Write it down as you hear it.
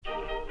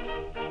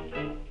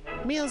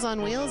Meals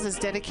on Wheels is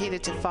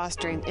dedicated to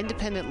fostering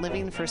independent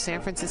living for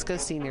San Francisco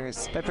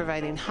seniors by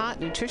providing hot,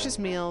 nutritious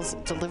meals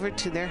delivered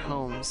to their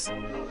homes.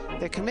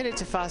 They're committed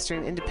to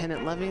fostering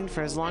independent living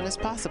for as long as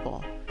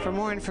possible. For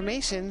more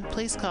information,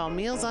 please call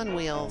Meals on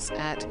Wheels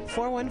at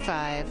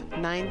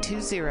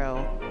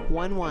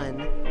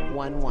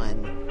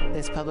 415-920-1111.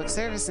 This public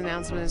service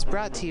announcement is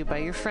brought to you by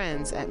your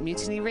friends at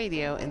Mutiny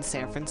Radio in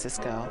San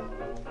Francisco.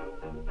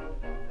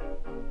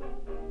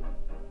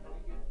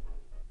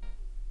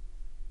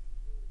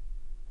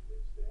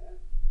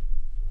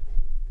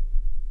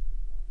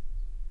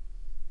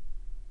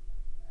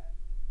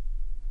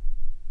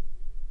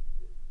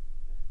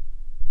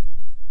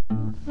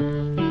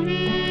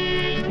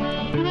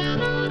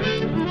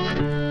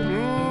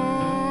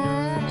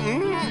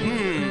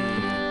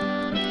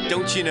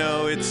 Don't you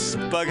know it's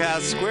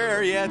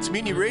BughouseSquare? Yeah, it's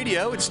Mutiny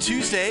Radio. It's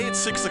Tuesday. It's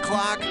 6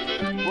 o'clock.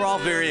 We're all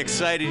very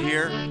excited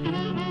here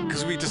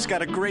because we just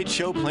got a great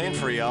show planned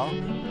for y'all.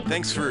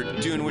 Thanks for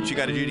doing what you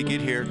got to do to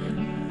get here.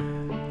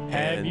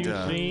 Have you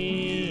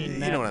seen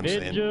that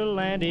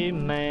vigilante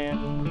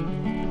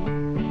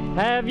man?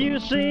 Have you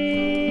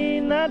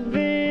seen that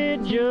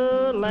vigilante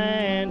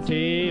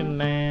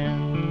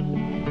man?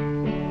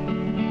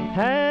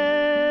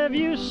 Have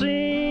you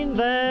seen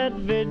that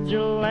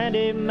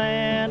vigilante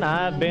man?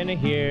 I've been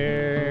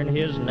hearing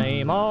his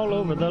name all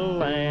over the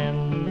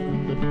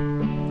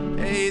land.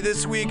 Hey,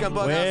 this week on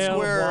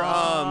BughouseSquare,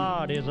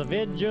 I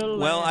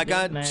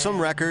got some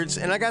records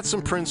and I got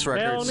some Prince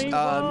records.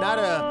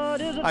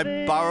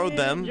 I borrowed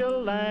them.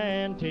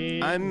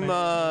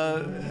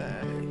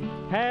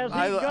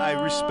 I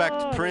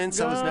respect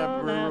Prince. I was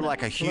never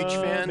like a huge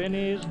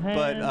fan,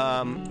 but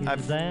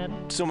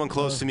someone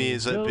close to me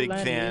is a big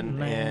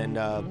fan and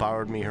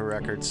borrowed me her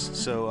records.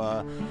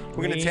 So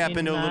we're gonna tap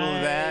into a little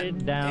of that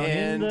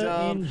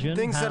and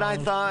things that I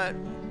thought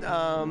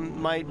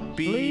might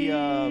be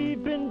the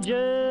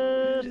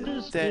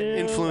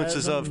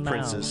influences of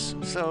Prince's.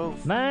 So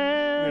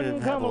we're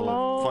gonna have a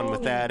little fun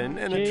with that and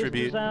a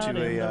tribute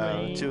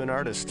to an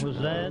artist,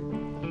 a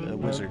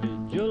wizard.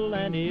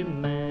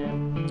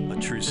 A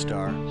true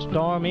star.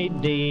 Stormy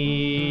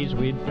days,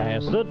 we'd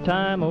pass the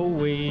time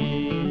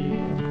away,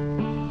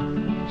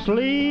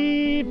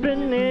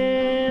 sleeping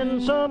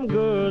in some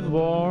good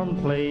warm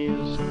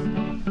place.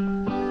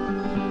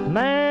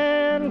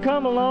 Man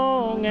come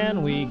along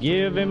and we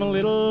give him a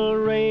little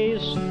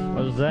race.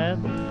 Was that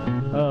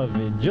a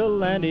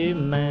vigilante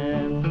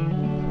man?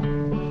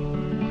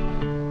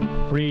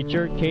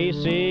 Preacher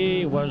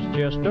Casey was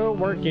just a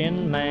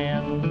working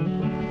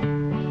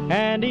man,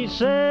 and he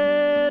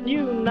said,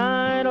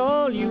 unite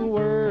all you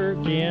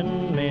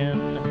working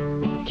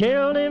men.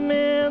 Killed him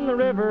in the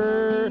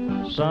river,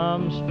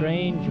 some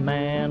strange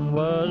man.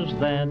 Was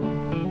that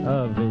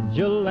a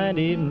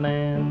vigilante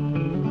man?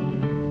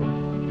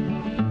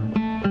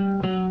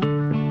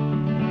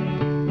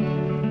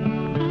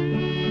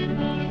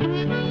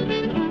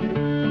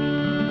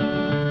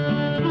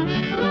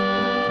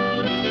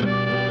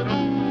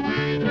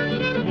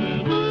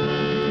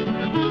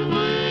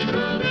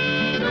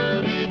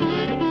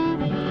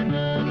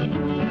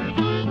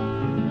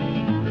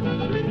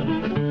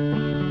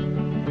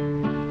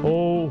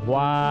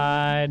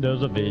 Why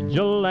does a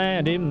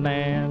vigilante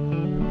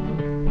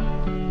man,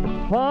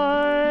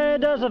 why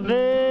does a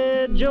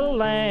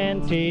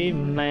vigilante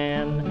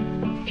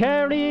man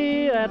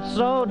carry that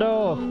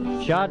sawed-off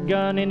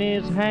shotgun in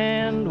his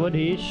hand? Would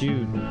he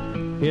shoot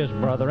his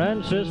brother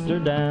and sister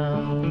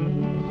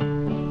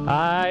down?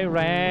 I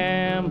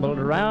rambled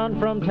around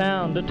from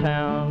town to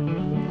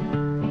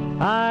town,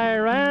 I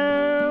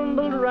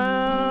rambled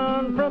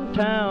around from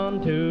town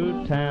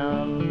to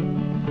town,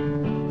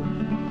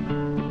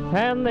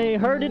 and they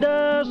herded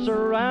us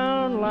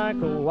around like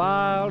a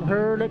wild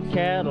herd of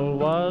cattle.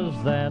 Was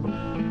that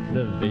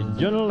the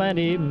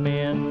vigilante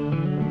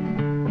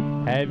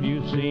men? Have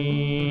you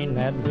seen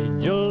that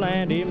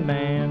vigilante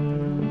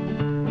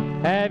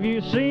man? Have you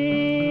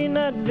seen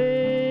that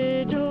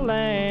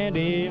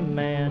vigilante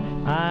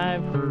man?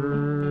 I've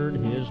heard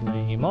his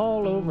name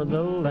all over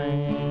the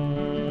land.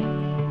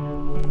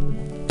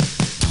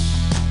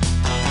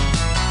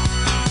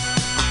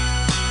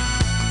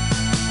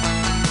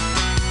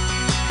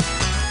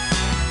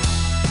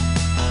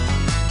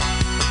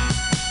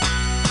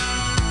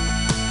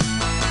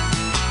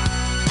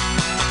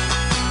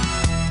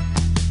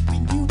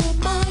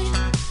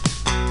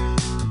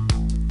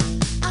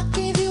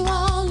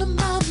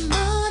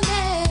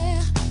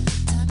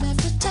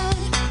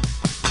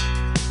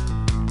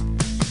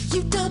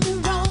 You done me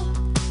wrong.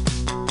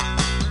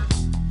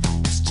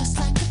 It's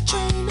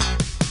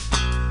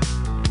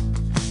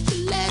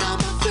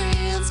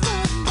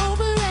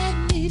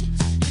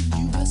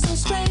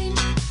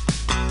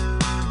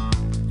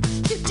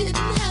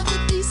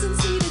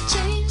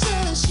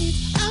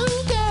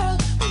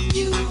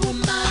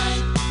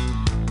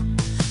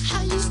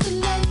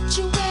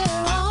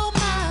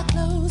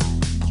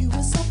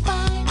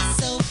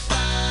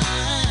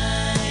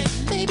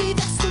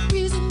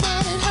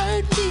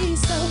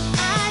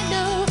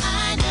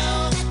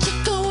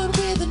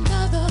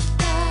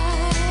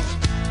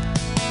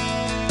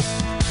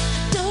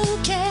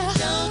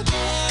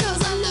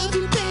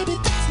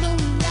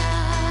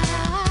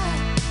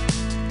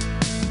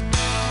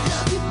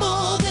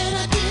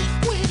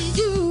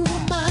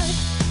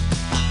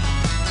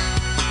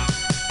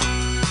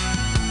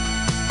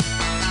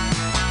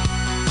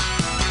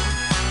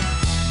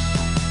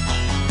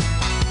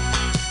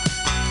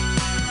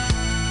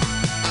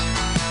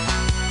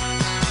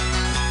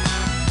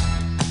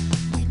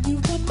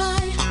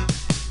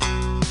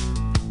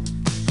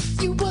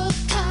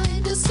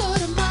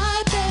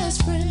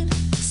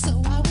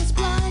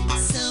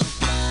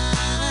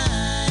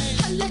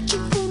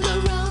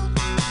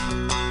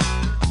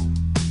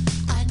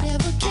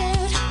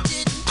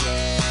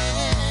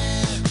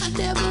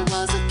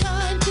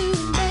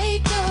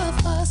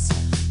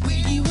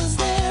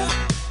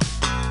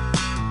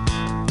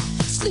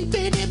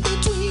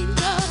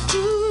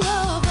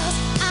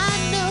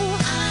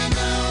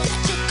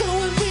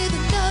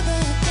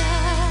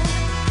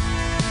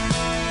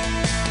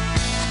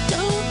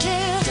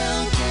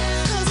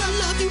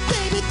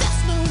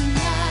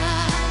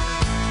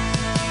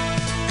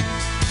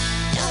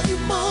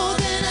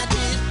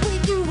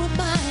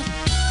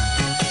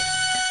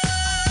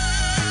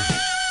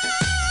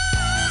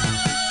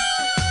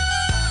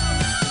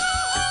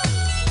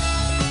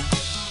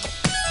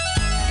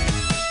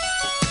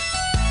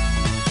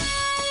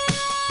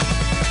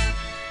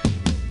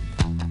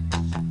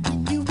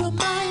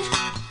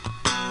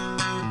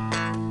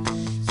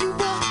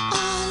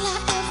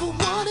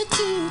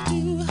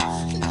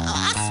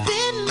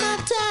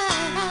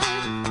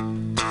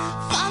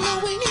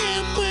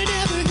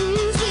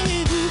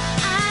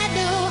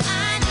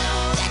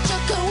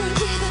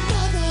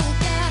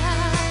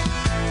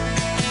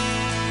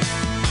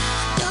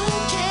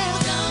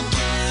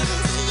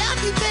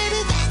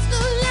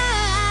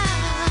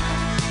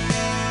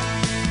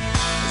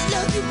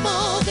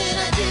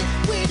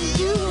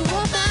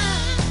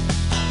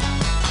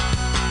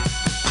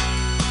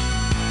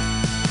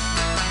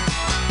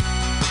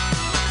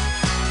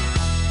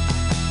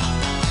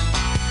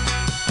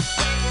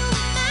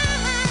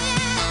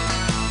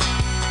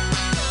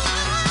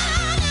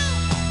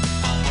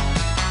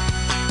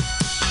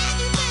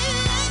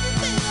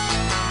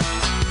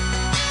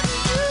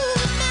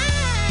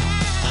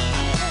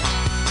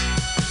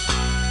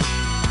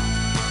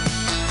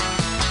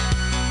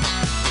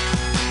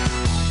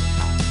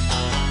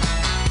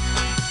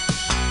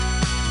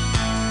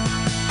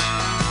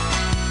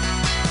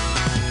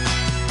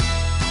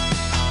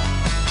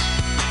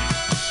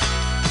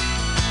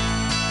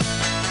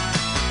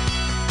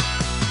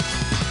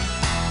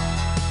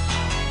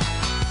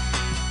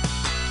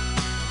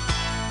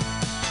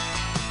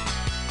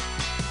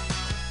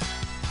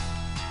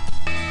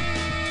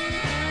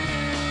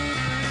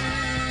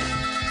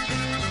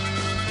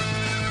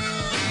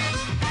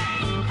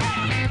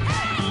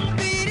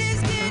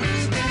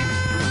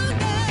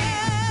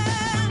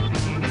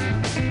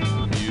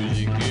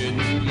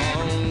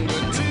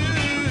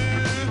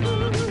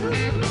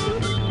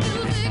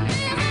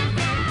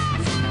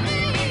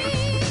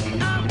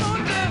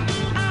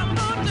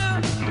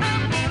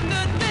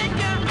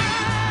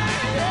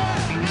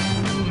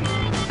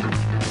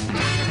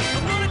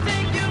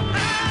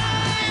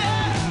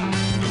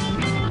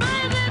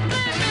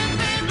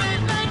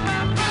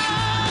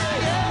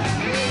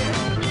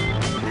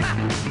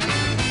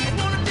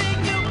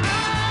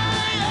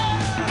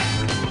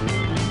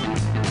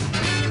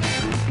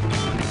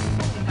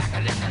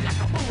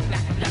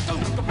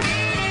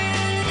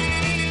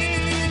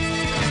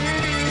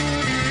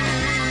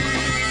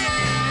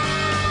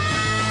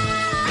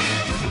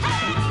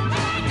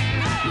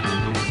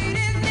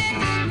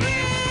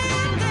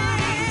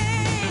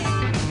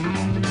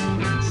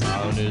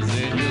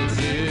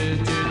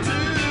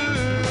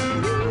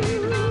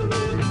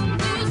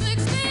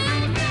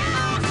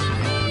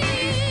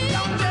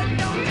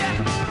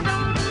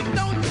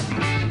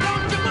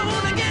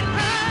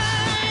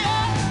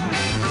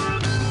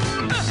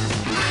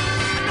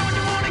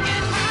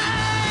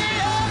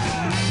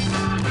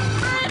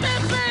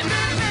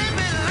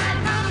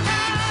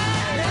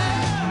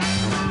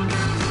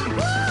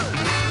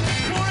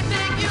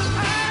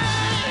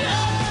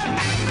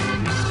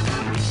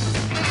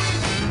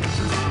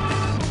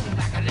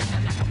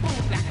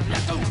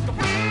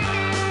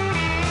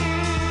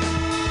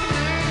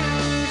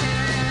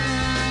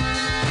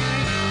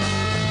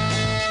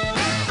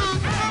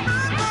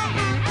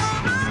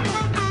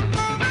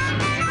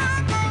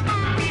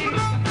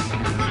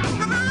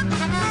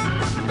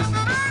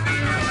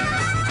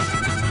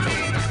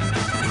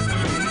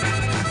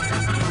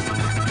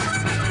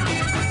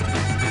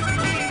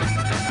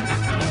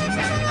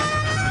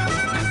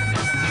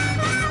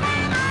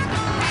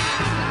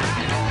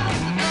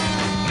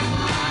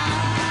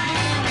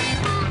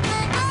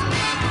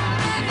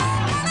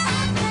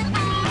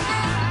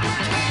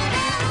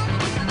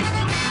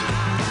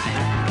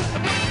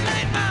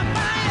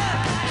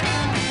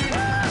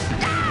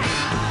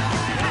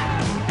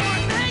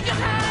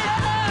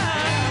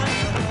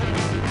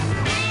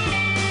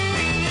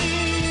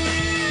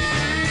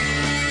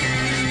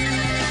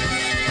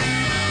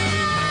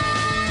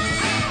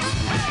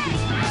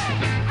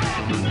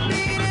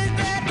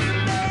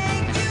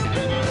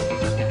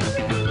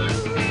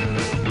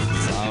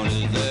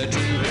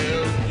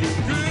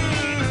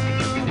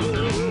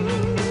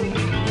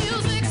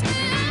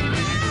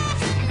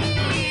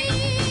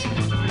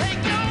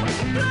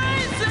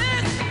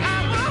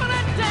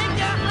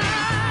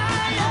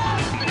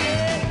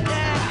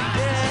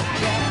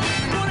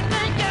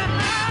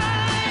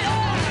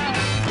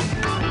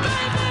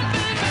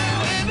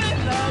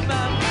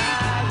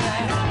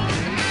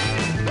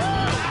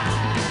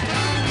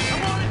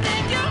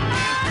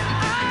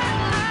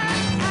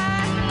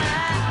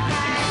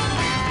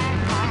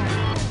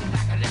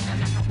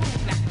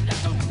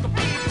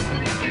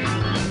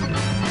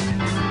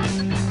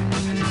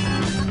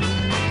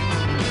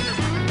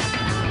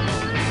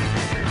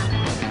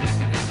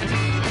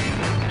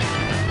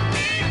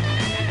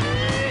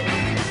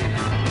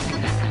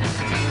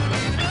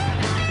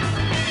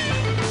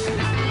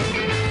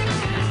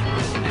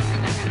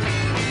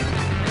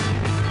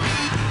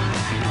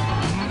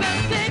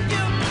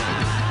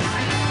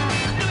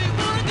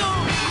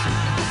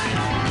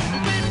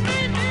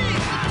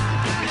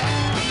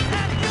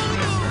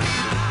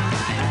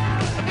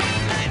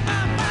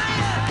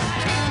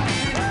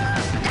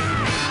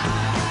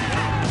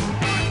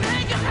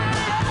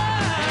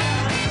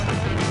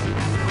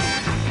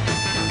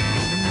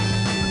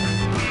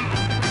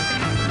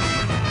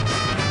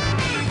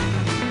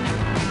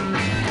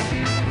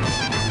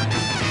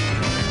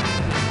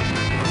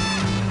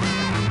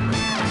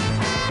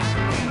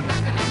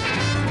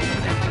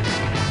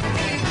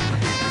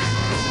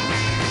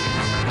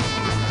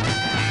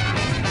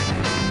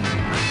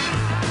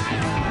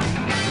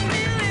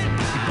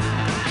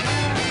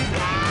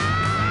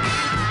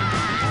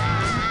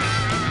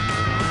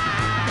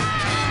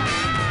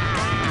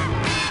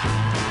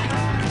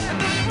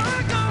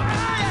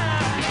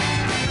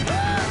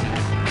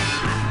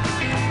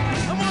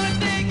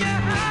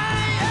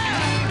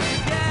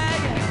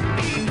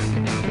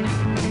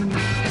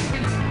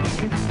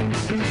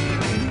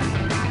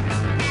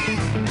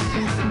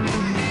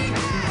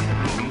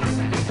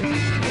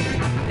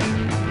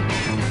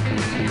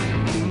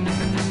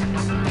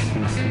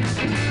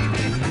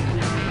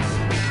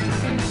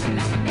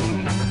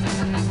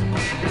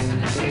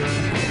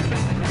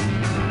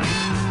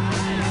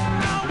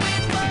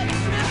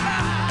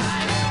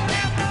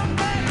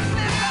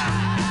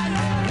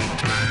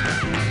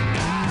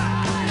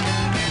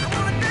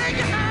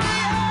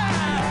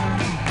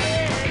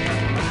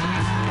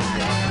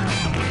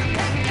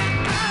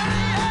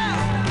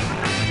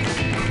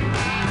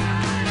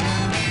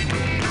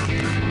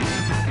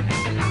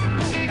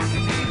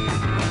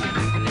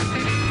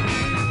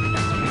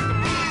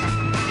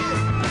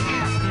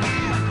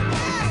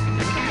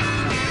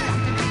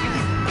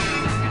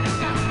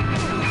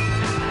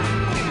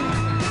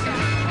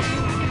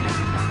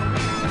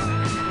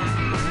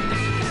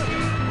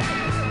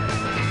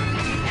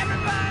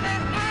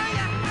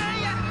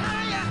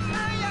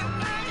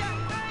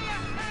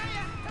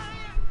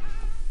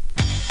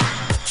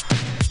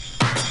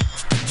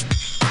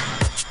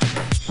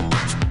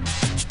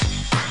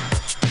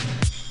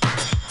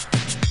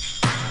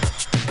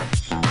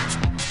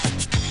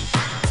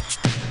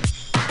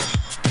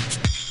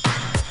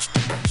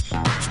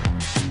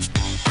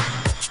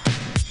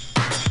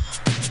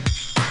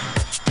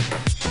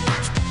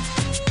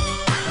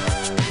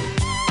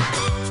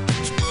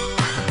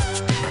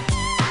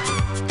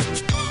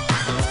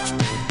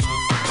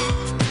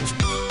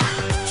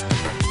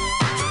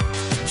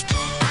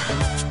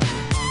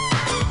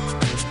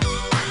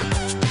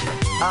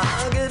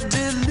I get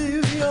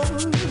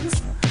delirious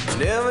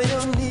whenever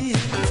you're near.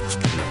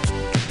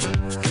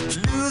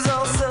 Lose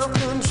all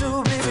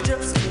self-control, baby,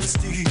 just can't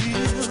steal.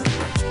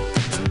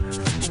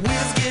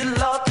 Wheels get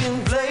locked in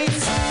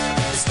place,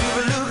 the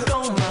stupid look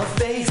on my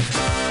face.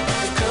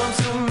 It comes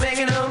to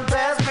making them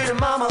pass, pretty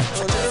mama,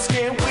 I just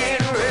can't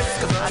win a race,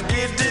 'cause I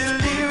get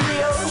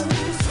delirious.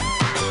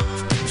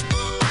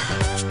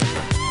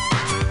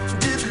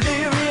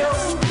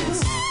 Delirious.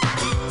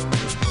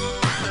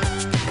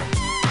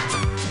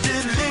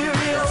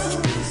 Delirious.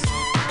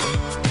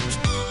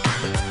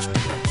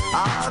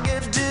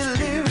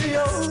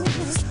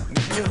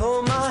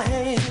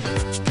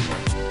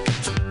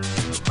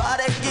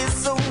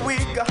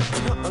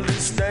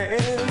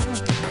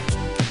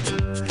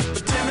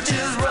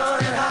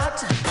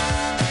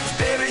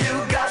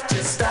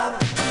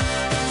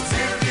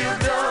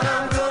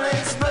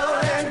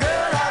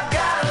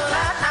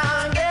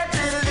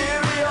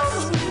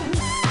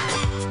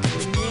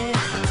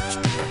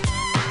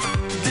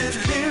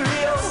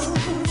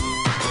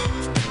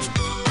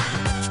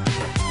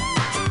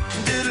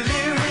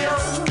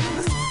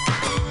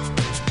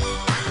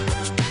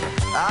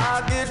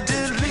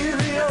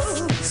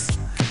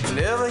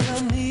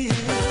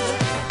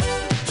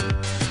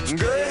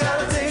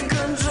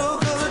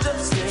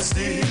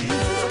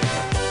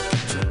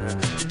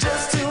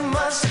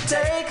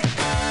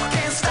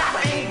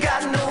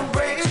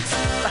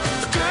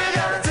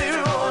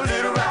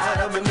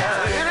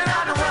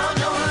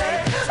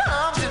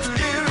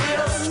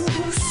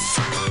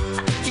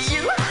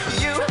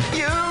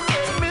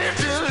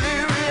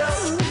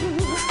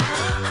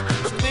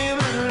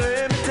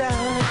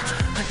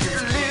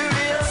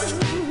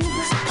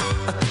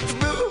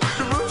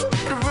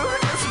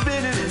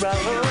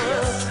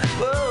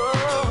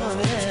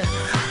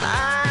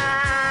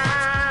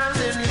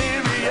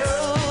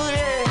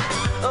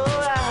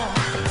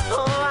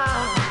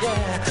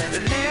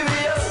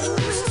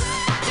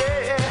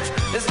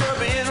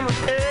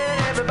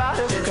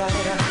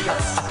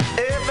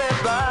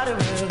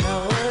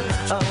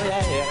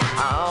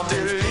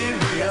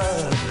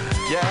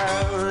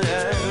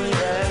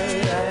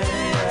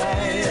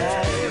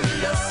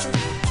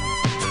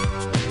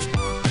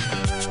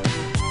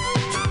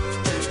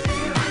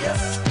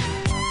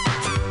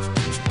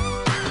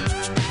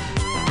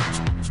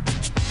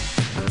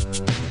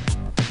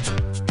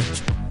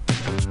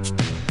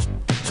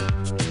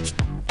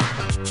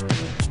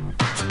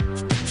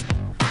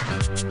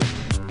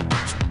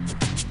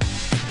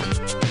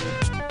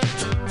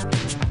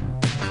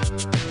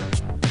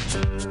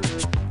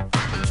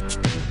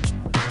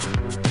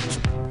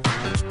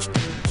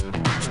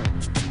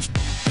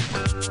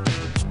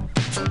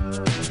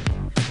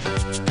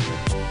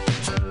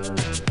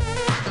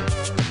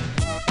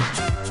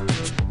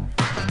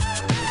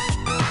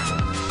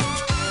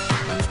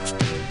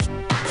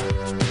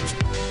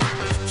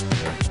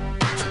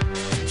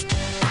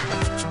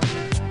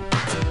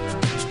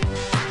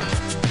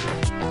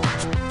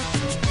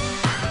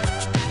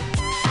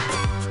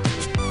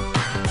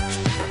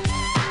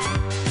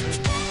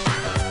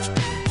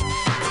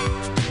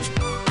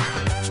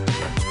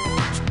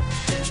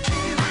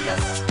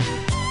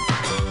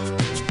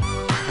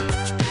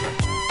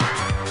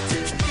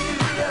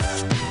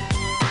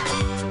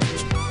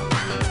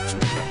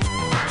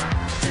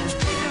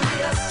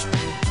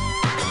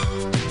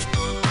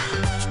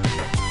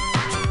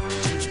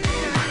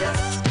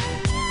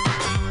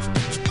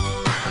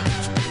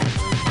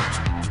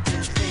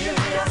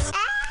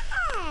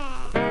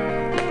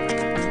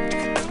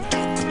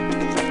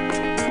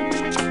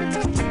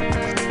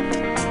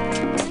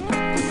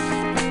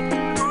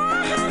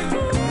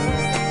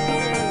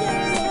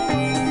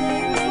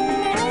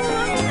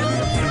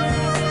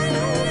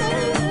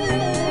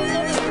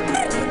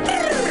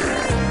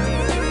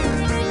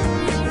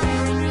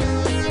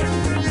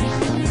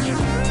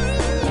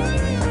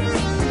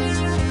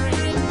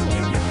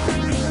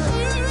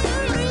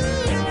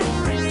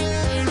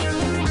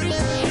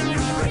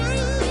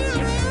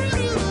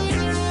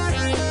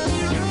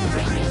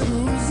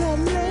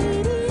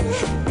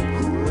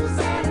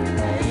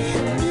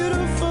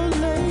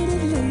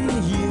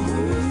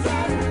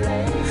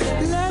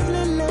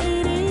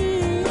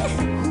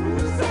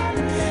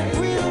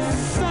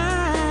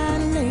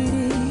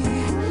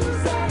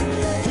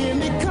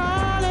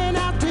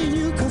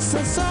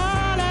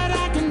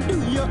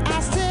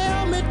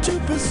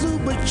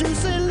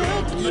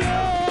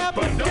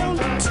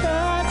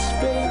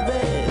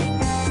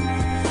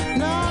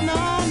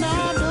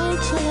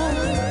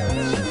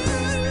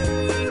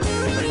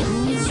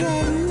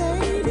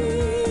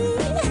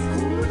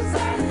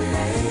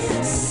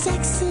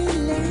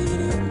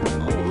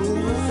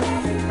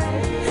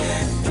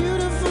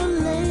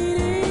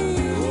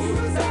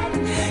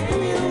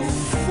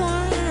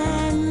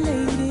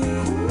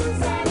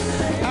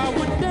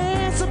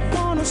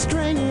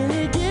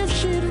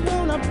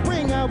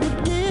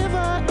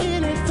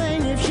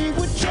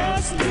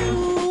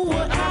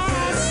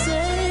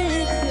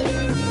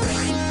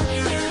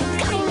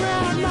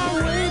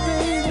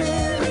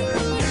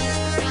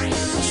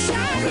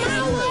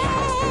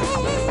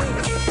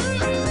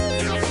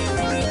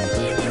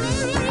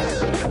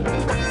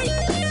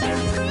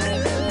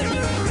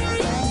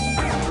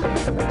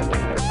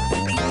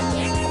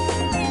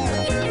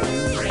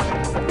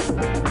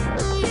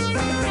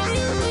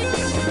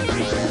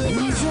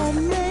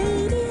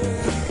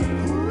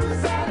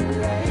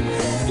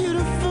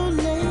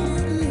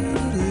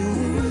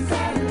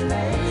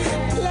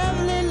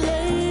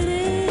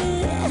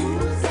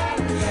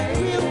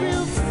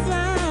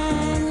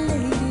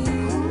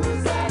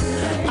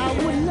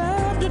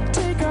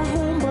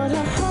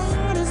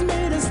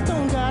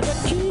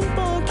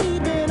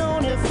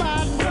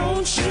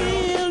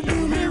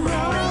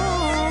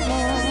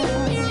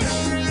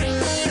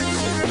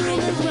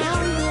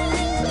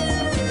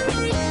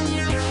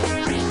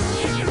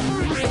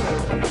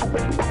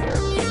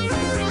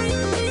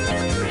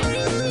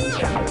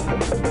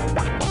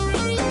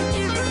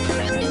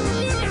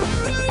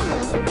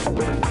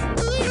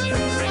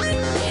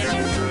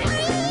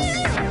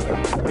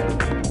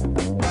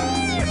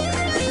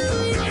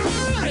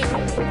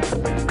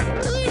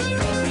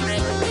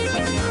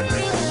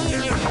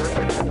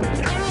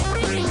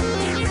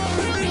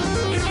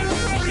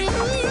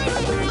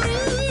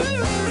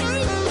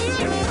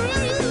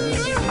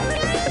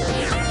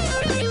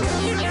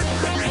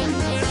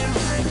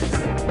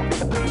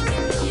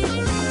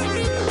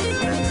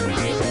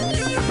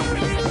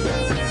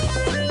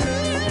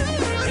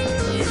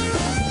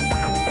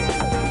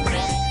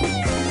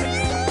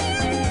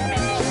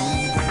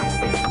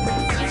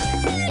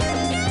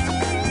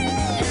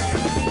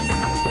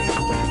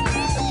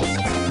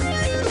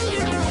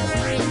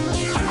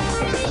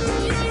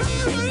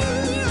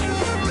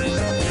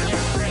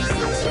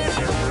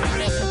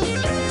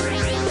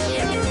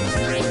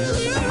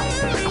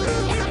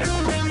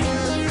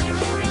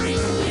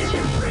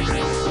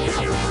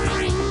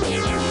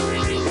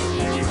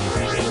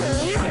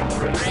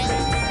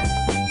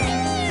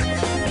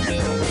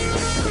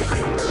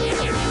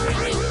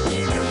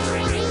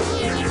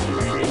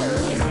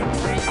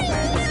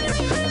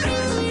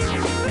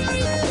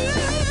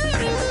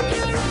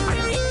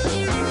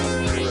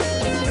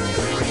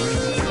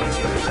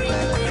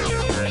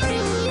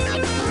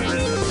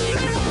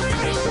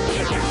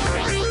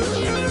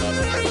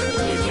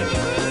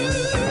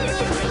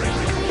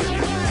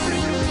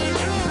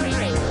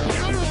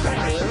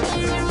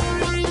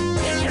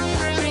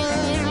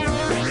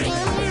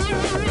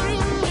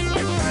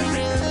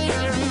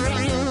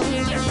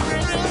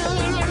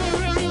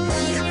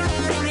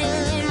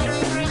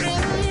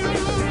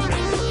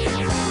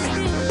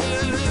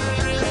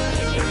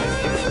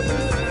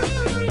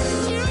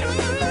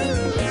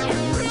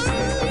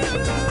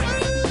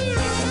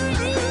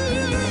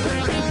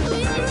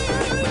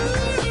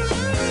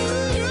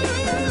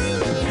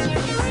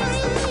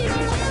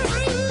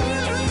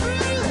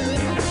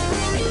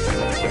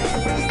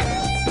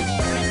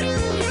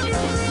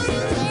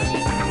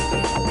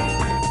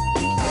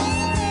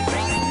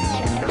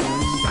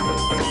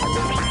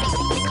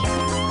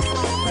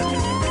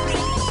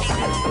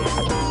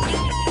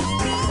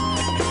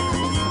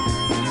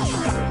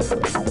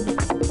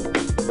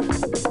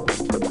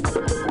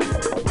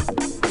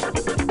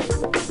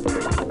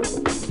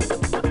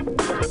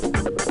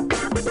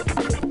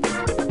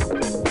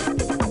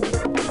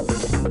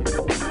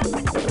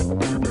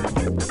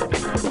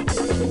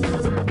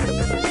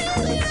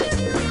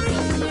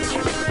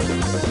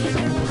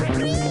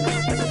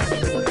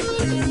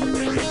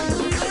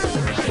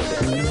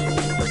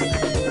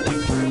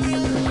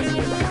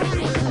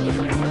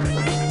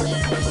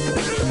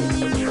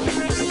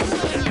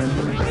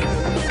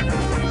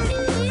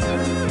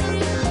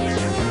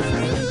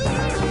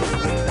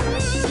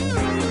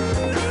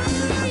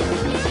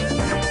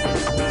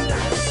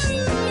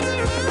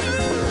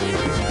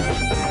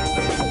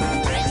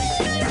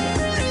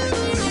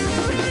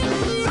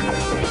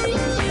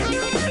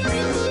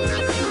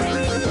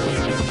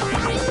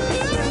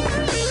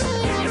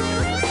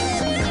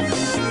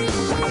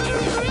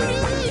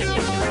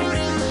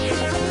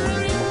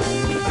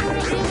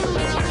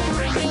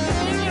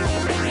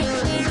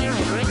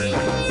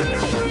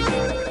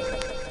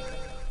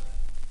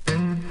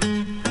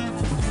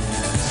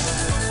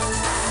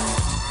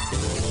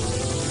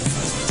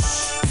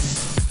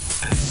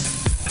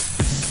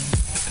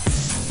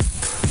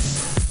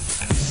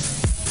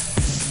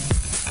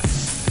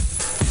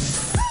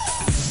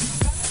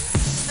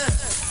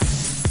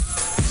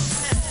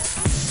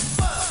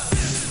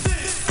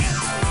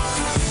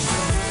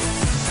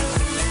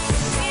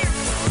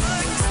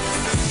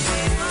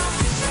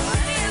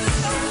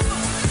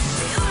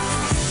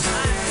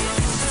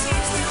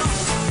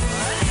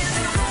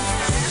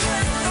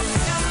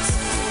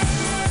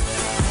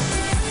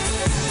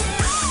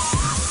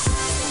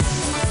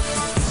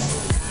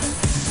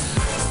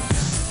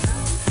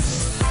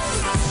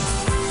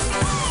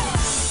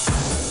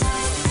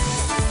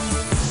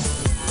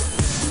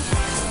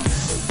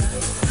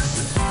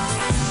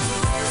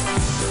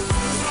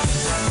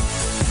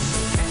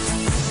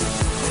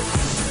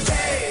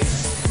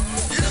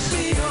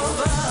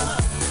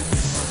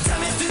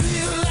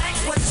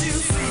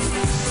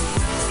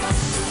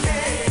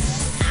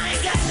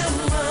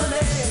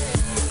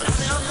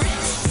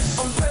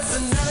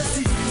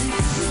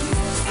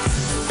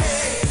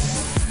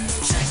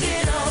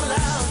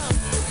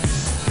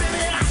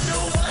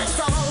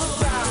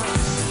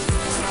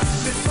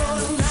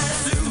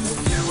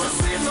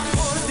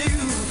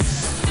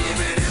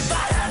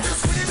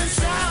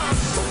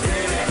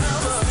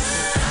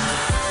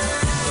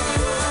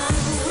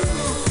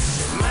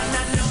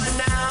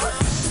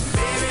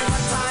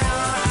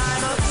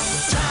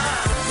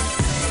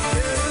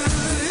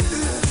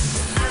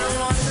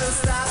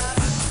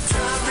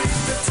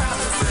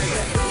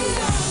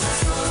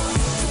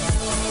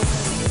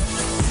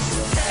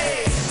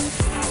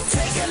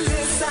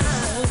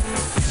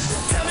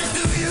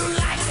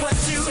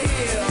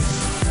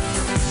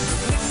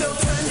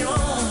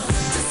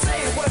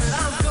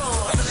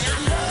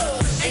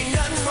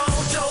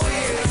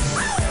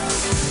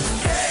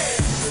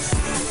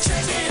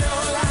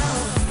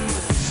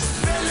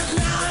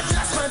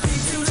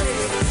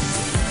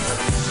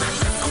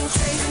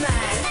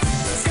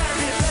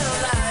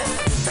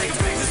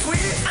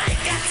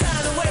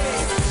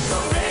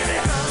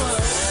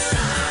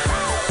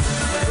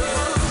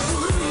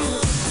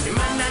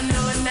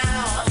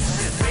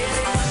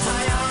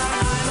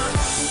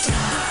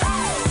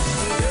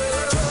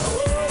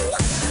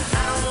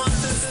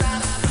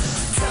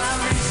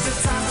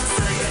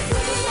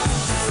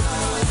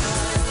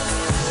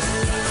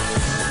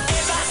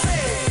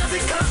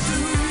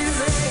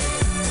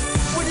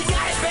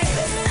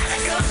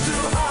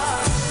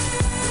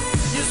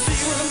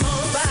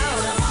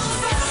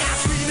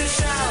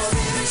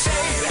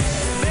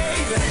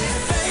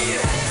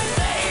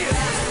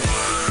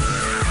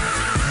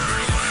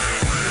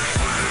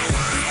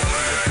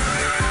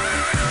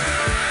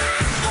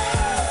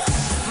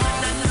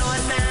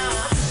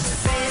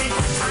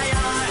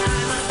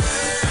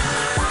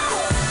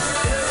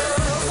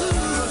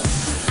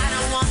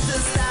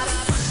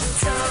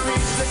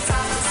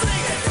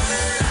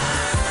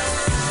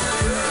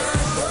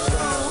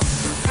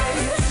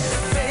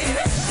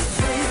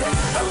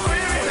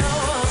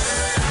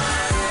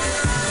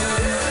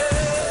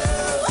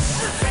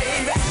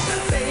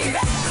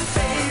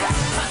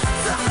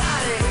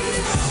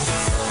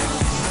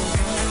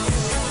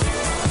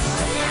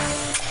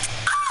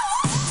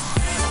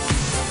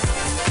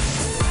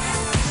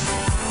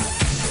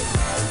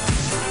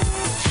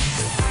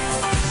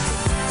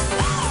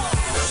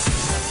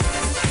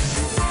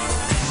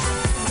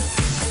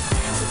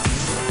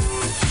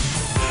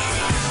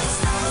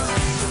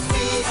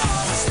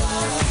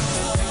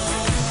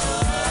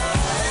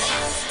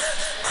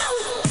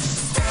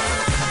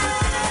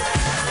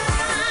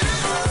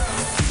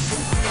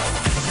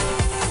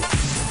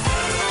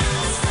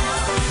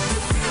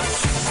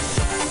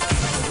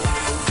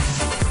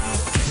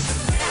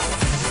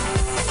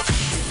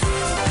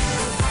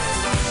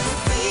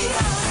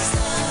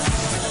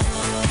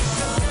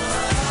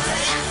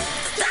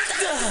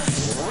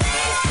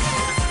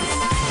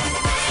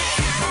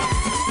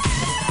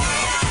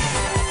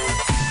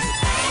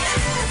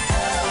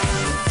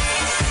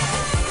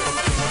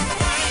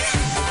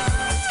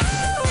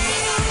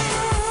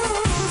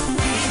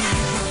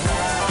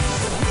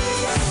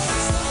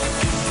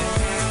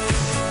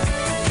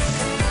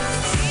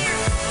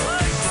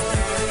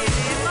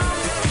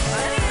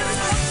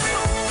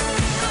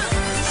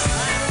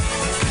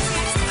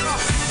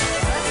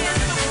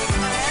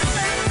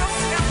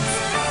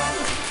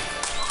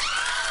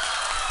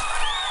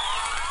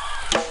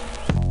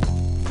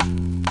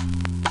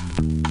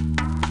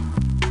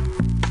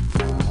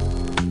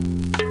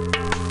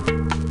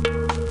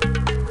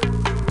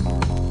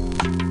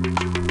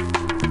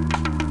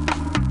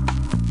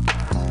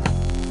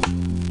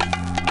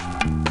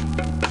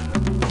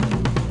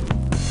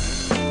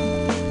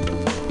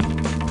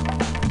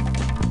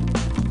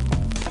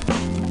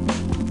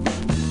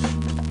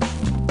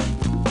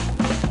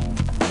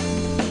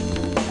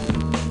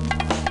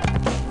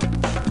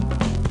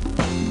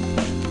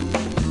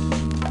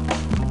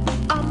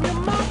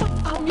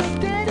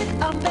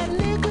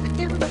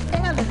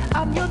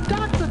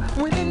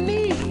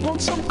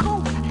 want some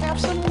coke, have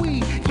some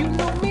weed. You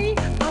know me,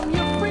 I'm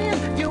your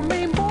friend, your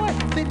main boy,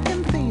 thick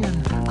and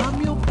thin.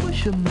 I'm your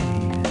pusher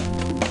man.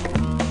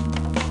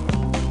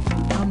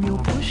 I'm your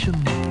pusher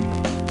man.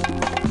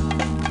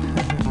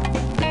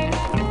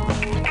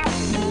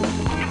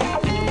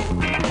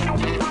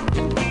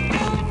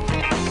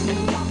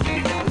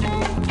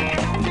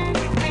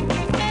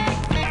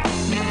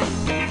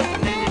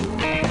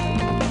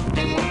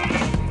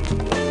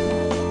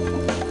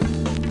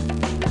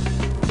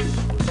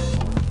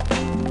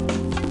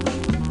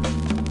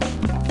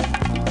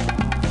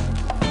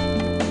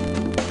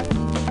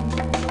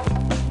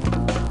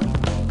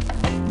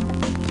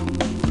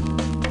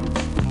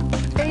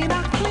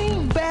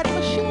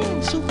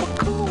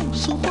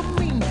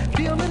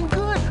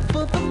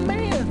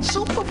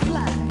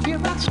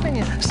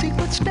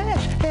 Secret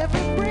stash,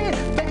 heavy bread,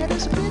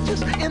 baddest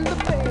bitches in the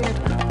bed.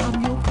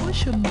 I'm your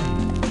pusher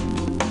man.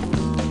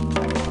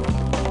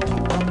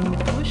 I'm your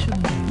pusher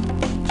man.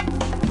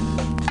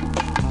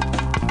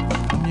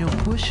 I'm your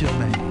pusher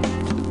man.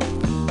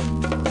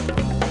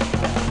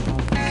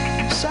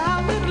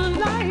 Solid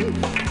life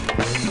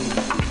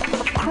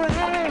of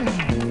crime.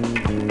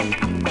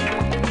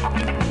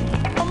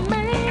 A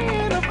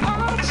man of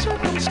odd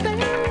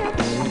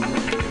circumstance.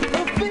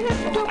 A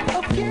victim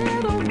of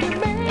ghetto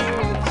demands.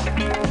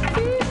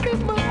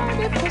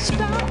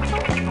 Stop,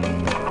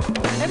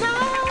 and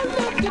I'll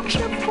let you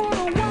trip for a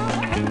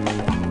while.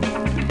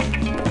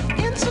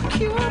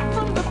 Insecure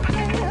from the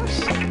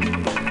past.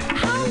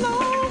 How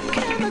long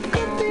can a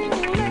good thing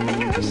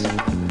last?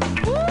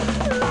 Ooh,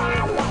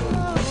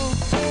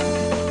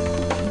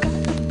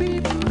 got to be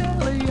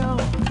mellow,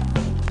 y'all.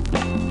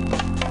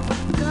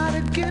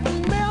 Gotta get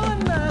mellow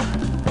now.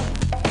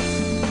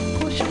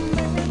 Push a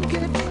man,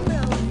 get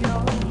mellow,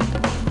 y'all.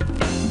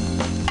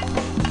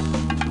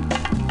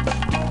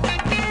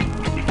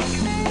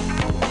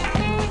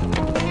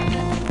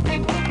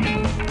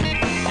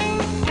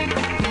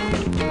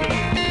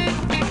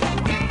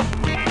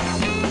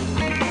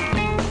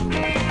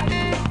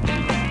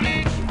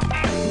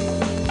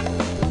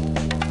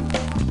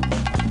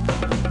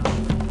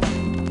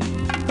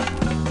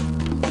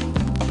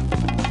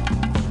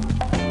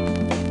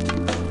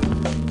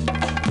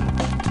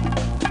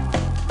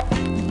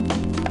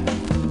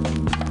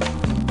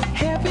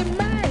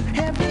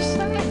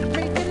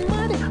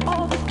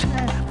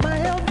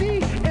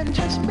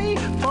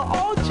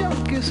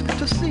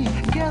 To see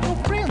ghetto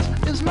prince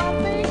is my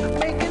thing.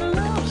 Making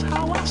love's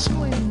how I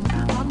swing.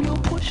 I'm your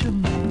pusher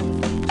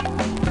man.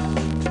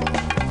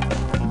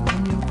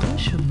 I'm your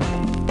pusher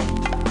man.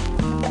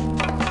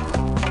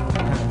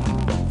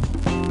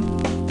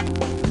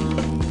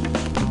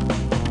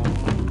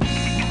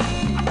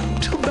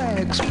 Two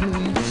bags,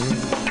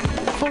 please,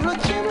 for a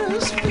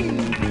generous fee.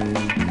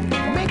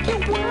 Make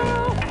your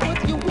world what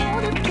you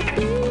want it to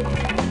be.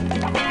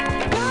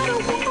 Got a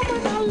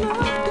woman I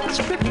love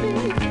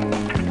desperately.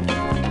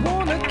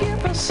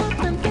 Give her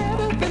something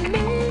better than me.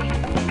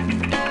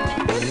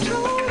 Been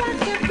told I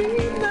can't be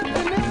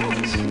nothing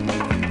else.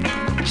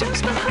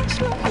 Just a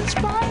hustler in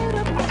spite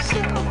of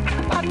myself.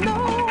 I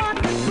know I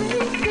can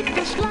break it.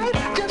 This life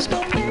just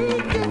don't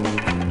make it.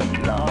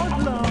 Lord,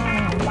 Lord,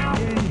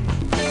 yeah.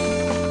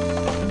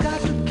 Got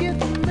to get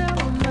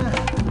mellow now.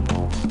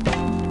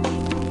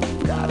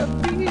 Gotta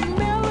be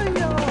mellow,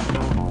 y'all.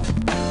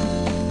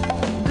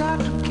 Got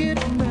to get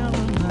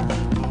mellow now.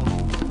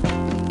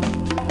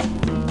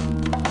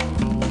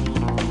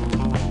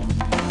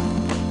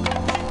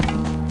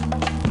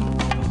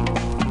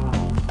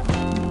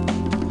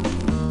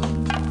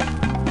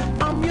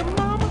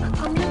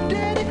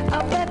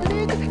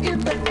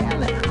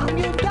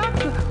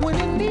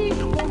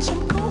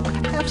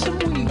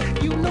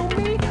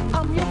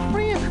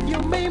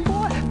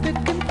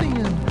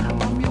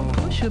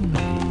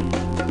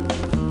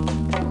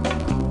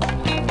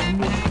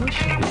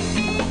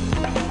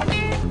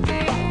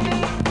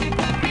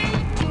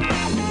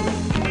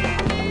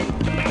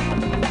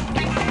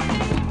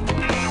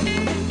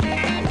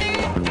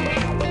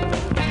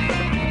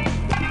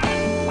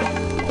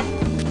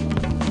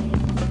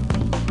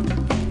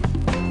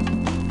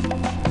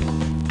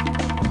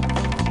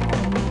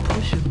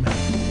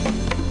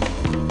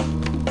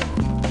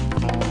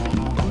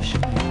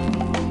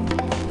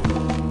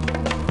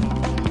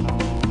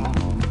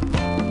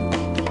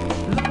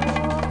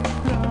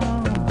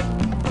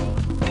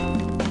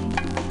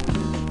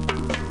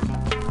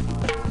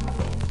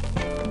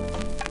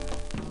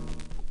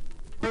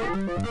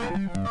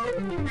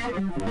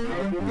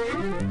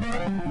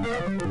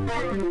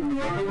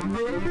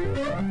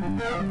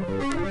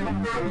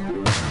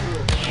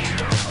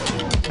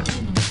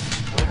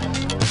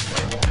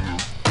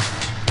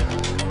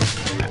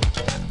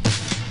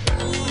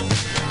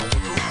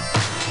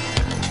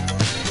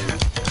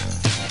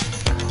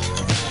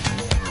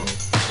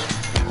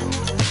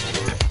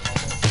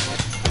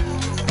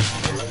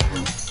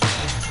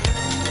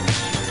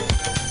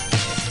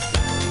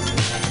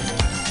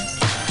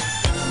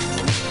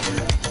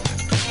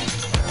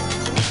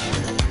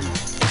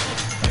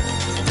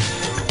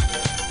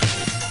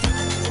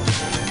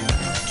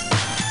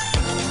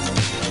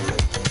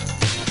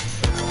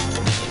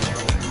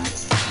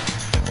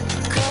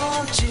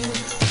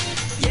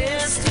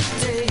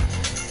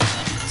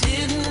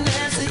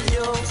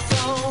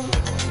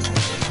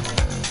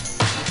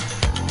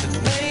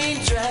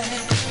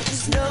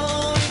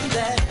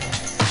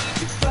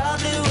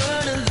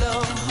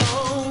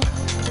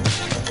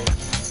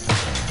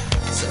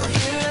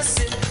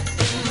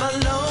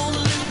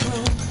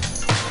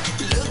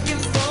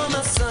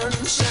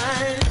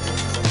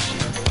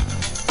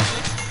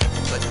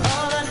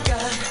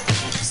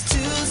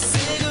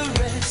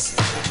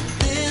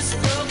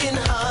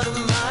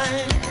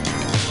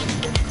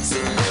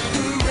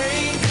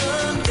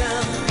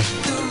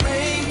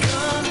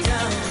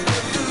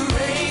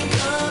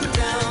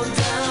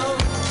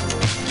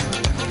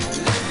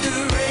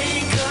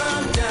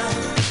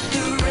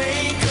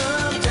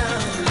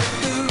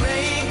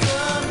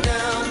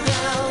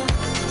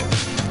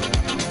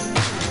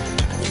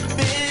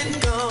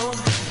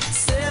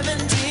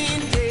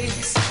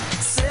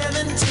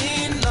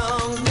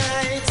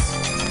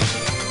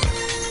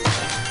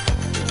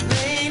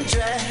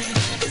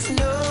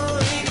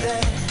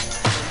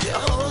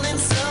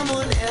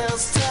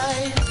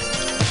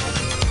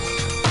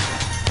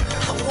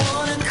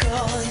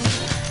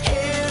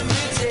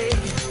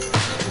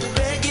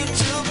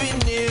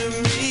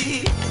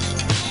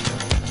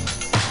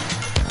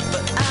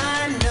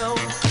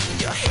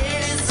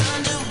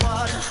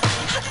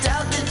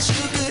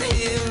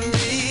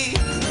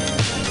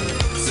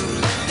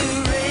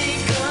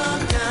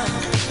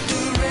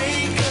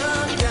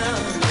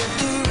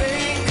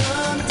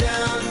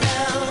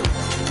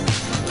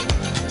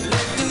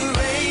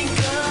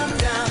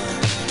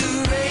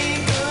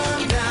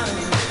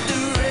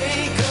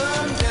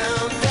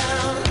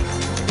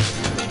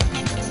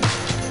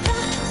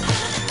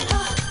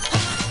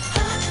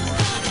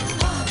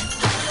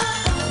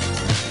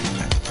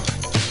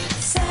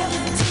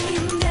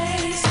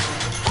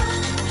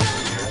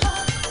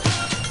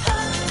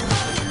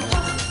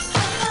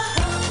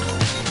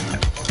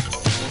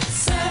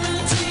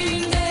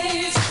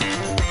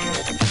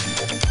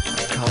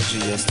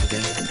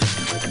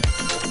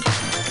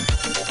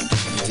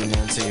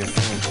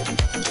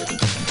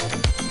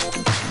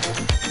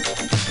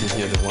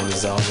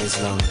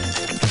 always lonely,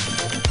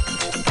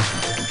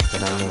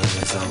 but I know he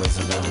was always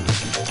alone.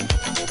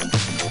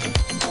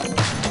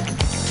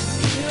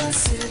 Here I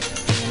sit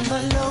in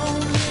my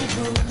lonely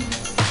room,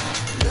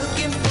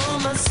 looking for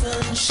my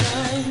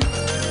sunshine.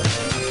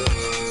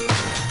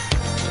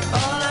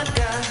 All I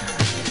got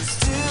is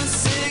 2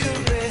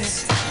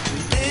 cigarettes,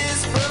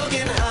 this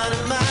broken heart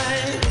of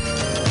mine.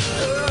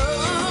 Oh,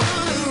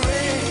 the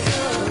rain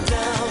comes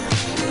down,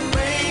 the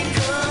rain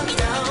comes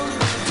down,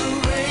 the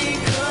rain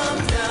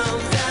comes down,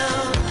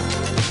 down.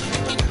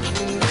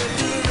 Let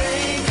the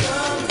rain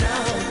come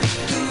down,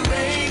 the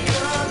rain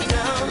comes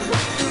down,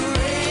 the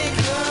rain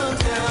comes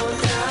down,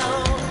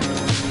 down.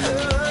 Oh,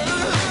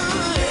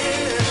 the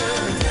rain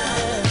comes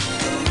down,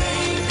 the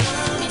rain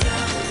comes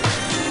down,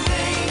 the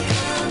rain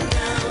comes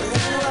down.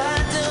 Why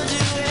don't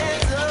you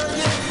answer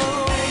your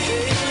phone, baby?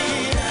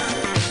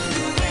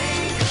 The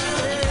rain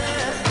comes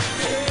down,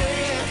 the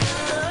rain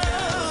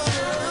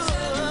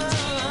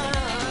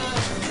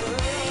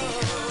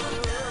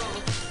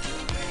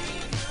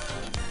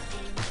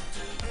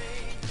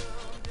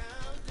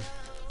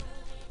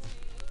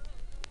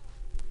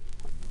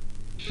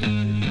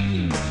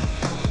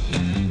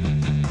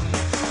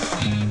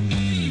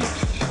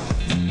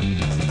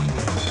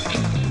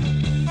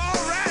All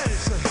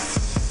right.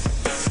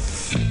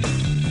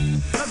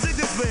 Now dig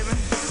this, baby.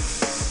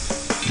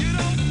 You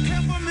don't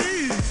care for me.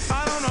 I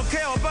don't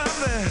care about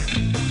that.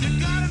 You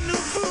got a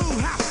new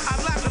fool.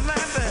 I'd like to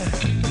laugh at.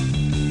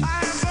 I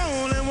have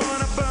only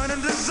one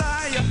burning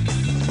desire.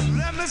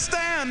 Let me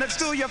stand next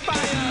to your fire.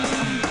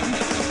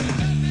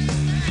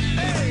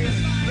 Hey,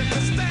 let me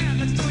stand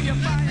next to your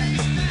fire.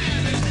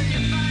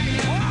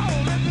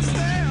 Whoa, let me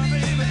stand,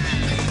 baby.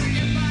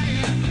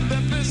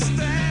 Let me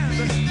stand.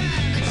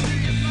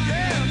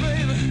 Yeah,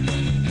 baby.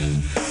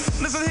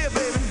 Listen here,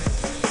 baby.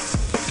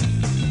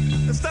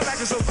 Stop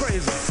acting so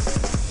crazy.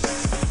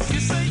 You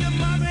say your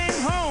mom ain't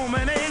home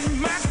and ain't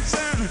my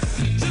concern.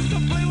 Just to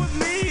play with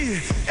me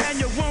and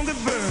you won't get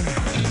burned.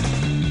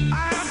 I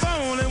have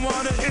only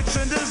one itch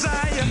and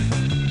desire.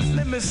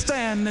 Let me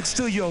stand next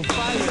to your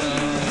fire.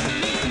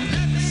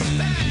 Let me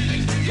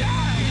stand.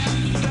 Yeah.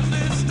 Let me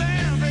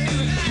stand,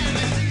 baby.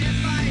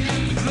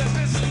 Let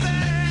me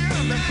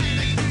stand.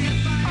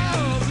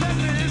 Oh, let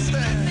me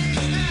stand.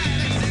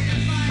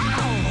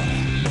 Oh.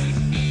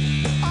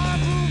 I'll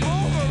move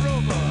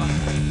over,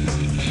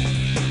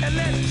 and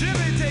let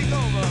Jimmy take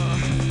over.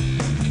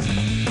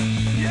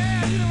 Yeah,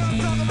 you know what I'm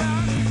talking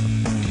about.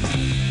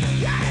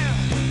 Yeah,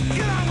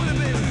 get on with it,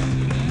 baby.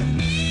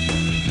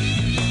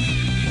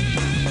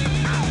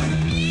 Ow.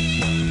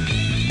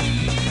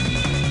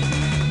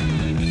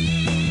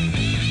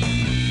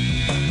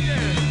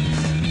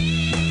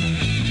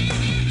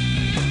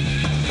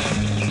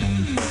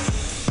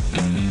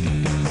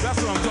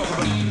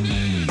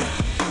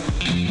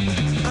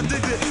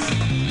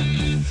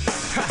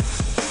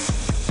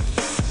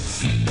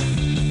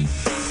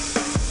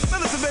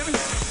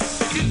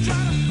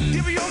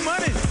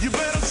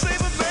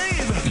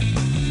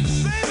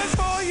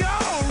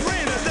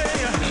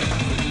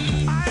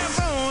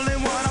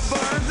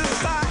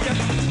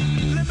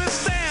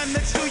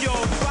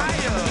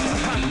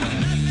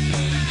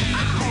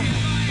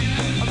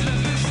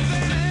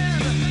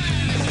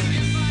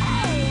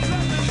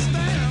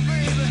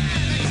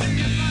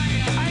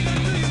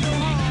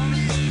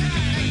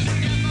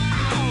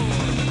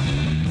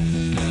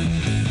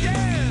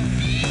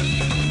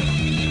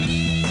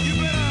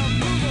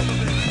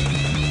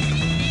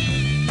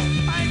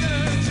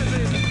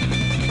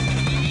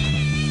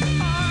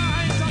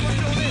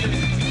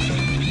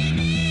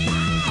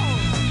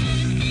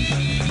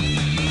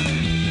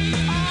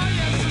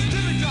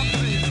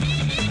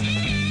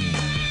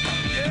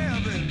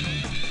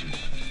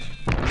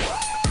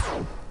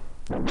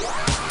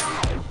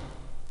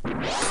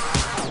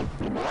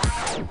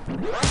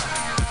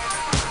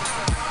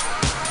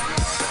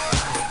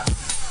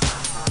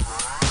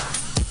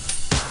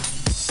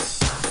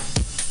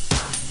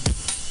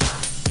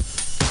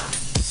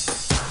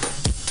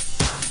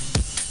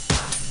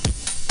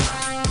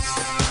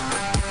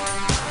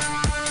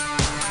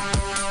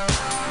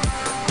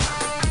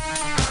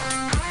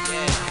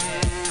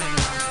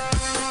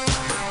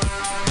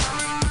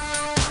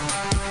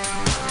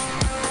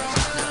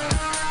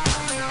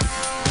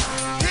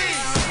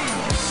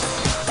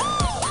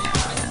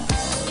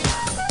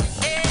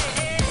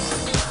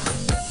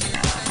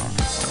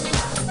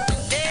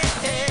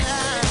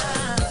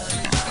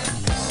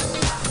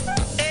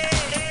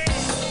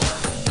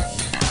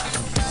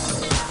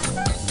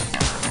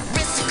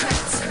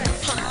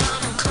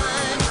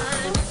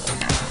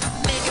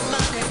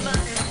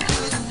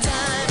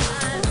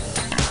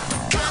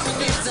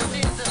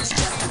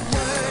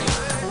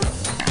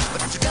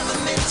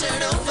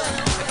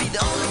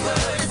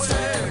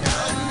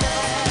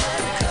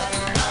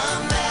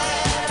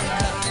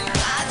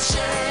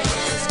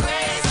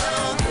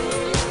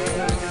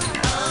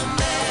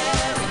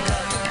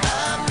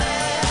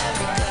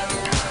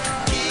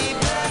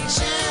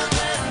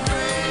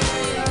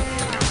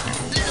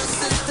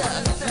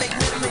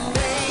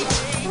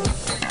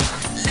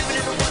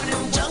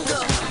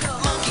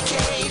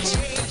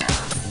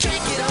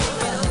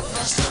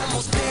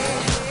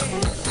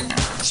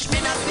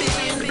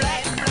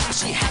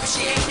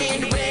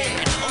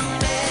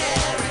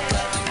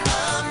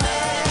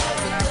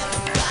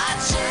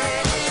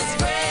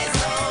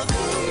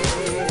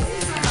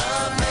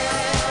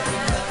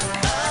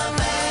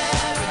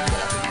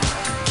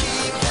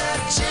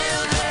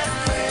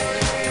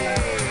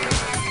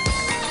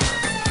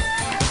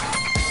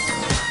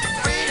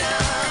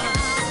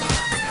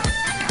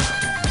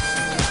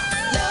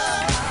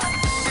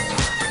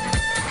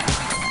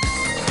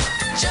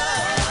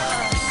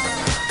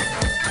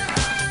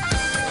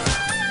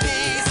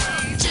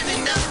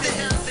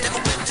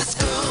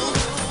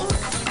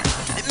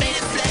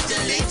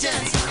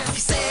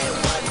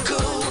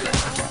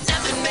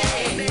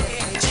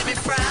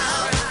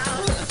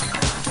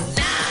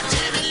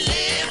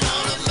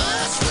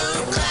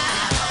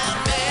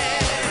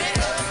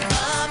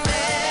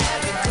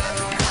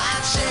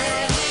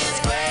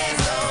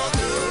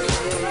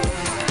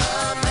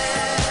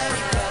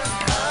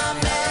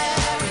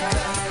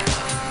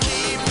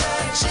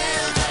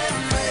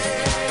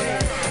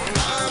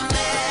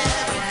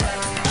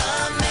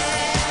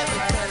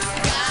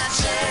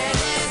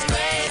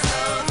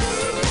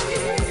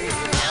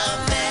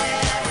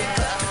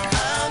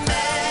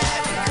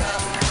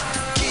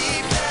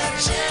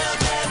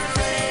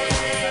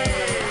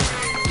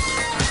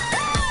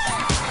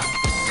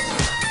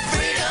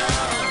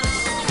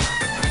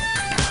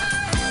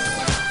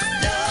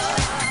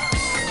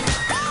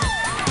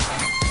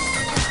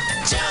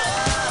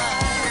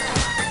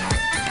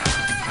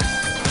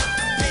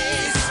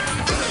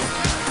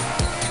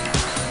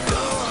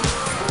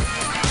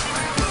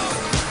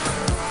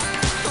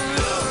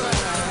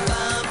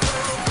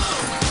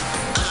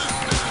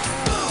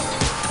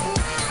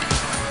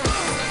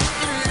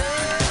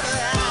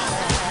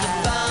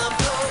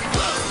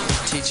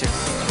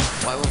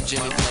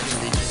 Jimmy pledge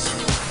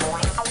allegiance.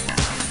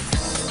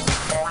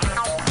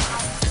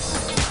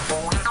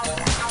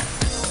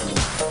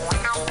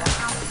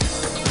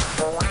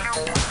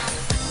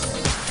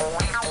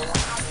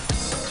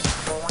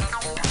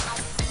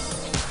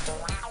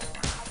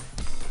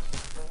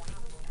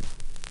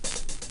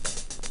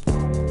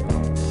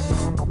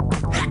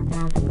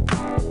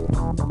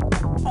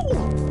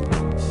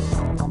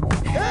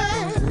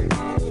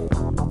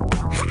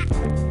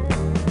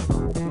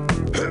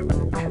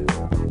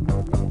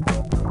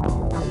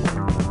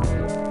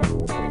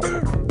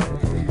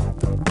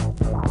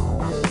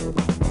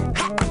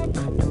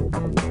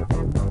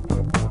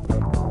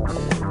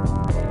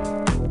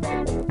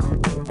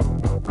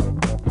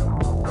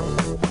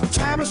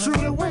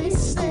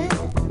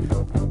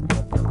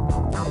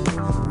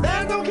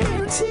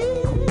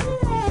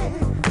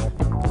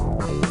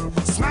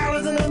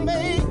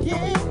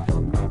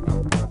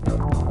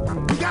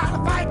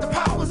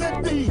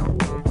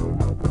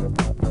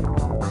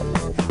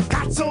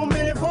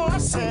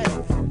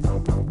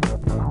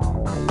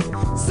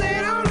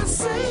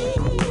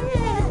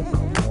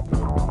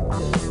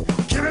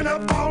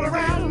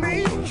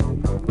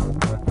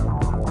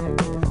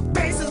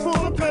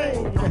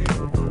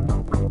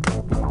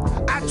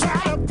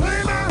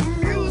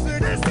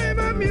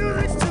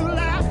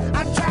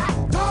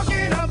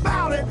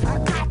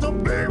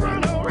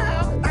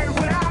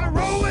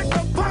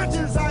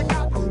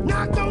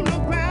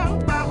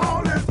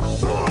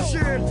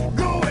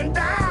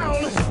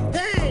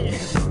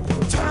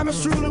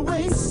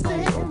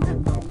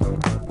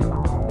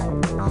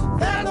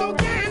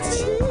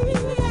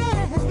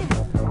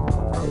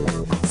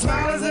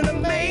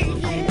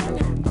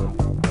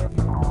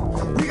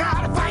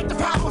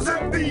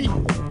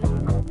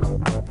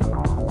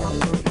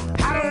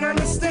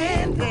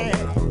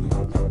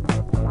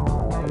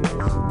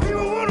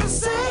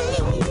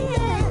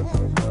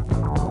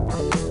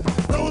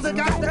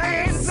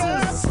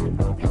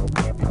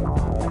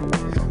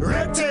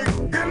 Red tape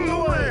in the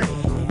way.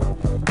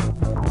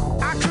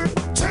 I could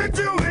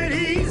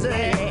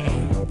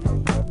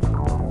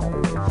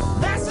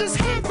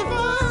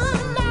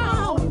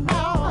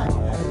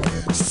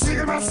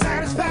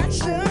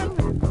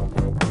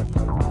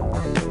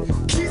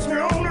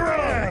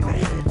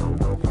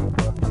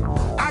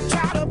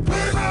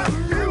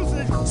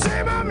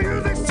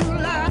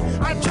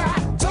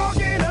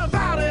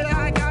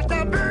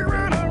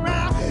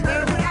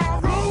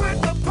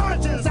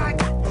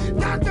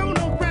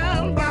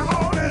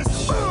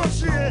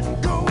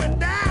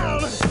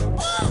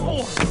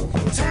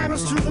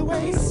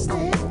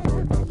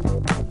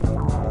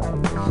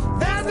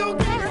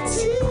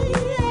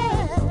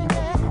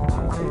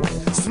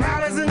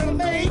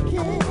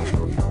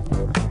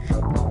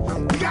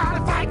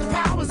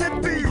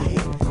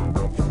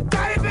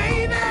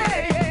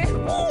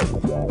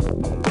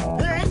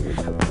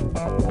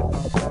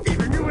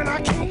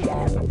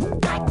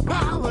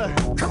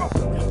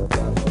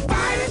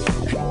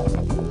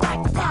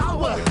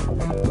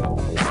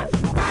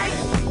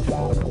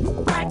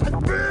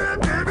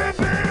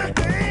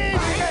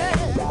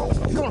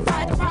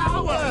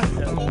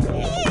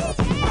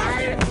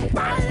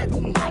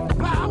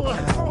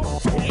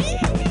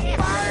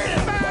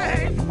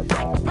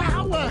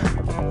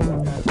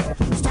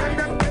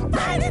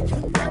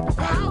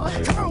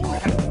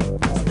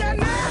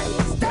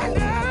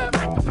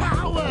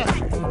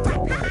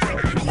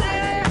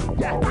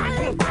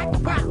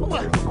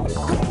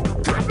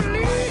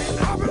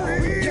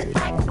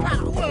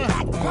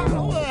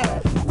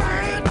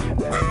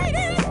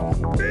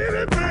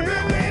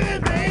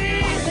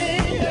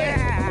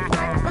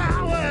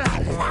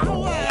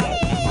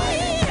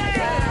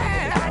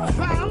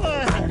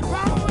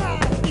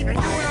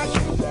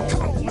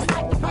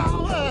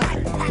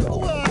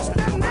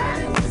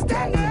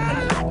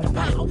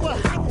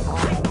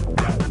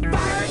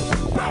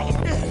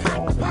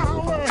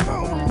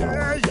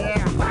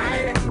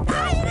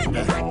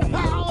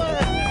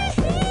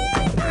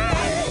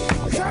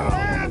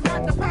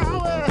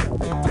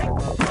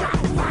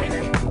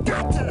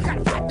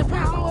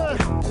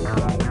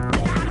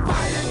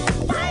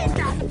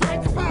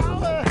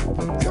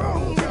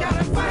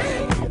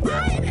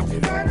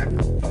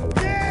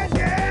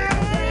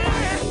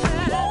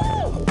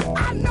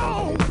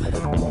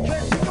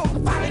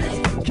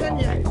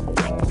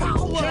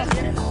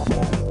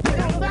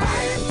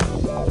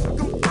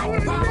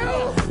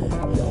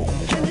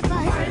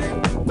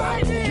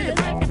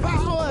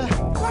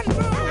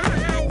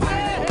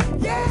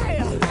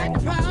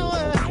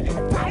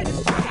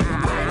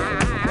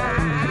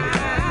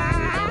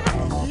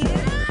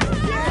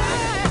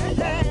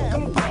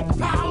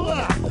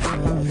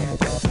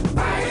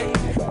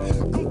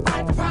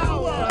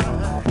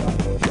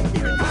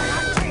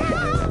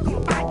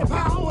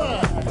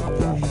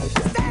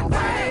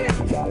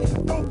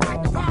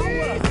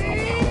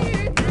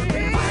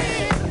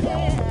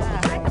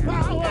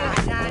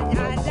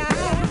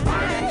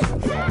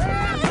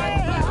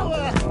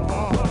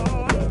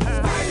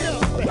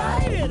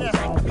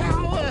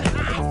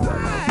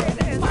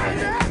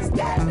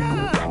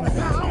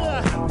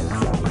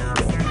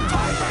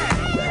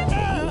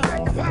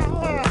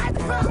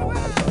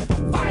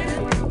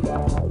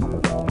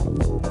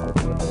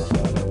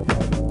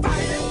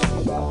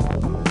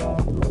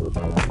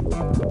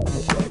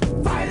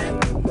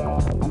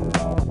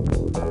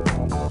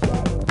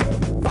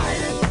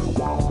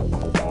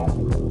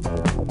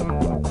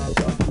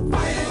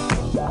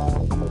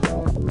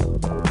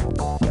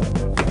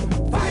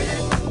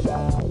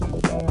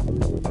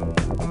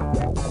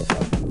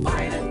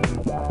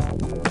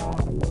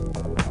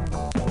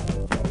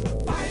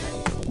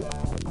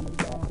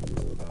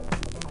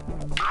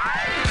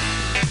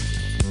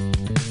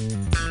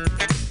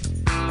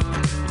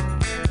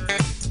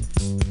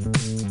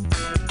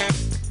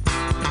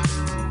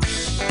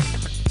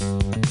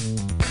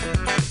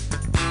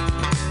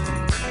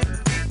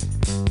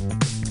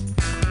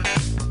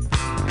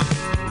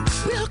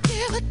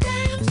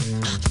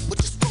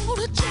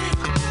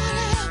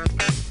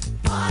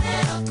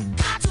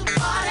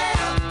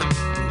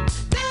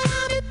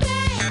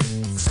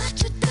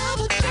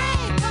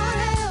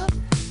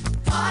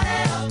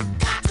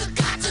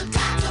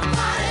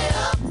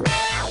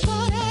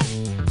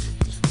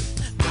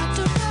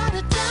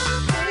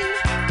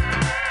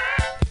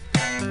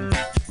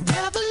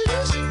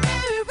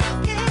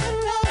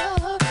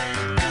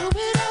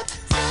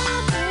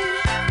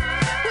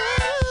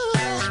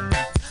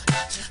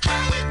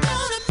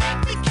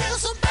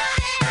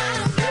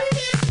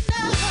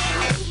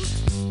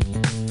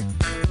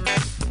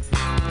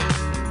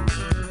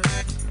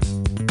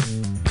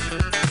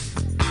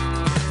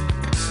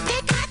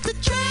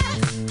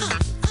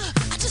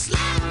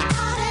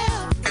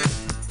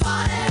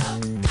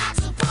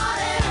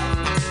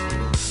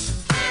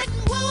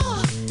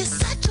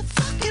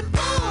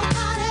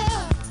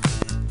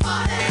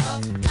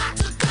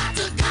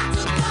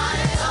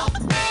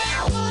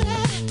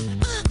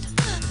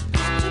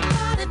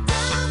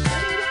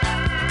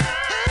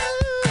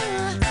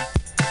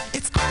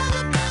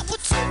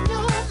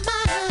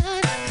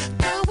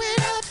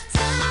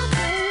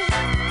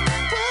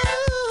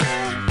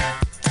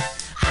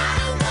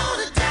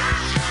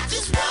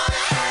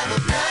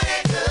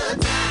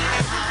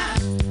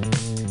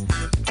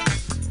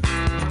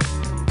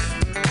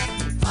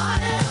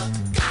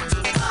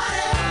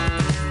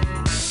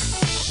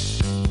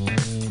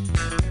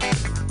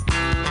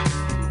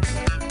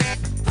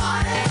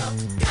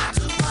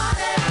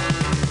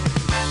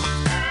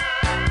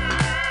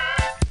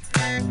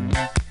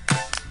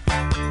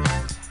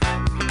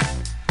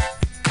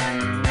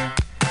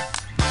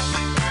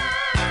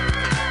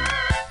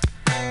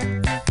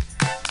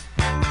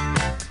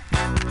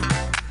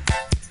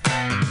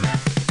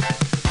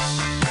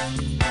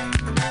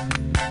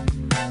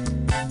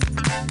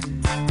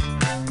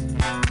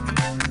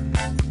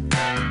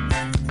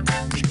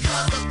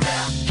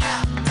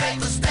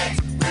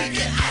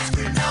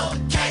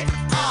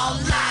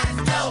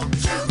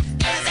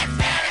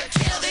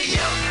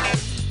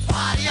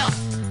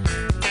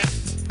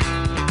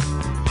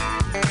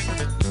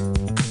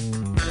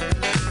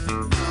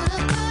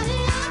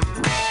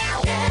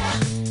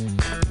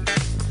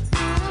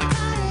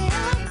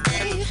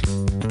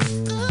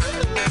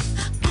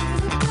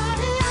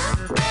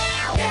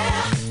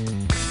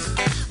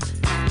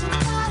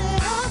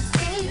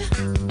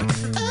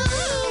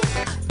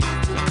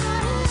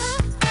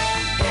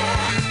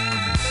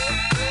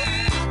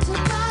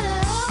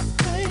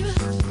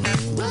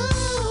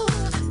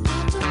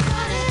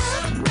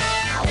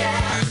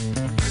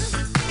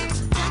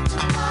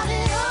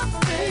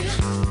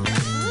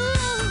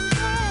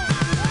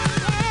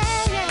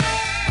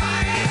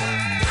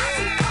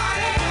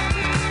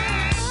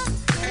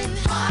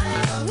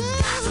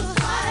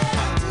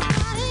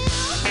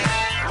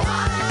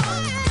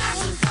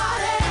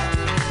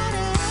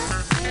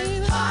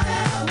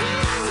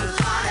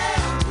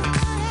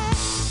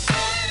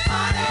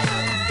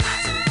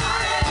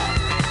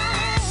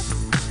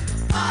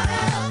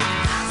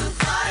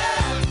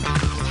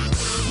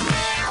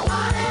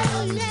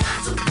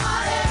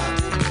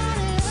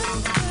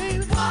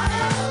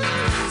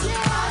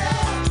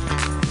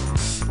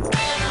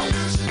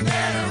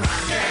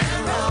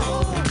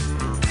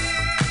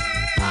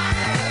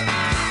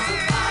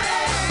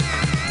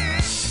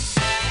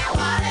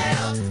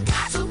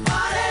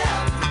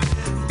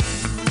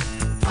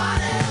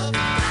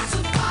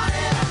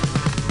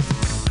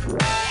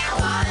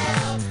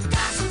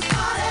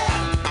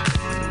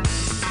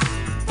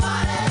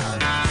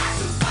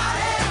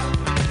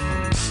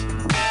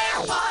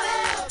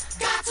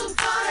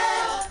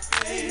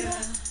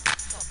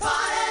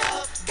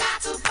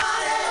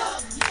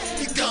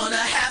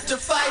to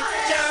fight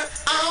your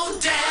own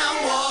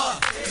damn war.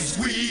 'Cause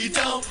we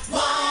don't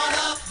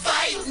wanna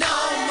fight no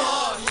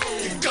more.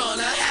 You're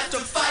gonna have to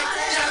fight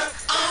your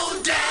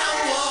own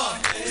damn war.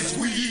 'Cause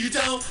we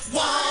don't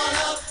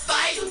wanna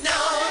fight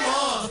no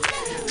more.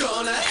 You're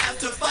gonna have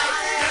to fight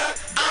your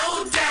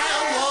own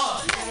damn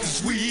war.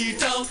 'Cause we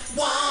don't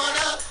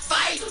wanna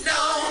fight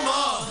no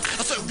more.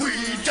 I said we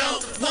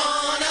don't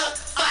wanna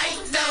fight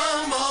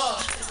no more.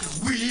 'Cause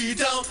we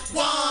don't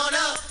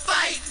wanna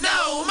fight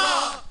no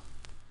more.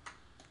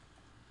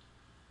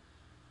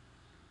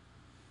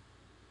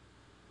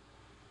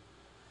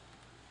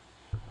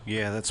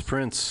 Yeah, that's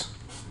Prince.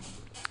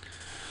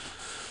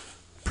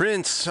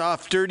 Prince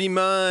off Dirty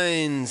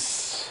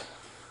Minds.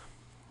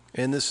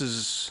 And this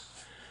is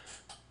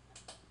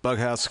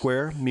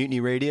BughouseSquare, Mutiny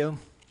Radio.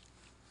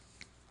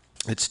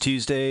 It's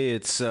Tuesday.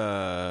 It's,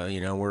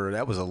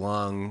 that was a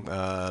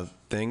long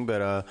thing,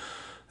 but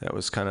that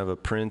was kind of a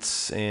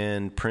Prince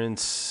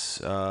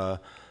that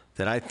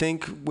I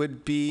think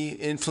would be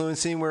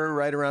influencing. We're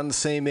right around the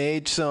same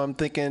age, so I'm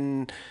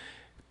thinking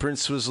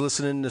Prince was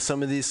listening to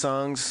some of these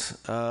songs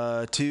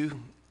too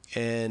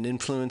and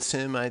influenced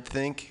him, I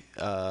think.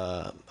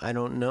 I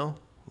don't know.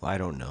 I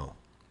don't know.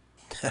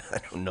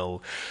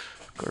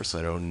 Of course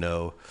I don't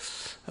know.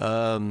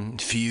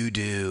 Few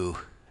do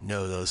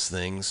know those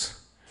things.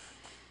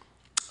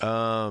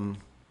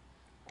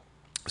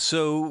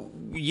 So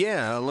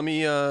yeah, let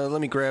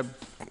me grab.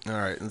 All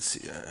right, let's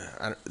see.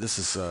 This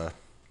is.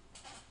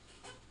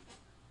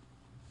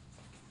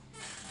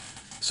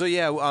 So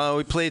yeah,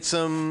 we played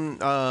some.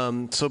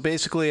 So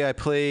basically, I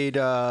played.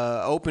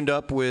 Opened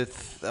up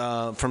with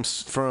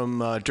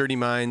from Dirty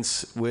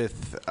Minds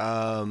with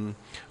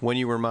 "When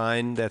You Were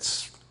Mine."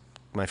 That's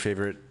my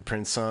favorite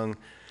Prince song.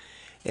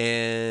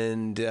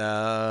 And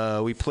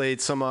we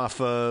played some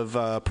off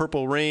of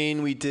Purple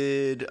Rain. We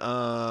did Baby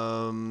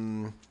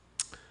I'm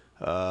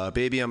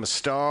a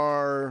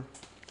Star.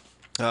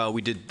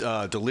 We did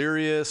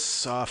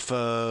Delirious off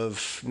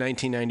of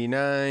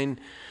 1999.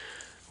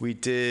 We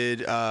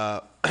did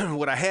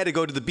what I had to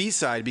go to the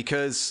B-side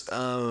because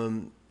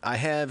I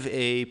have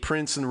a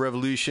Prince and the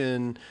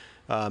Revolution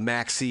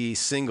maxi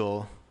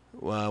single,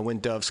 When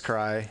Doves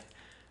Cry,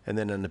 and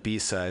then on the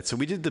B-side. So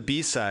we did the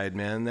B-side,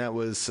 man. That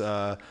was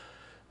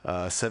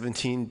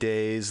 17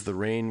 days, the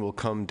rain will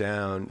come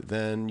down,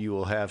 then you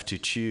will have to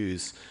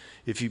choose.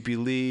 If you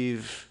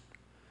believe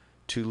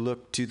to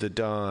look to the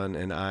dawn,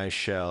 and I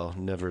shall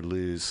never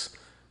lose.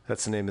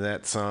 That's the name of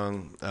that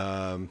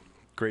song.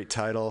 Great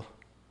title.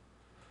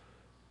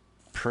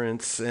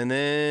 Prince. And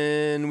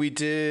then we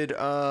did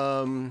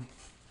off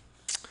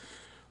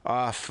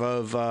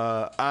of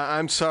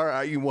I'm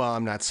sorry. Well,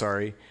 I'm not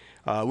sorry.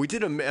 We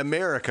did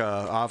America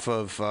off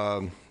of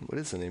what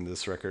is the name of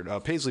this record?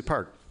 Paisley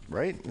Park,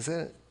 right? Is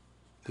that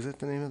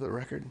the name of the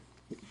record?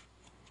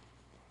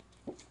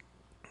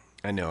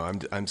 I know.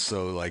 I'm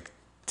so like,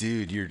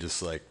 dude, you're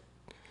just like,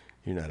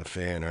 you're not a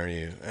fan, are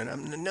you? And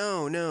I'm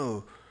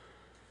no.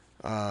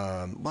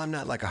 Well, I'm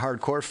not like a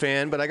hardcore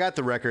fan, but I got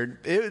the record.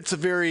 It's a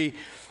very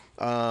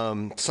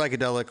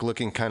psychedelic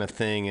looking kind of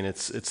thing, and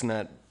it's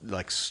not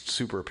like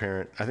super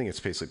apparent. I think it's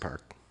Paisley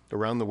Park.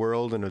 Around the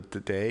World in a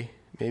Day,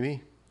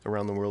 maybe?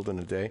 Around the World in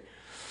a Day.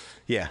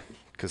 Yeah,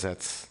 because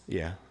that's,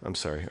 yeah, I'm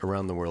sorry.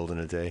 Around the World in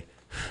a Day.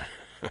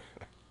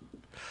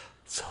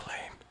 So lame.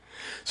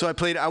 So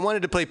I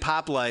wanted to play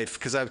Pop Life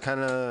because I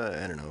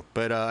don't know.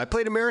 But I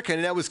played America,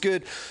 and that was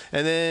good.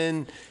 And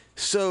then,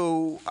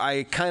 so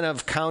I kind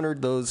of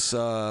countered those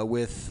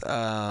with,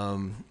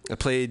 I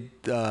played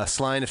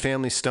Sly and the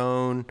Family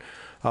Stone,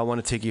 I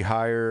Want to Take You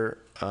Higher.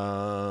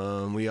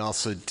 We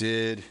also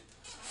did,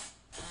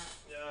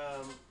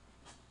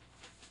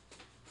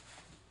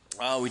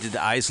 we did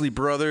the Isley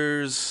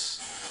Brothers,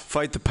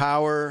 Fight the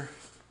Power.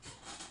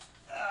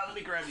 Let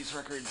me grab these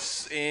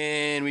records.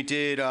 And we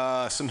did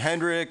some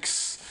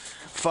Hendrix,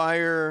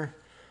 Fire,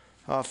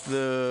 off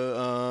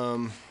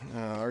the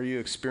Are You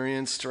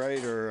Experienced,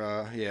 right? Or,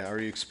 Are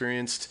You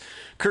Experienced?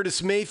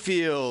 Curtis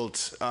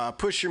Mayfield,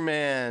 Pusher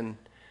Man.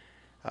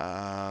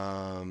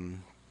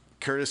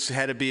 Curtis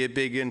had to be a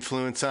big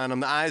influence on him.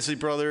 The Isley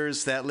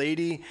Brothers, That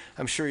Lady.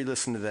 I'm sure he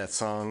listened to that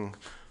song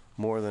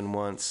more than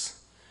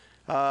once.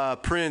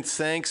 Prince,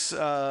 thanks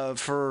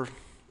for,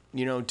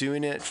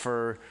 doing it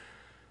for...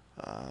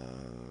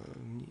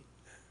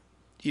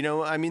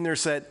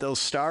 there's those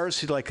stars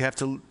who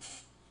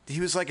he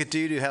was like a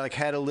dude who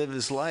had to live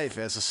his life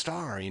as a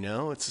star,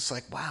 It's just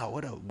like, wow,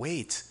 what a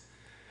weight.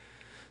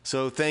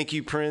 So thank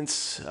you,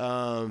 Prince,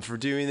 for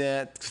doing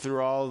that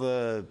through all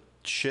the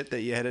shit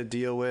that you had to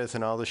deal with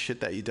and all the shit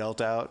that you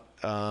dealt out.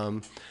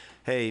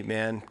 Hey,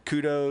 man,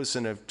 kudos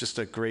and just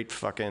a great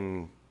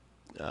fucking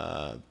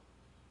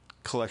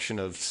collection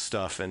of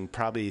stuff and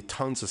probably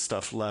tons of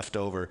stuff left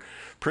over.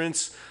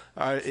 Prince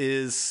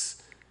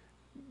is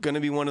going to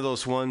be one of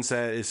those ones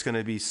that is going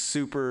to be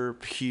super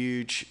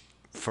huge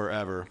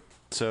forever.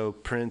 So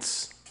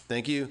Prince,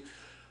 thank you.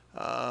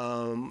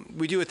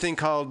 We do a thing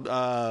called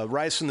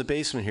Rise from the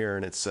Basement here,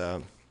 and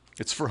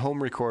it's for home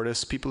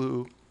recordists, people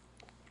who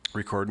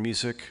record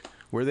music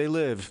where they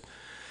live.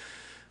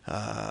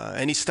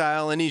 Any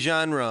style, any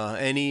genre,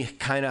 any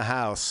kind of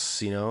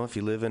house. You know, if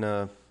you live in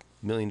a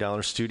 $1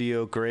 million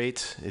studio,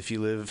 great. If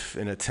you live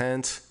in a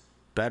tent,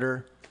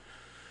 better.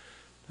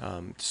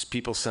 Just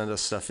people send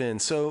us stuff in.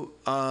 So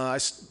I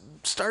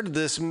started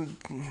this, I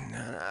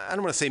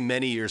don't want to say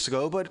many years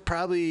ago, but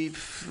probably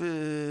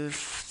 4 to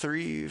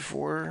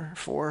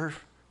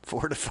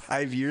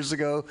 5 years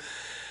ago.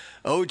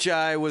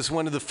 Ojai was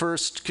one of the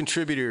first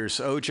contributors.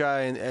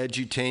 Ojai and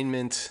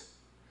Edutainment.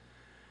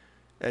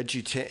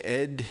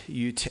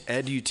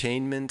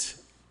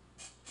 Edutainment.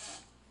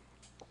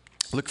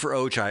 Look for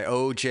Ojai,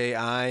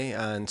 O-J-I,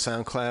 on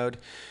SoundCloud.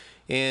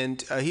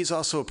 And he's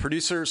also a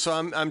producer, so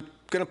I'm going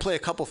to play a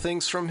couple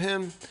things from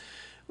him.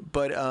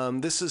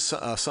 But this is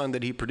a song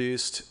that he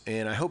produced,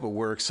 and I hope it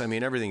works. I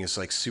mean, everything is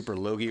like super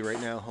logy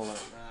right now. Hold on.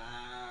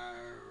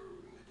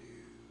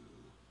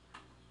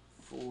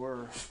 We're gonna do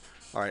 4.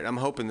 All right, I'm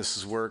hoping this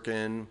is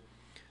working.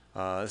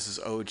 This is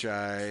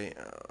Ojai.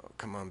 Oh,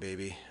 come on,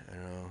 baby. I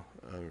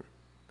don't know.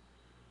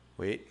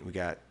 Wait, we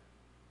got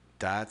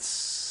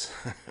dots.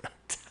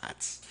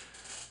 Dots.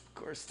 Of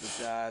course,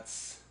 the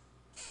dots.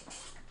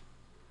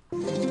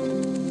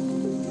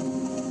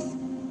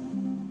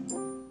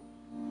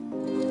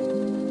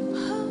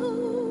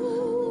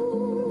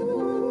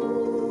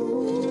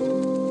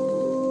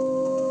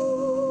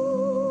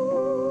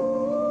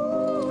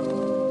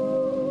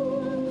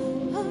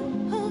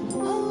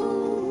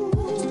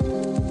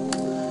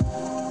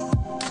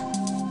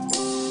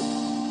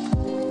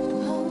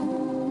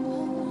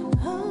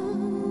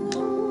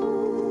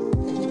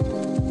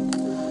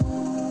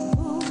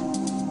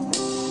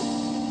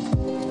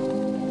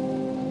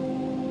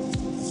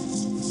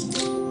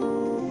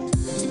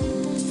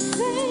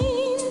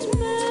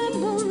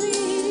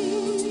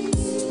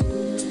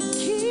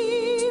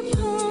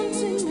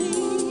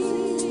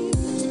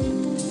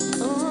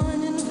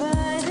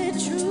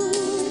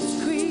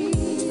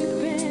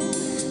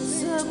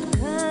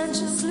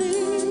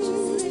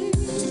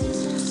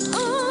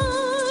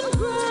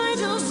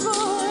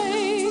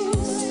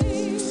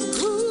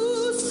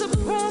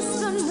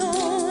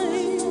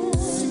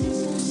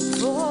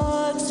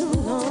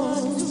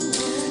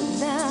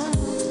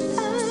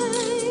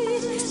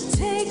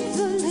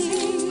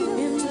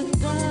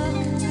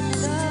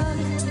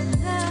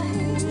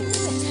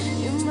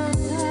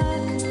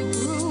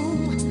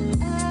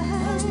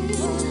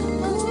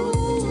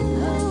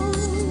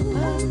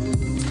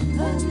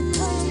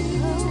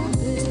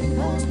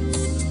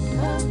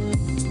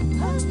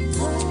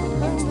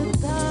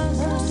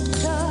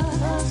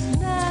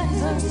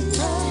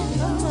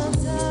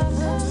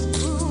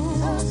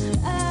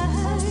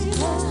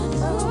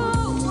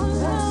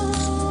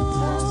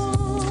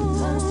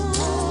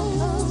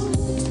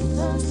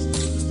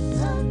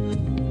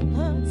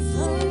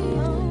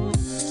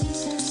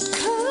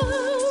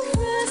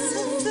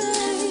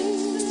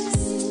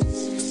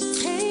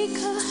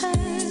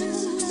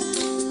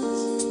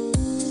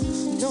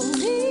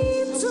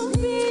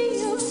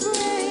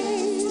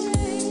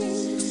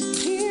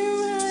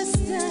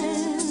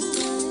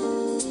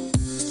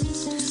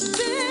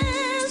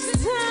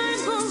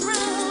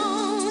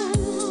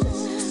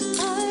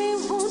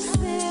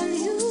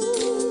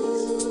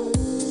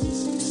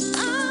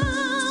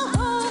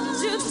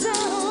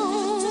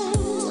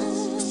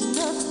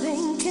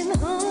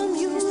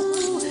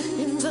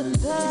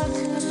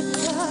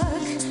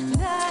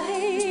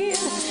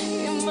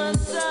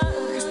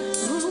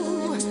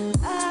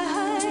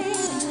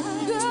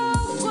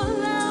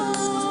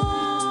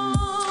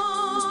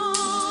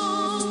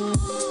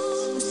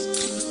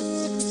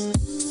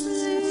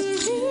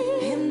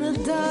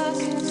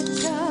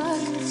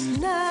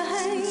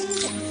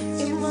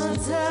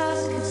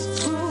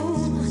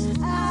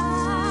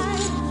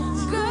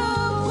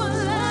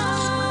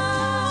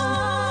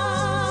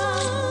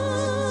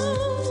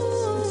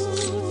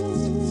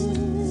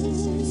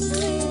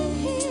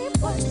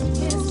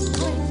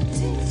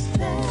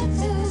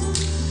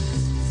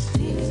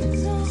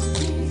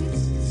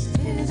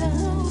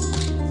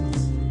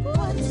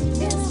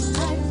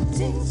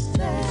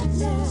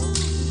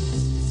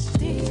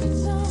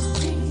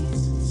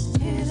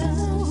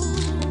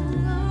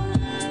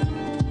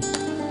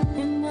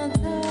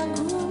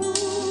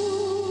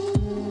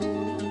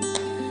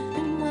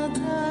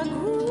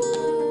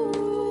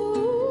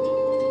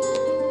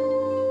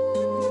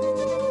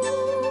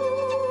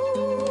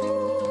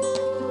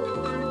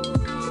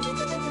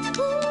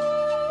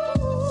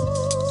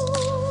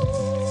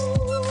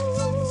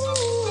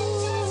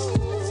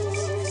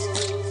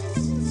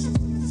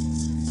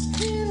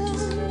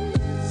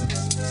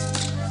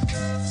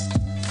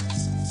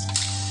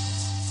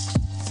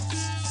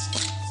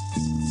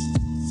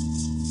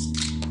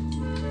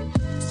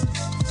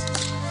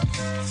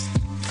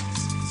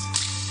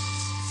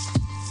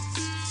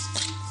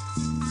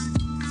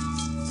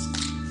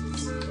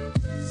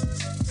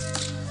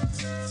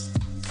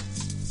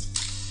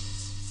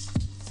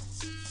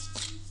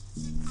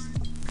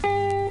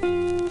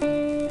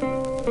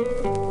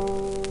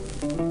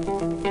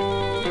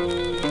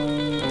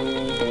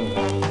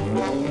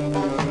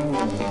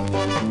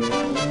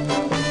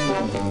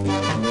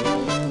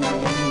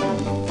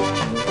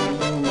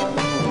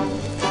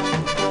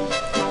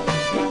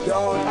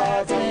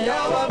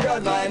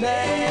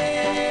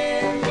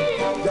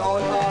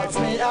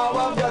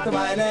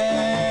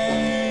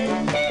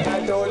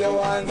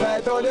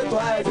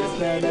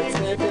 and it's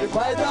me feel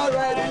quite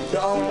alright.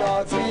 Don't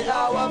ask me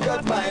how I've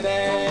got my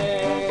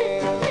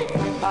name.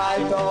 I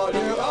told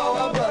you how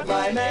I've got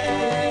my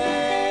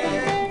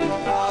name.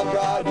 I've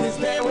got this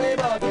name way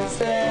back in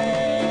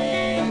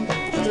Spain.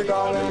 You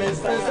call me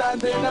Mr.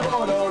 Something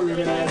about no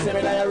Ribbon,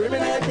 Seminary,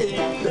 Ribbon,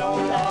 King.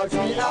 Don't ask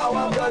me how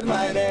I've got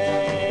my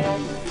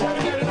name.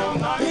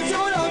 It's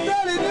what I'm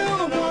telling you.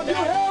 You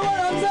hear what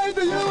I'm saying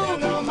to you?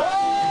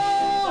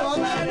 Oh,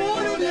 I'm not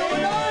fooling you.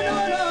 No, no,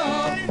 no.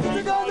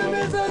 You call me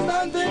Mr.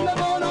 Something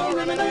about no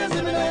Ribbon,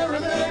 Seminary,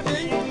 Ribbon,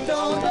 King.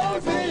 Don't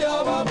ask me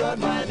how I've got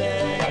my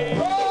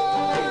name.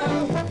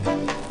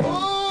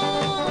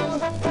 Oh,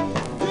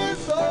 this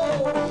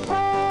soul.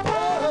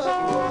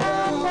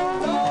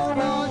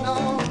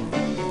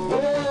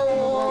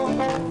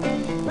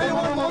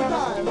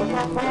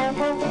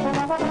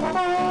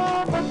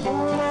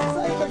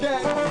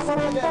 Again,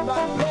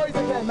 man. Blow it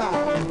again, man.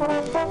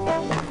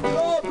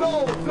 Blow,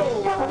 blow,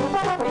 blow.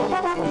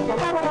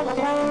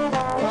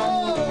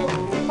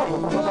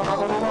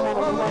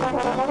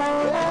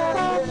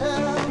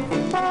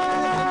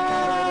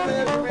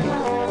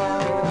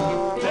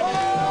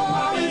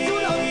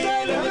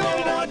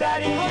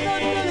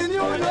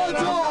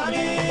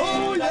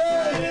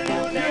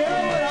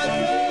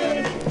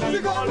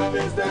 Don't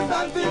ask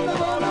me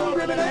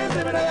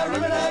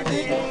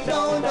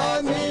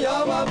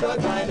how I've got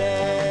my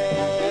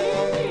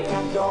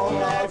name.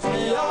 Don't ask me how I've got my name. Don't ask me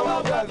how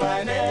I've got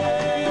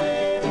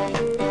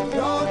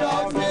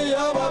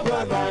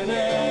my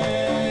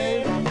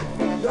name.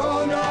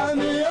 Don't ask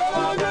me how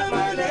I've got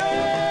my name.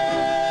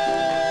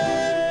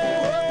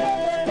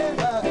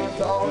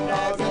 Don't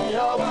ask me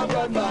how I've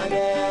got my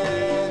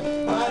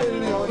name. My little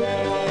new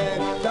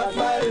name. That's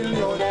my little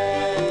new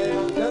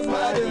name. That's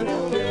my little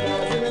new name.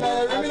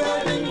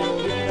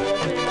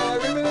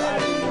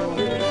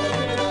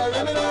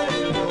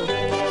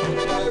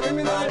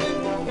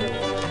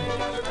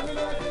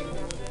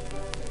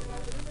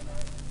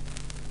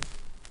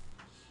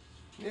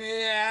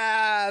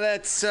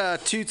 That's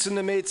Toots and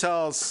the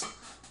Maytals.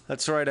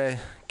 That's right. I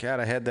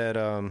had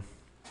that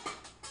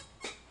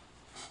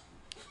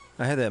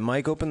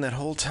mic open that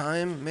whole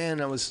time.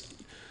 Man, I was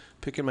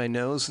picking my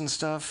nose and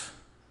stuff.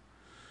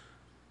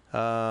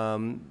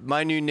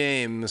 My New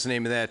Name is the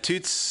name of that.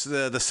 Toots,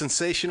 the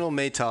Sensational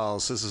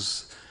Maytals. This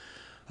is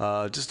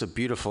just a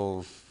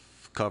beautiful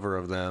cover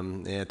of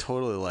them. Yeah,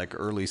 totally like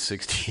early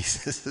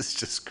 60s. This is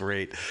just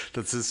great.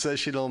 The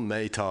Sensational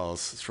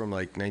Maytals. It's from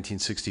like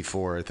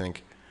 1964, I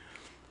think.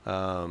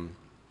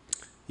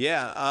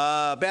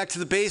 Back to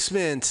the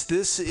basement.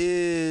 This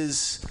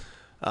is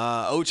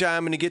Ojai.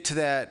 I'm going to get to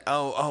that.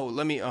 Hold on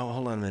a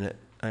minute.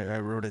 I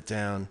wrote it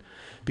down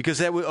because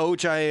that was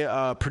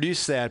Ojai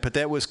produced that, but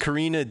that was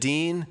Karina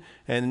Dean,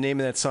 and the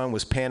name of that song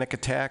was Panic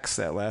Attacks.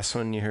 That last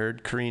one you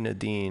heard, Karina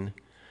Dean.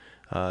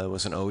 It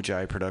was an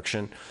Ojai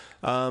production.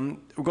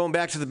 We're going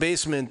back to the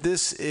basement.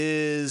 This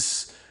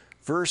is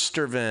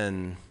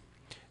Versterven,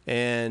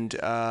 and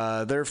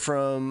they're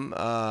from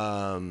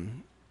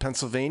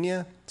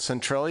Pennsylvania,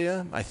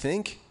 Centralia, I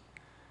think.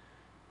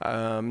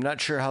 I'm not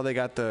sure how they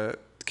got the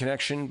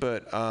connection,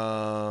 but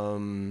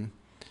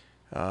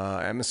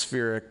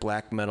atmospheric,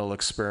 black metal,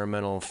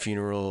 experimental,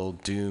 funeral,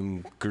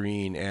 doom,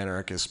 green,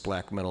 anarchist,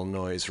 black metal,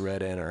 noise,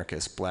 red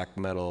anarchist, black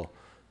metal,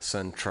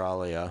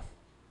 Centralia.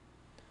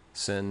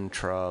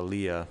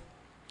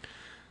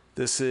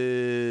 This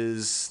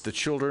is The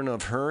Children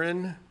of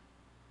Hurin,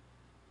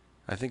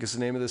 I think is the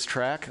name of this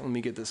track. Let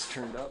me get this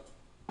turned up.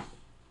 It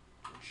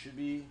should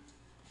be...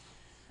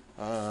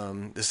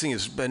 this thing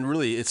has been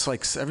really, it's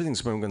like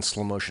everything's been in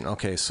slow motion.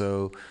 Okay,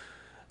 so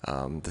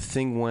the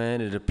thing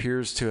went, it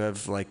appears to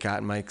have like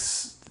got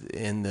mics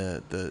in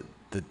the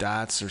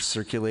dots are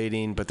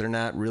circulating, but they're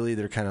not really,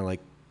 they're kind of like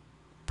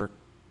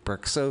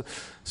brick. So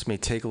this may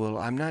take a little,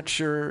 I'm not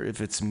sure if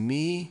it's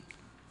me.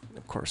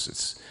 Of course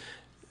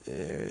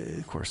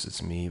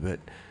it's me, but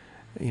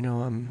you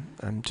know,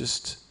 I'm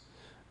just...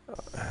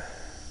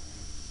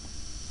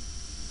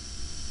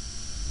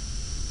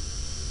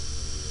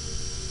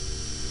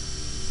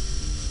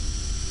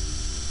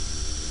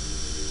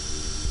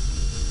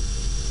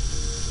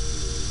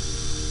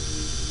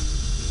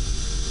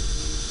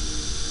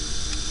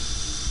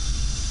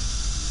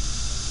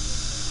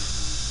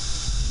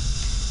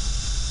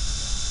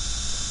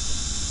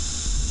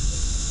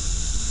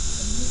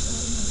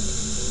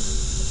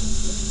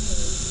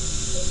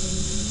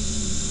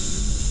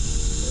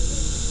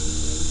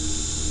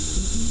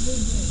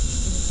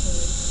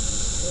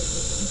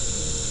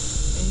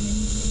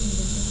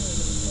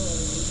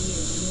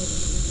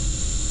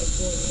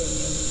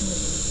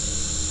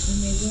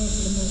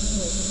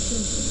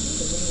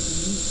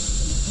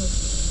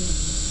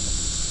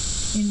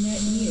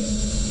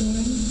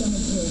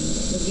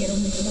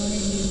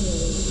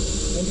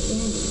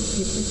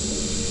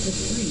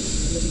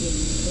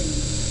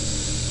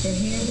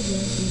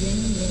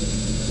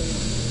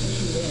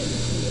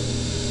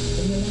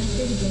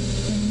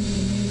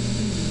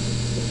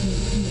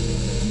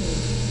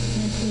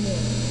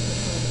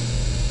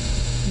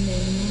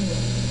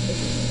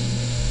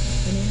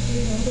 And after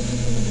all the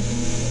people of the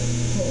country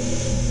told the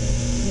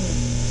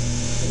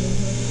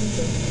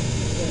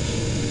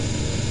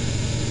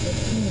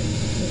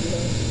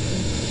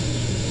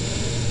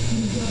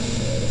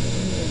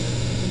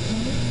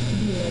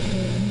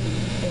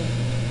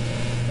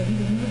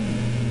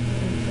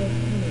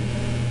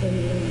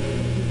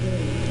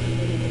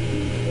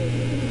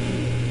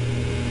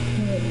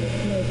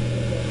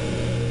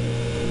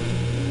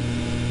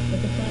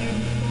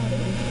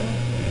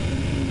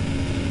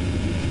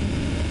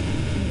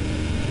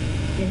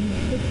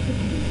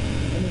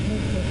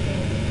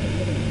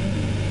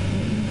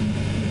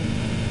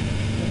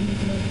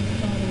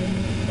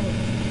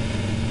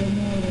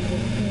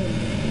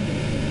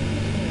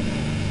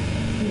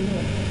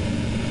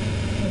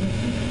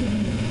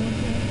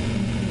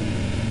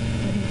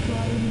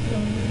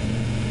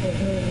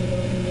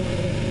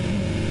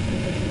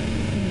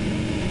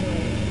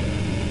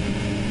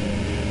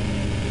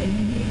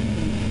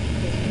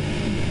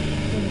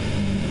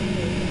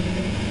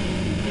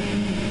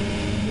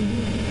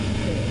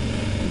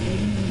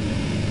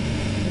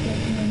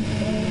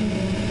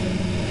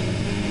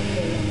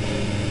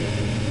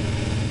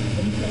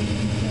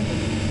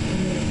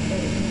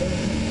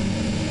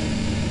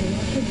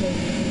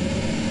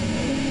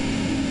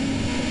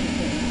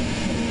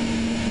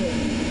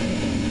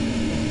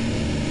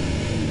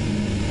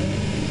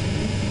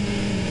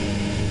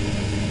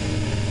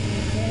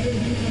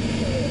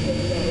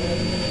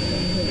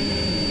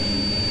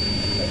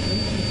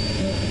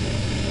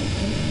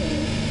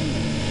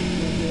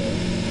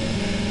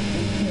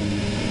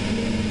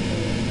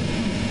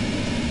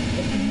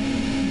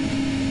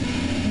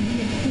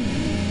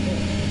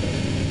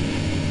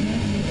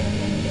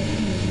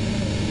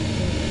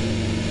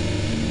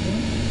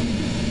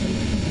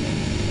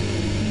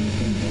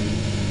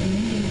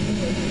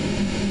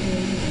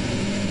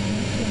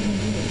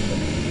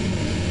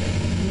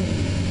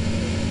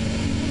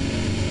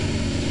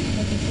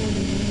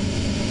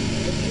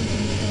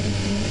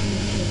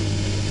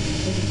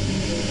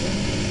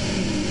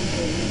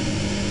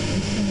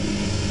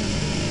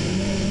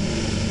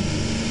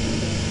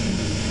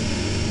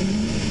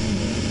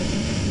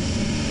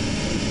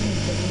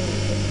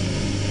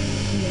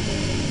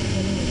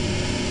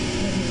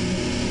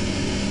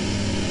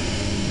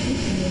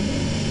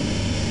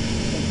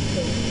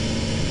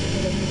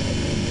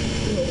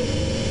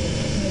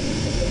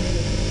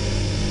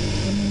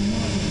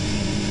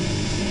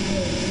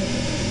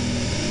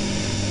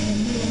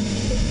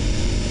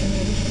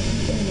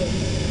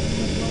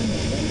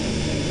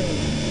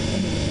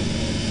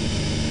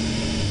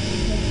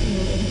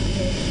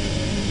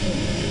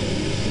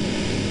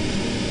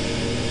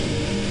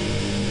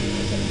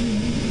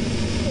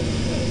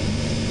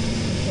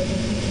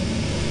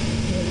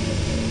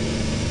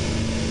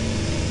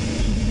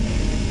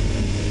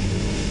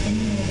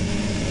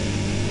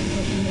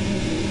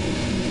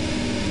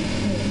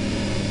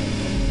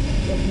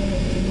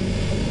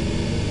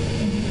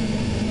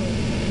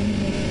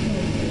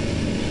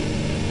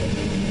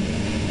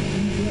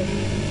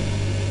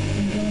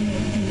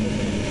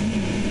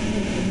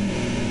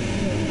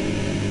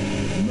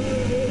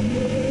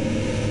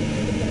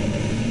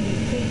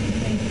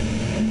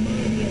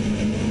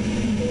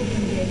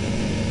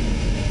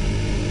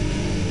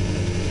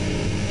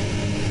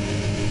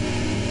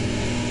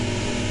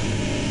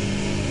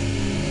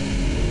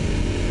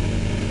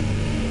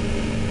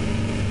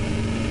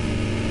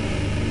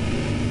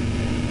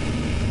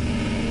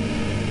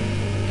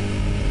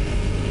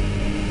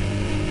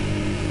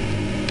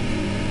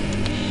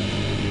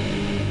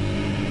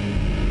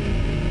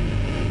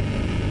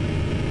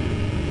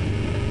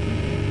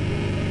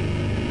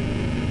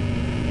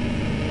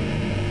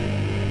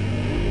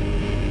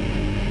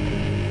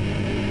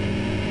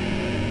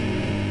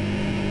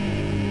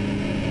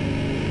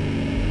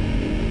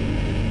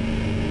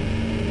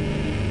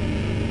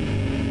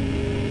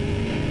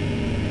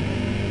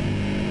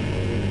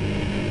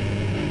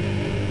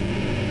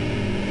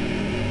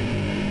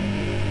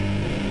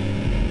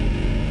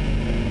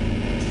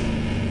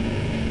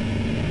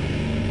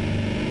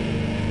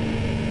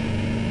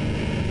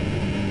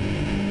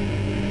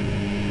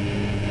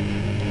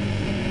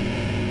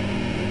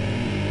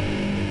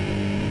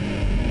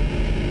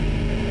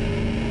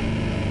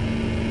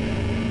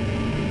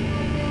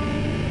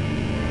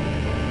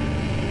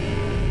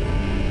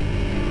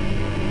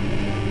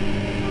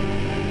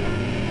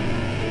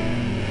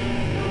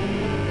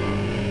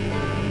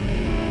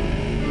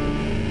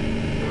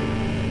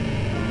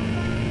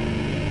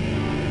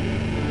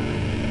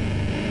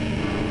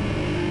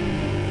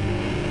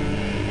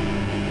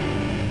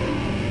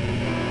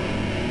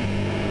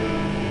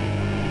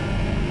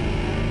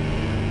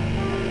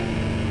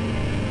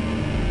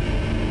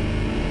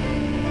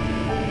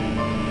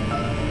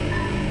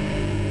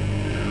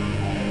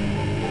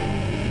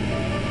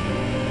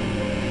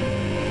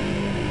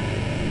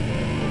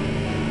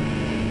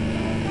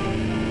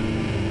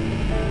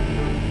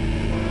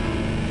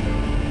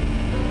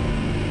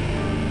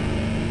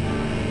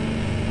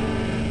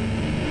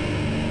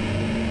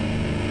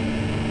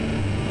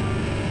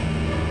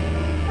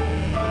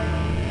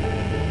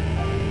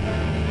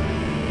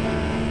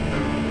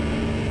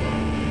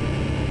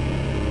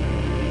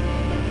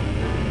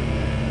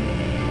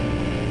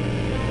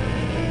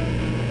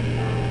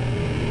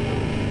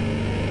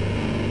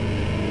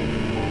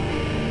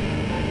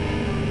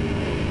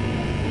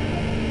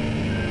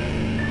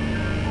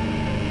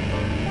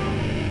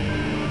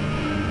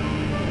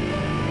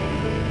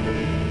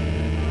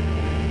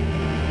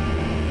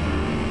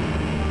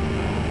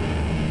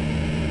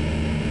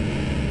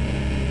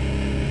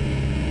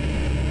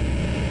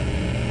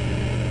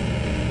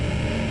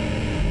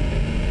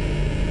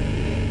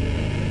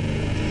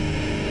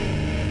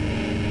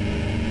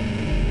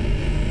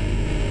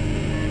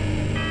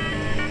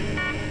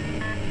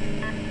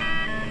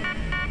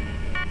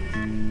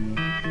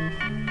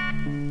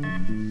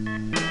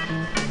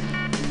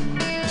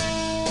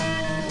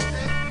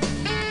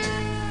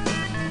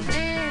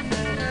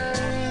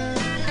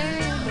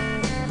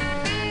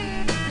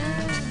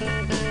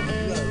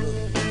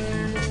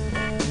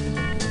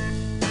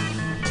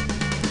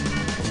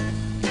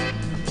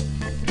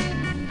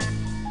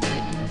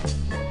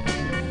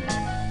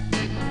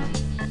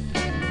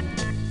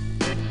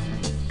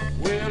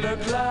the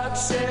clock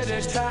said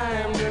it's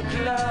time to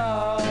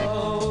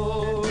close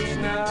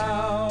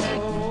now.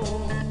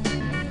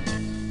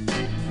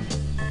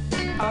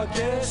 I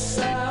guess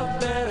I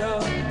better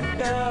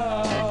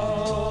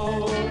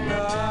go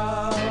now.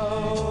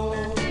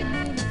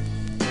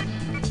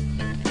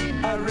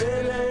 I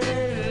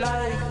really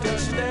like to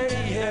stay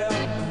here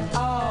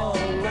all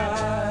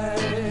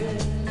night.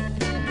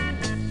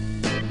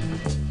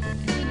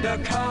 The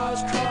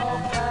cars crawl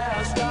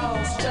past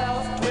all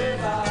stuffed with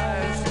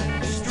eyes.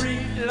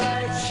 Street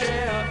lights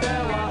share,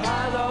 there were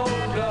high, low,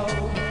 low.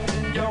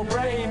 Your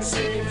brain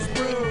seems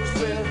bruised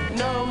with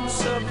numb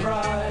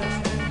surprise.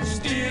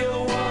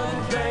 Still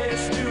one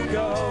place to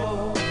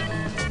go.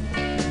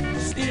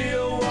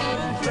 Still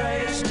one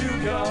place to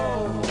go.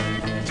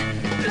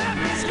 Let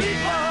me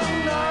sleep all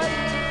night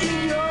in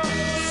your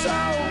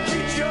soul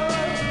kitchen.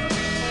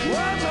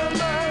 Warm my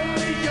mind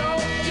with your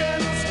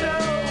gentle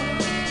stone.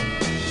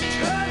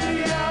 Turn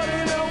me out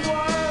in a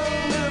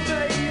wonder,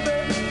 baby.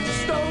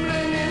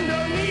 Stumbling in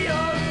the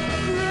neon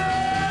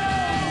glow.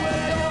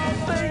 With your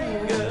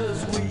fingers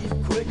weak,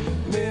 quick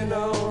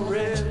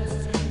minarets.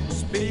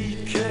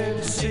 Speaking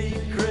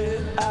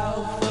secret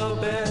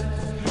alphabet.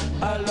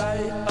 I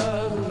light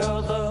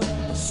another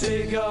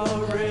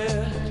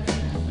cigarette.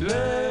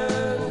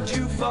 Learn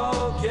to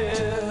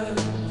forget.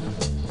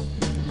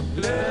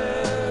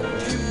 Learn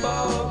to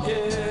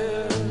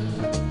forget.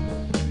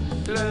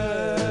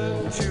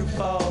 Learn to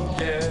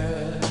forget.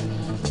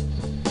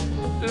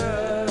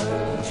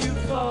 Learn to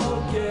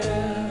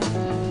forget.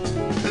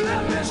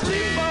 Let me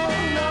sleep all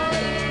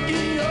night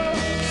in your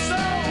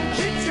soul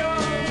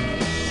kitchen.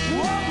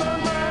 Warm my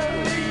mind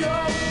with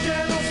your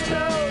gentle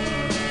stone.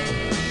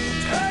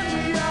 Turn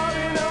me out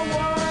in a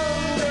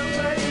wonder,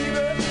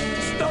 baby.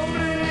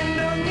 Stumbling in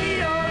the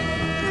neon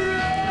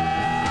glow.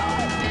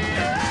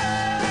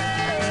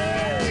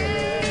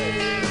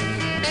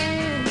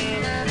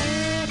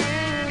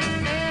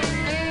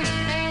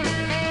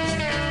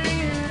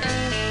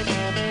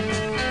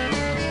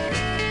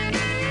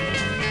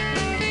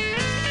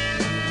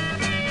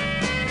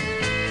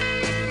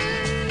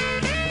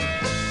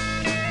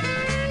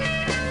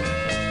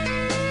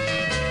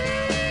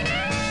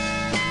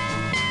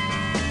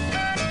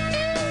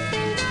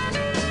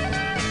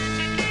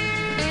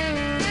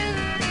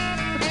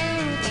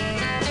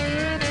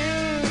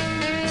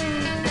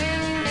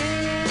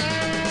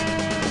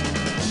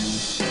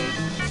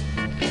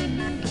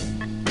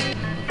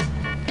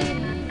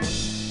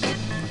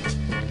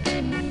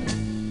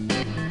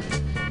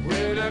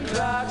 Well, the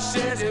clock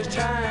says it's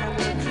time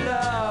to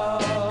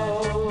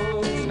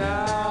close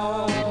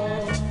now.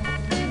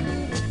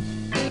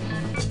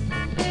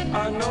 I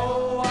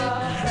know I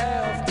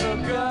have to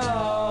go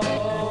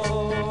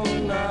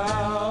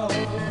now.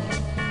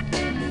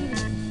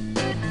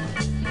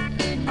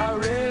 I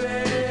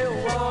really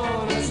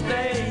wanna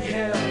stay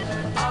here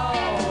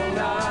all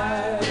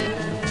night.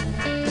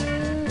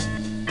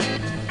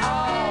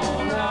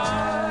 All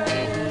night.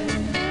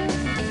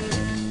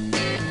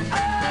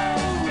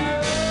 All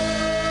night.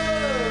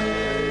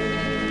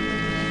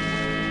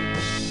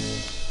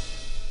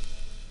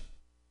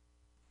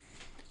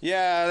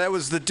 Yeah, that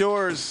was the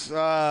Doors,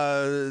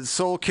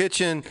 Soul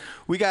Kitchen.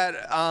 We got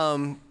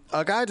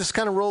a guy just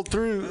kind of rolled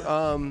through.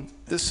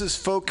 This is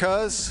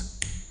Focus.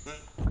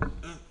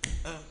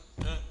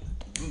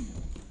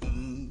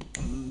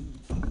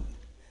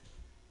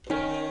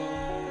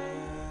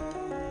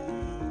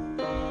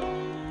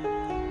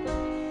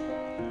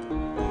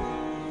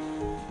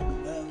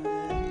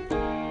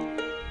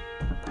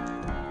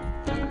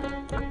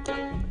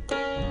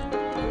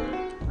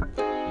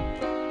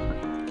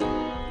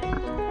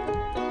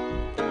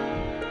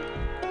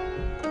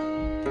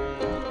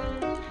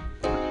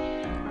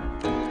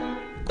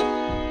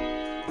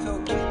 So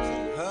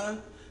kitchen, huh?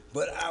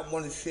 But I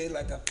want to say it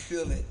like I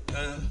feel it.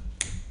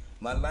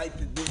 My life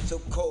has been so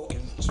cold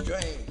and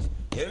strange.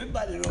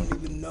 Everybody don't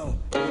even know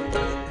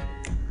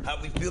how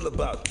we feel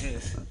about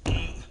this.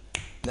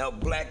 Now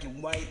black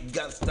and white, we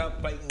gotta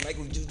stop fighting like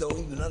we just don't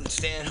even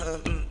understand, huh?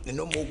 And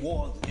no more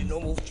wars, and no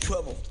more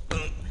trouble.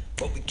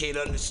 But we can't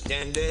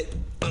understand that.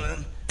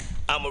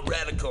 I'm a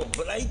radical,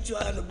 but I ain't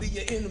trying to be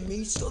your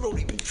enemy, so don't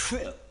even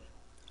trip.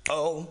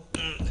 Oh,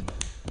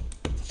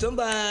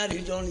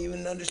 somebody don't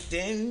even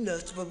understand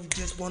us, but we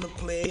just wanna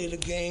play the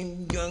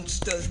game,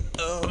 youngsters.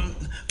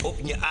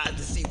 Open your eyes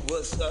to see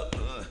what's up.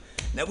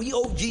 Now we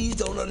OGs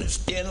don't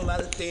understand a lot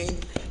of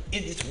things.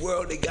 In this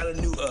world, they got a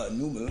new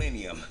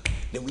millennium.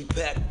 Then we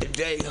pack the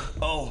day.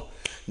 Oh,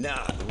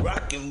 now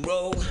rock and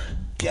roll,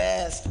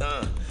 jazz,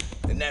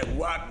 and that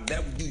rock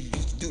that we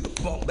used to do the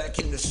funk back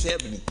in the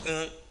 70s.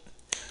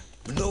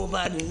 But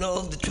nobody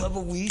knows the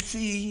trouble we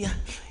see.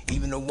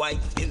 Even the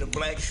whites and the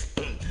blacks,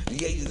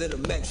 the Asians and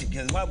the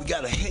Mexicans. Why we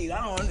gotta hate?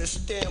 I don't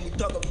understand. We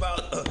talk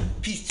about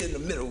peace in the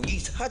Middle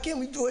East. How can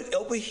we do it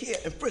over here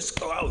in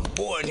Frisco? I was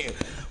born here.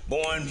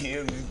 Born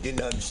here, you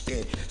didn't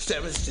understand.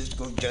 San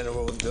Francisco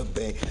General the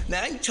Bay.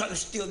 Now I ain't trying to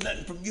steal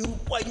nothing from you.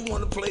 Why you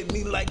wanna play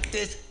me like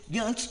this?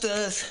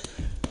 Youngsters,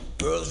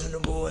 girls and the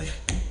boys.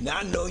 Now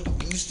I know you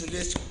used to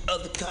this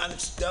other kind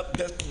of stuff,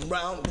 just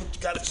around what you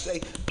gotta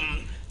say.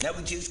 Now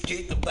we just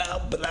kick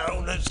about, but I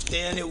don't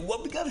understand it.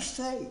 What we gotta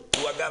say?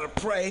 Do I gotta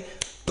pray?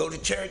 Go to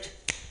church?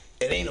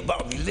 It ain't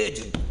about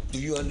religion.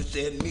 Do you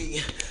understand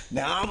me?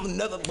 Now I'm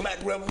another black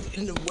rebel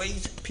in the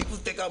ways people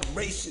think I'm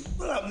racist,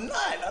 but I'm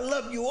not. I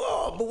love you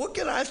all, but what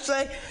can I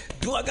say?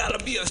 Do I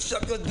gotta be a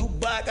sucker? Do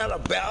I gotta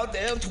bow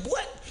down to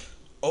what?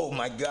 Oh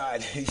my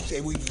God, he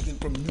said we was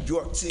from New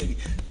York City,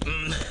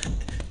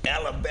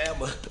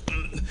 Alabama,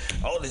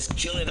 all this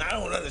killing, I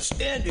don't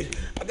understand it.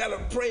 I gotta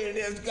pray and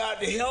ask God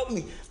to help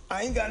me.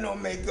 I ain't got no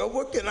makeup.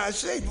 What can I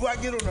say? Do I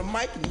get on the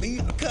mic and be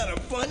kind of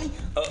funny?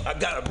 I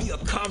gotta be a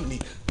comedy.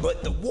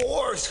 But the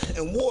wars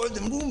and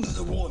rumors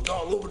of wars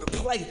all over the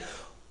place.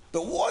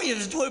 The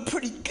Warriors doing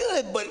pretty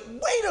good, but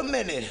wait a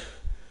minute.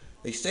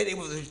 They said they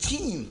was a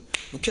team.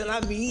 But can I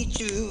meet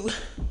you?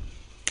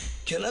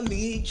 Can I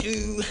meet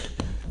you?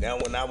 Now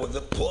when I was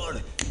a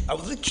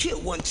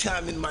kid one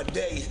time in my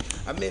days.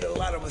 I made a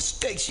lot of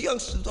mistakes.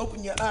 Youngsters,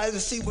 open your eyes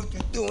and see what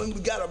you're doing.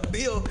 We gotta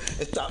build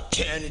and stop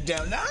tearing it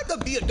down. Now I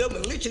could be a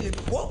demolition if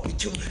you want me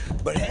to,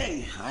 but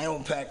hey, I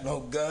don't pack no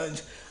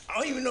guns. I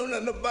don't even know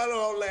nothing about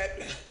all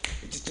that.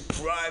 It's just a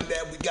crime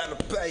that we gotta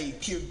pay.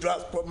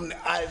 Teardrops from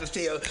the eyes and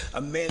say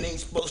a man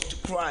ain't supposed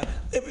to cry.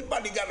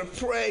 Everybody gotta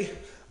pray.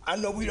 I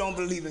know we don't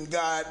believe in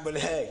God, but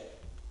hey,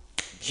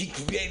 He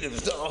created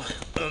us all.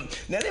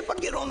 Now if I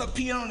get on the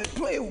piano and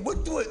play,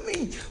 what do it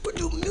mean? What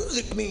do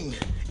music mean?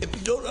 If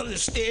you don't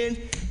understand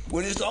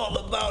what it's all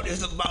about,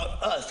 it's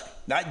about us,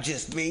 not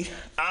just me.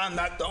 I'm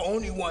not the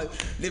only one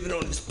living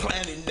on this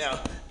planet now.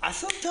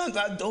 Sometimes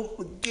I don't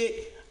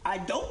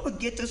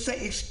forget to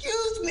say,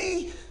 excuse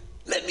me,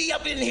 let me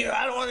up in here,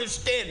 I don't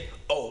understand.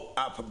 Oh,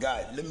 I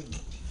forgot, anybody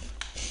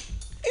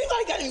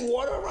got any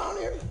water around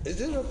here? Is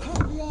this a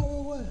coffee hour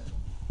or what?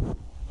 I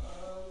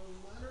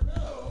don't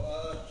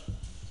know.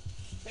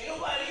 Ain't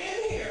nobody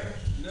in here.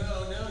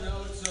 No,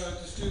 it's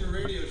just doing a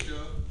radio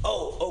show.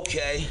 Oh,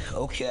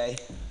 okay.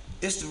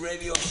 It's the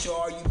radio show,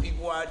 all you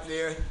people out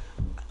there.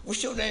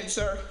 What's your name,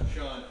 sir?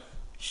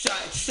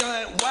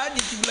 Sean, why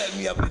did you let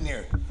me up in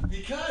here?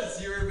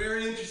 Because you're a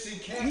very interesting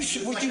cat.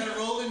 I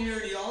rolled in here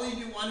and all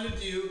you wanted to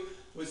do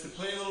was to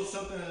play a little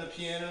something on the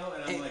piano,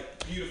 and I'm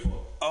like,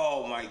 beautiful.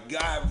 Oh my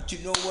God, but you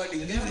know what?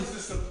 That was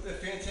just a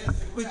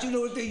fantastic But rap. You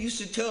know what they used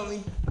to tell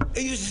me?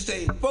 They used to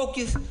say,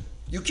 Focus,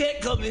 you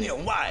can't come in here.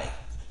 Why?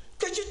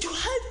 Because you're too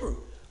hyper.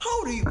 How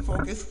old are you,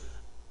 Focus?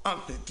 I'm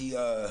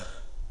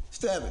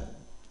 57.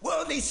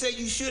 Well, they say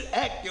you should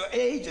act your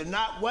age and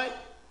not what?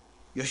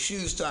 Your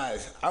shoe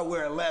size. I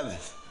wear 11.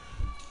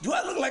 Do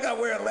I look like I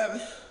wear 11?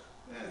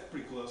 Yeah, it's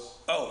pretty close.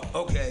 Oh,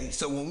 okay.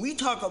 So when we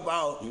talk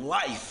about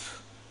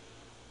life,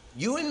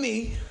 you and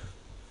me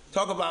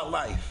talk about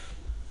life.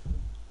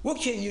 What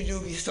can you do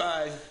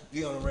besides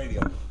be on the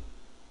radio?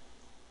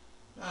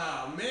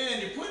 Oh,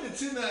 man, you're putting it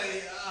to my...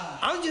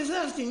 I'm just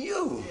asking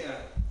you. Yeah.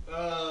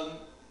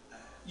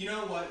 You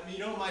know what? You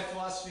know what my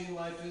philosophy in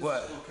life is?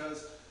 What?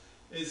 Because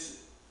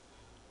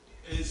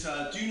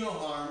do no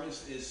harm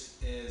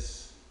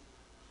is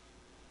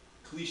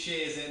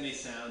cliche as that may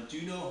sound.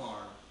 Do no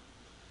harm.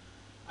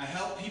 I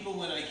help people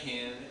when I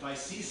can. If I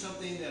see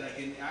something that I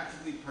can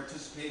actively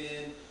participate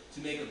in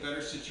to make a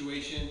better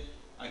situation,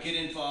 I get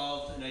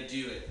involved and I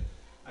do it.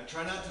 I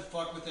try not to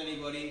fuck with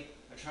anybody.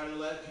 I try to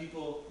let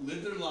people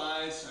live their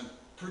lives. I'm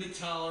pretty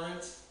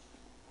tolerant.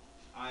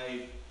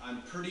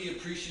 I'm pretty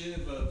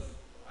appreciative of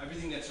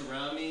everything that's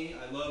around me.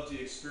 I love to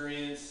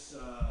experience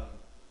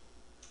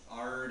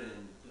art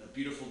and a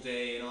beautiful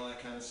day and all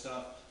that kind of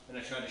stuff, and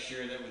I try to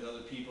share that with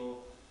other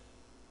people.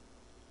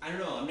 I don't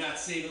know, I'm not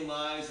saving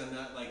lives, I'm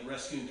not like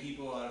rescuing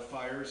people out of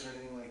fires or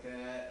anything like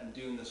that. I'm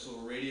doing this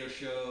little radio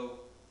show.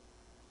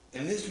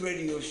 And this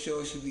radio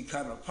show should be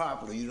kind of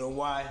popular. You know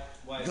why?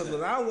 Because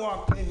when I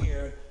walked in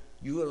here,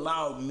 you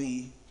allowed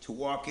me to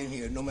walk in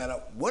here no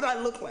matter what I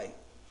look like.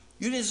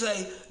 You didn't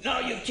say, no,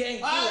 you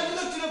can't do it. You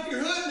lifted up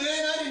your hood,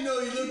 man. I didn't know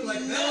you looked like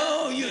that.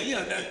 No,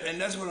 and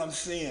that's what I'm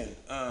saying.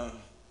 I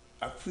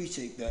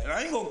appreciate that. And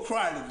I ain't gonna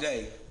cry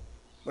today,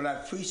 but I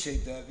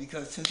appreciate that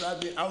because since I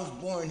was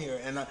born here,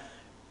 and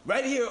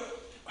right here,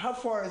 how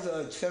far is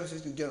San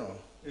Francisco General?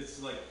 It's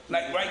like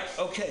right,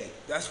 okay,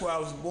 that's where I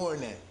was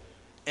born at.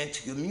 And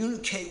to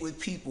communicate with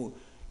people,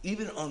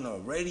 even on the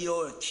radio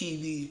or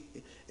TV,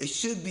 it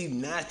should be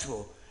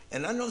natural.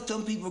 And I know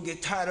some people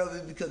get tired of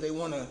it because they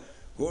want to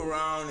go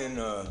around and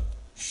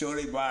show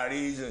their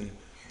bodies and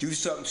do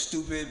something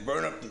stupid,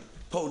 burn up the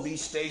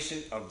police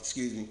station,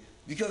 excuse me.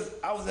 Because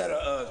I was at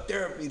a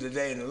therapy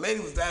today and the lady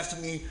was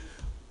asking me,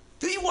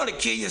 do you want to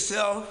kill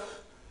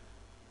yourself?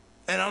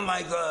 And I'm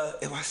like,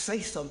 if I say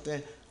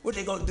something, what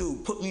they gonna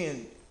do? Put me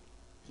in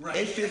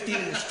A15 in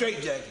a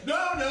straitjacket?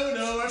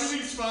 No,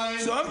 everything's fine.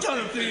 So I'm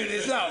trying to figure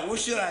this out. What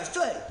should I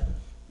say?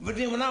 But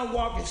then when I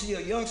walk and see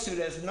a youngster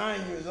that's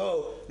 9 years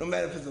old, no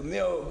matter if it's a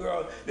male or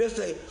girl, they'll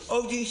say,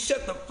 OG,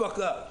 shut the fuck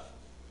up.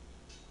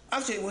 I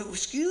say, well,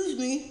 excuse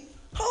me,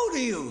 how old are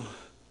you?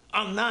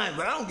 I'm 9,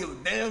 but I don't give a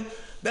damn.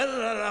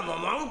 My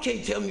mama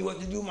can't tell me what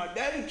to do. My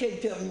daddy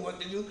can't tell me what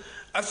to do.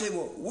 I said,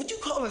 well, what you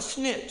call a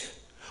snitch?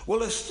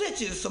 Well, a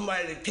snitch is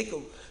somebody that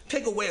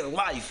take away a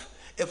life.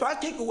 If I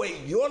take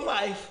away your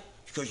life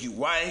because you're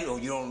white or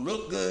you don't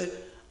look good,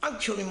 I'm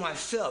killing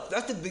myself.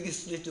 That's the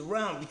biggest snitch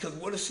around, because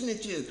what a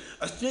snitch is,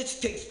 a snitch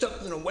takes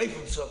something away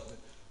from something.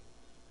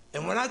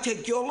 And when I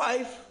take your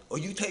life or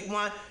you take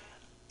mine,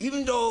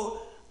 even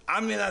though I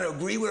may not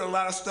agree with a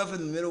lot of stuff in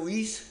the Middle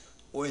East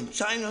or in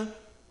China,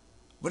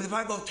 but if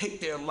I go take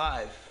their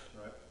life,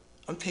 right,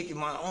 I'm taking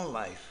my own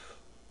life.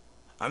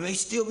 I may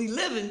still be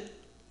living,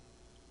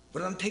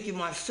 but I'm taking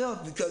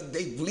myself, because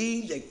they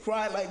bleed, they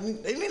cry like me.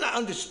 They may not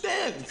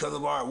understand because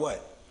of our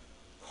what?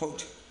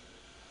 Culture.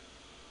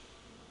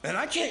 And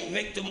I can't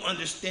make them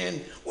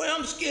understand. Well,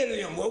 I'm scared of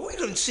them. Well, we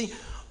done see.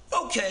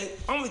 Okay,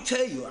 I'm gonna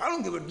tell you, I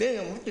don't give a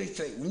damn what they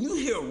say. When you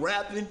hear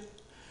rapping,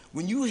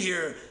 when you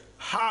hear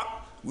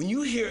hop, when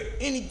you hear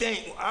anything,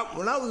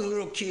 when I was a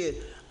little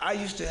kid, I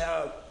used to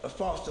have a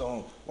foster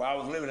home, where I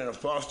was living in a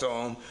foster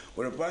home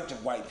with a bunch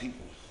of white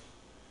people.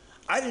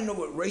 I didn't know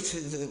what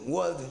racism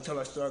was until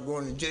I started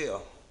going to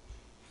jail.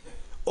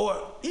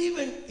 Or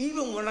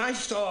even when I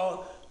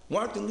saw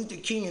Martin Luther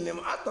King and them,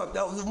 I thought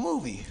that was a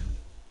movie.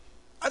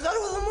 I thought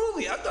it was a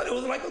movie. I thought it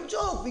was like a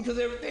joke, because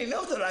everything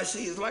else that I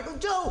see is like a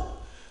joke.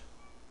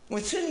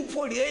 When Sidney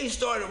Poitier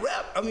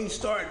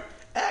started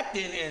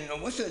acting in,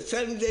 what's that,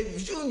 Sammy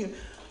Davis Jr.,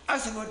 I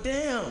said, well,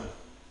 damn,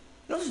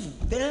 those are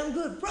damn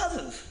good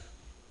brothers.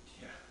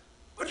 Yeah.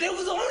 But they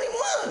was the only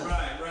one.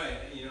 Right.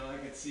 You know, I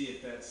could see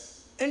it.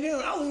 That's. And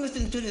then I was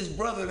listening to this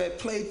brother that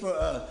played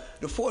for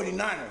the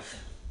 49ers.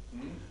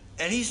 Mm-hmm.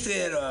 And he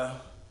said,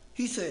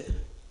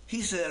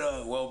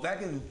 well,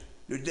 back in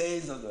the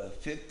days of the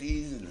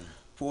 50s and the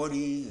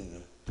 40s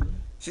and the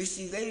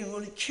 60s, they didn't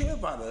really care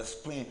about us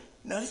playing.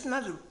 Now, it's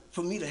not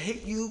for me to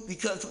hate you,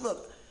 because,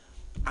 look,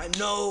 I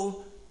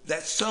know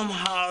that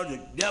somehow the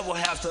devil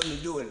has something to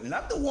do with it.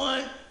 Not the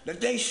one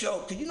that they show,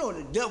 because you know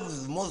the devil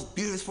is the most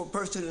beautiful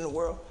person in the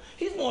world.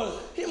 He's more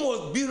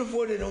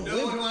beautiful than them women.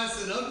 No one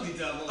wants an ugly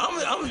devil.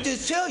 I'm gonna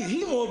just tell you,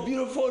 he's more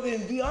beautiful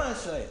than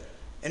Beyonce.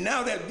 And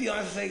now that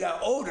Beyonce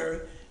got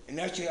older, and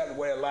now she had to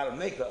wear a lot of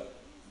makeup.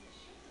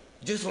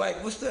 Just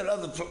like, what's that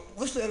other girl?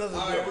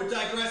 All right, we're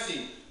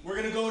digressing. We're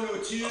gonna go into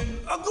a tune.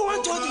 I'm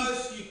going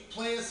to you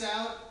play us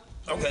out.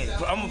 Okay,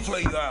 I'm gonna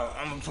play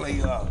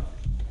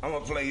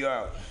you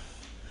out.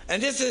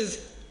 And this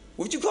is,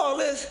 what you call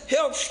this?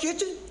 Hell's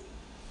Kitchen?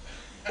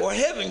 Or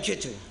Heaven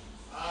Kitchen?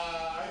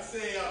 I'd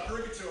say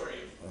Purgatory.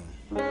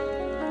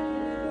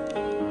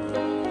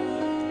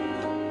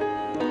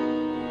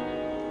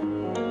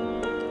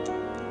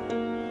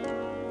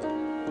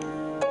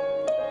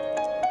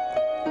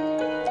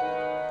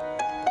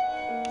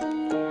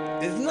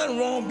 There's nothing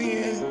wrong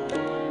being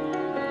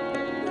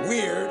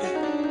weird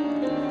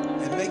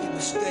and making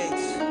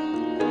mistakes.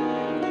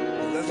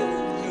 That's what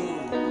we do.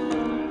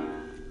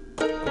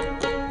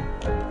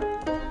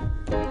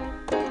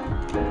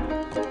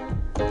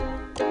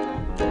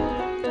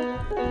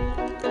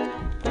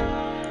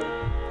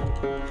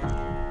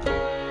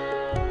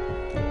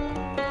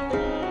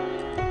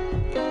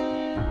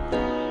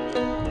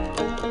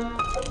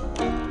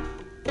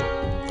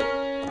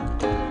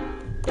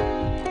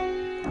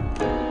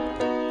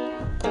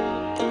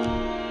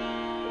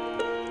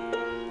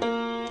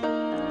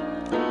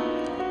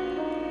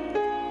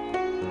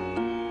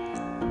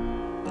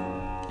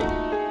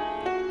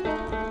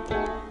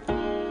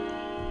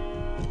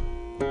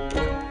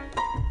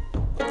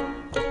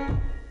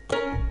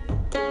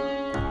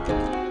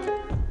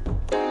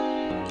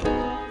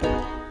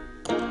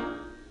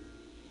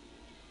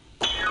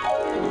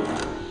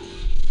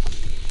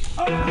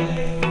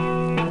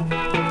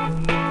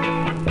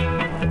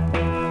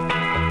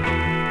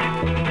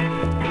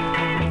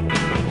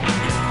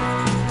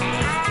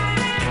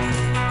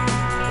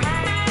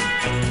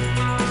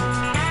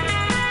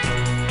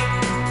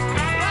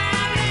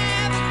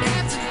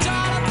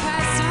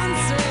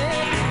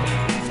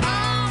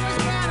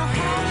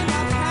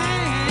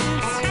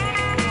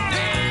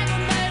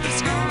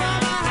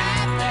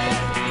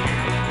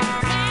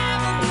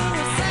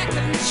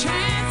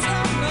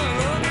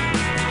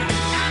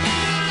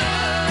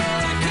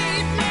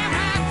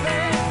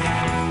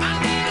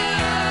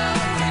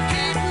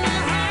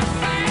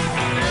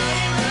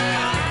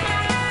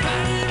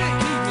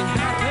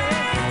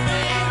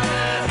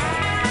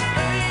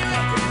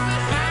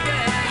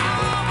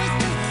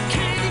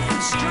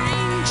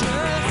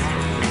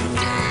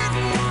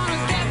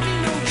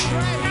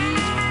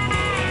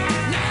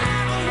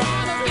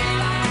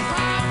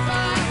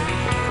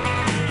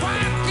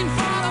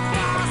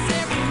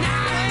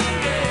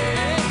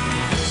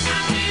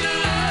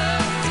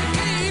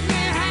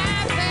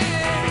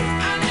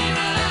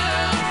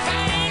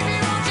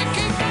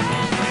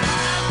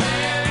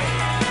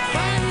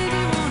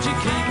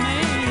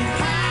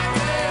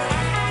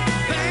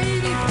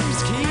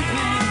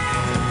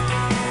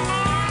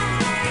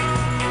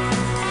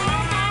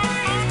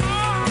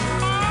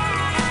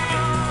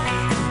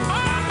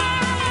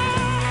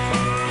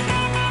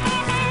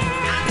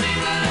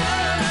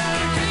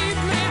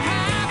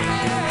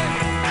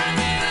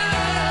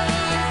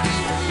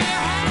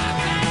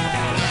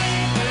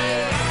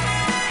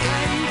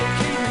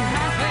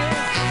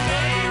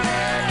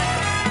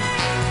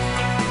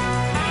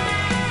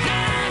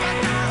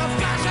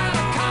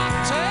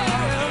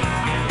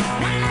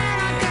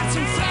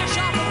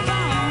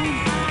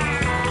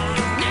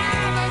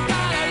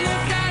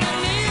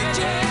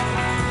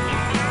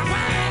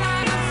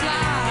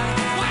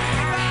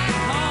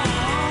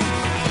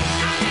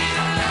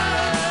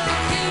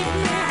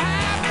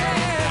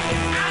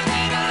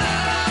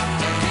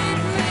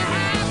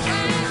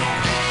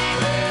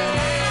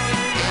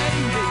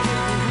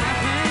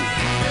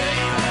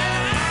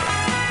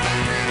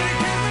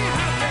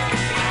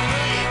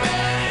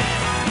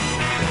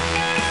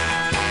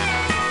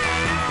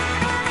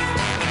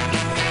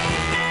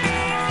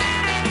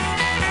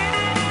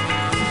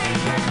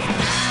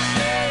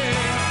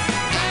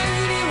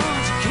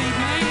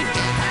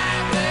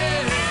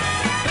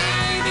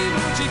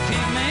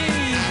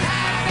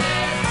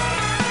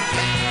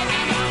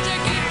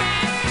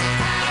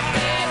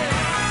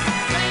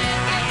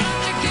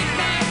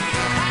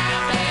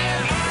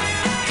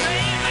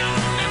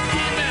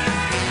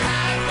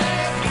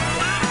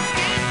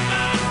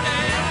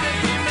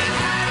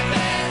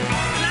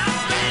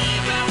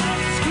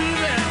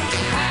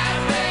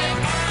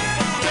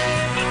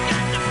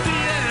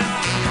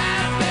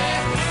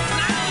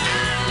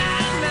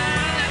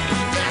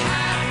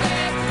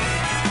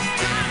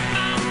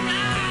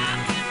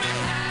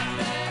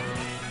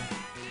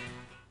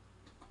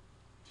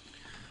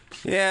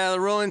 Yeah, the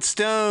Rolling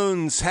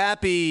Stones,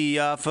 Happy,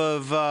 off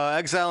of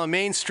Exile on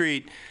Main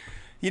Street.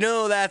 You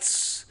know,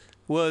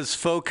 was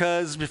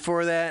Focus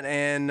before that,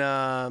 and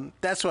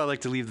that's why I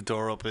like to leave the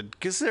door open,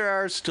 because there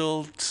are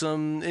still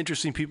some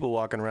interesting people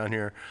walking around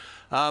here.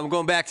 I'm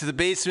going back to the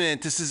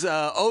basement. This is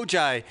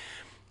Ojai.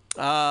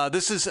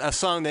 This is a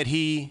song that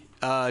he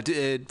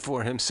did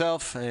for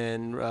himself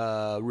and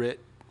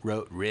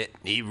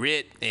he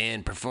writ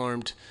and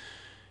performed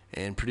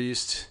and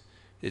produced.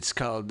 It's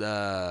called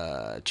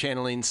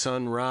Channeling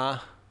Sun Ra.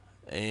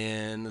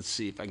 And let's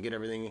see if I can get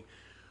everything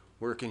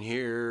working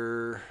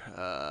here.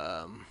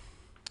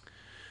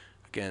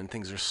 Again,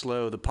 things are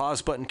slow. The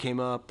pause button came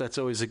up. That's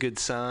always a good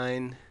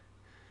sign.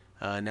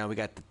 Now we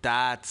got the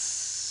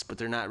dots, but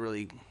they're not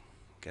really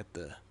got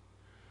the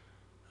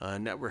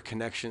network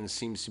connection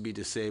seems to be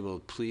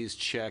disabled. Please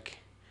check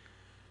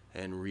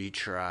and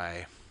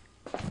retry.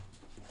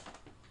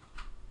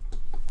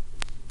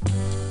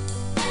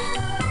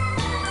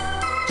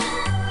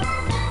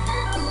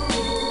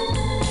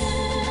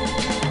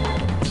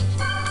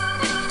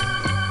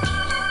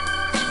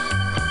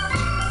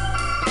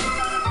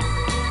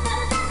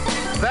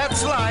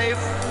 That's life.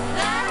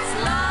 That's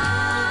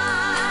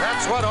life.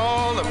 That's what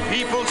all the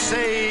people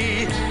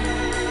say.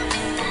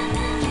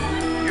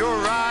 You're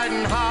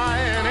riding high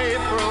in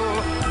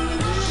April,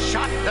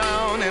 shot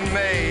down in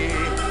May.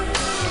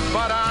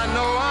 But I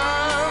know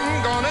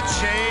I'm gonna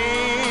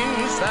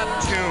change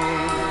that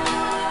tune.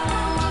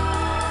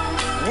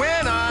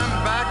 When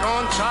I'm back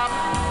on top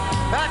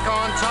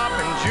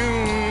in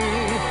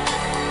June.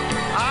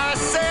 I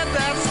said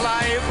that's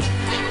life.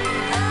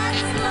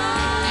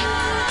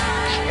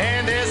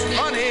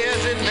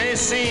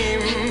 Seem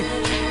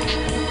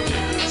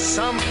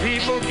some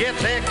people get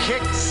their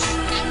kicks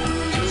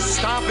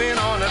stomping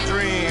on a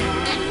dream,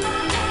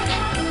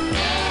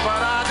 but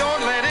I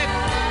don't let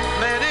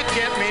it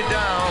get me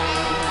down,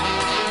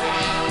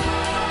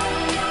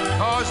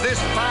 'cause this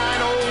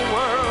fine old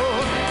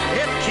world,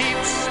 it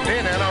keeps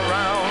spinning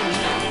around.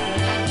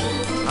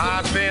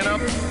 I've been a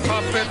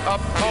puppet, a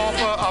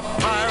pauper, a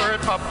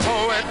pirate, a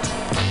poet,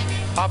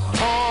 a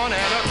pawn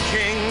and a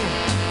king.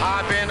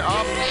 I've been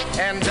up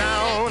and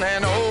down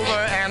and over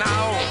and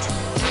out,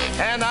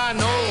 and I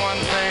know one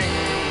thing.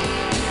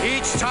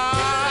 Each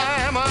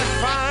time I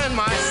find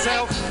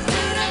myself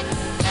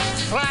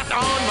flat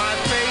on my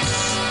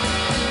face,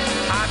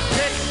 I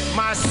pick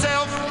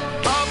myself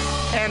up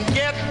and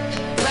get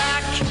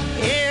back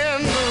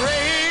in the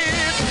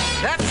race.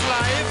 That's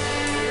life.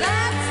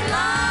 That's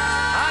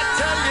life. I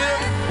tell you,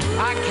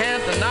 I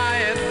can't deny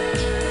it.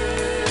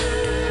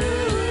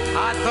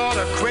 I thought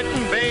of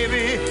quitting,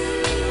 baby,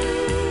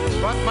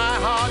 but my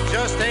heart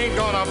just ain't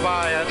gonna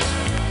buy it.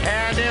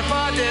 And if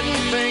I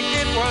didn't think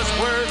it was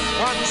worth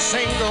one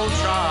single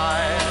try,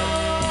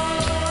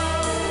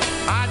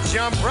 I'd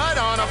jump right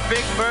on a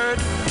big bird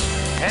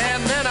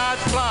and then I'd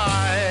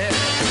fly.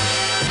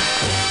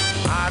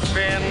 I've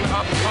been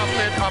a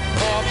puppet, a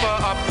pauper,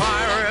 a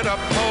pirate, a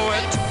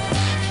poet,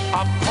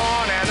 a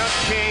pawn and a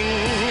king.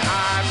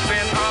 I've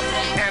been up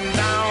and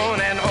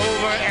down and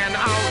over and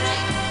out,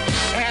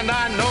 and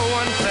I know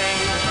one thing.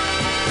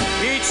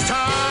 Each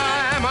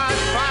time I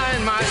find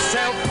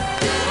myself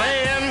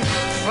laying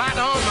flat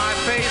on my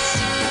face,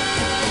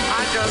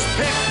 I just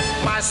pick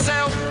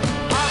myself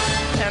up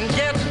and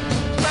get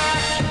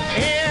back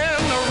in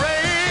the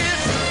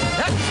race.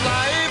 That's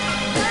life.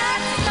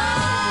 That's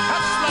life.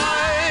 That's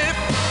life.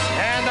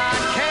 And I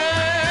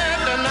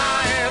can't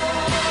deny it.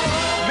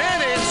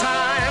 Many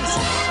times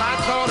I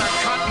thought of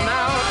cutting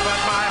out, but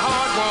my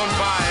heart won't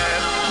buy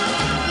it.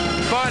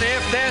 But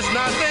if there's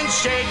nothing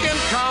shaking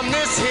come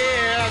this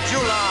here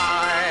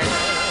July,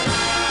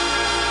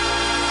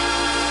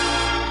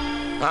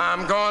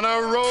 I'm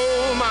gonna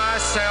roll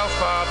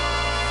myself up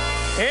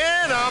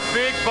in a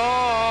big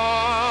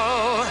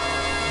ball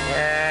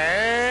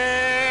and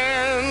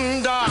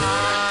die.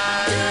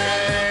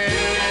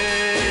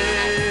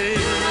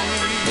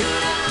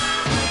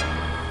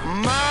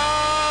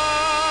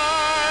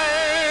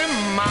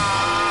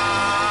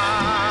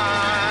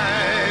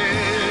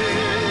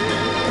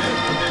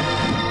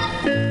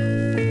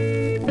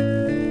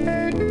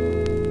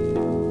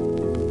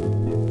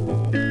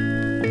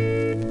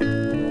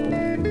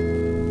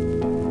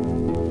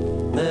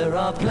 There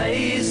are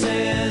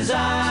places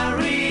I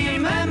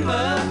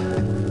remember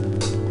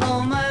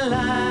all my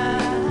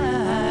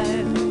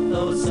life,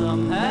 though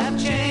some have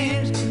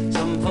changed,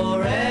 some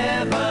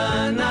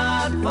forever,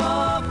 not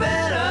for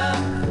better.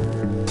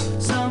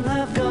 Some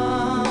have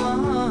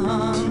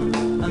gone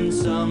and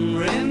some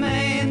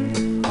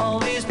remain. All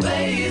these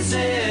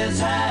places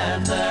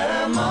have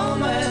their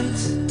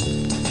moments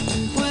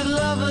with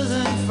lovers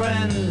and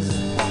friends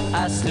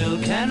I still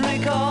can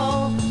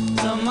recall.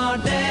 Some are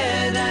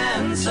dead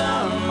and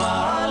some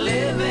are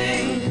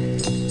living.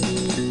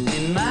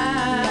 In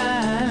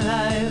my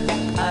life,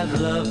 I've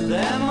loved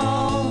them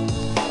all.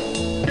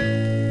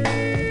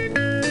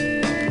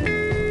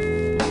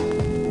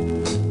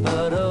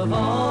 But of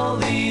all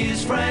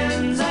these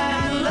friends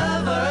and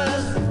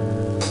lovers,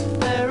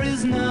 there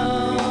is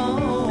no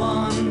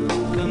one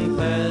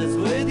compares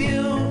with you.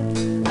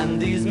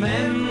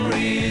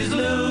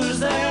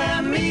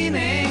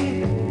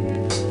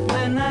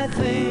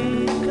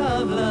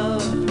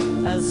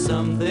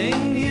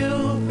 something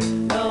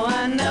new. Though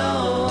I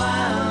know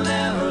I'll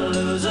never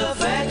lose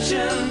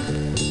affection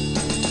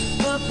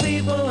for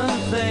people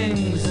and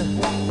things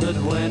that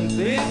went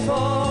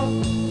before.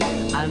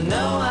 I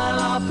know I'll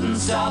often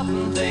stop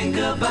and think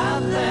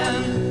about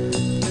them.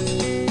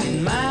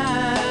 In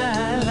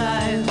my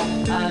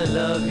life, I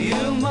love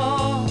you more.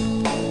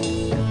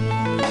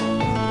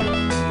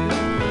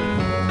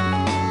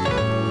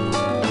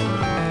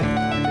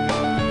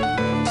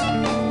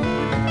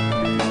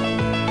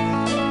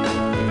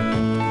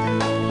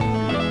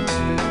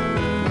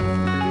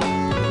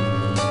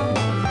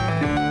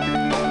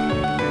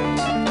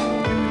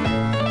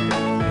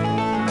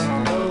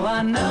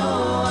 I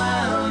know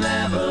I'll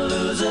never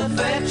lose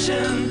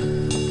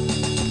affection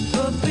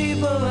for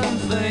people and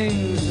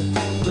things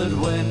that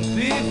went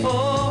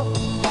before.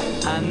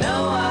 I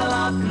know I'll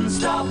often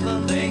stop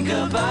and think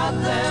about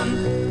them.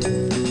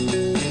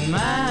 In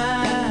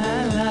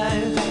my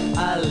life,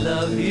 I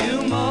love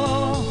you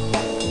more.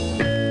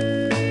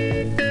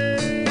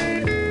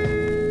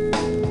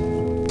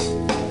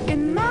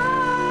 In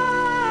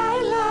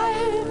my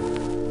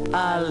life,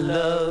 I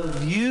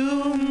love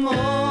you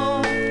more.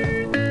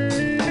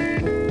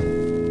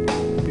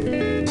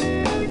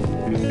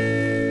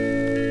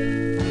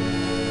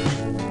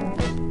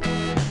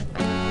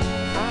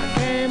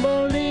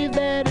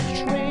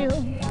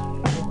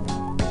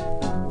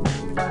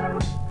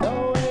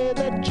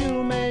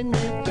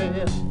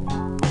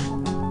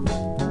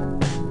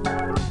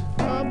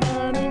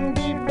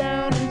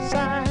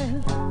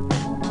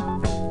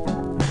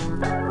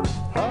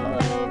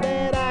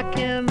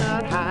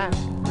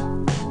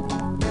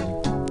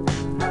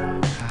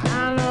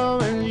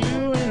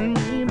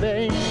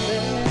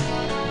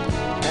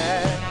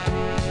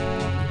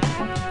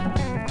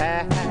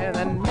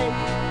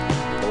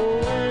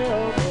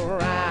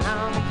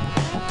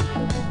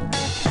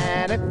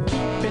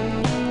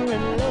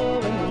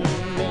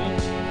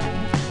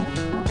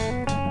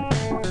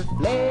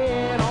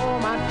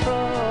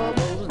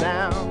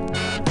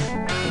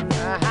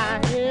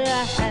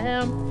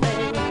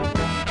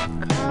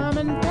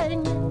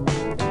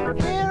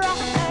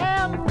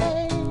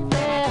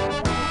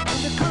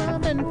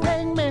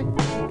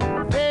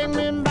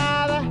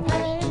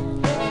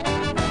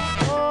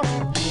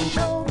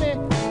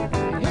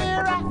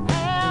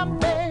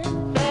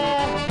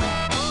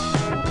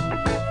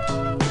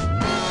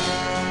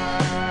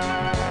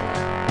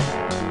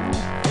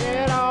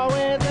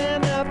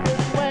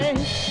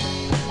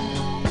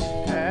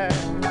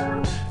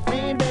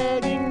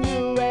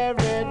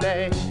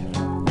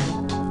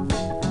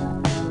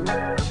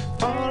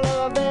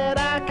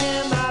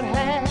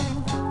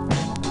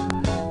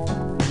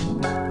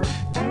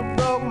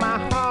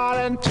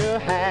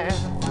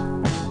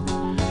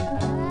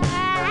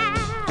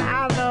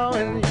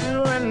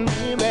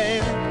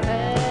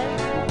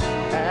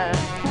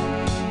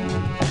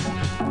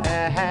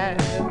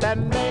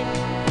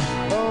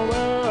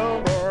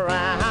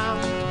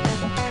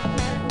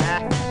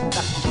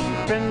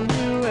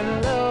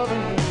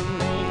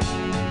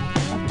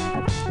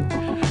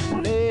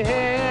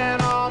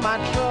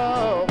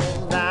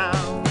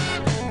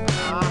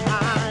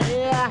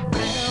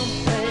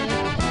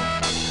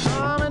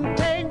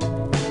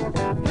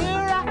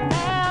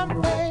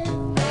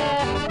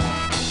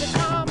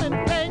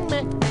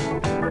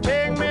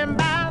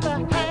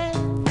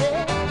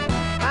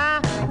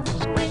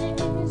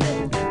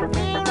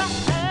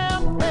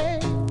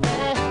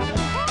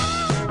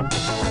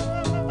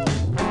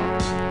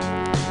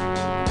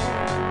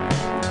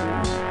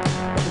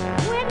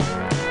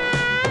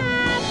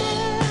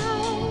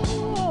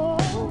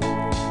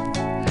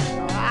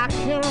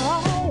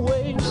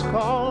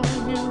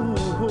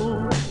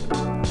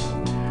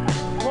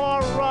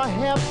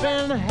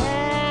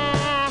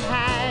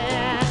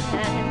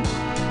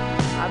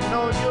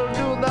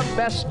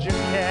 Best you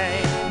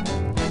can,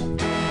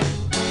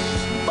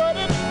 but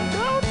it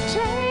don't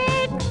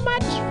take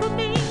much for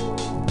me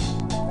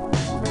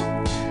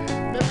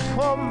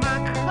before my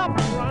cup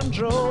runs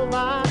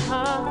over.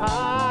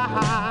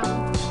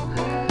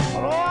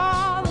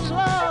 All this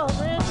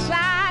love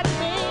inside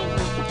me,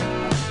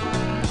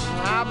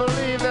 I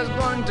believe there's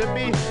going to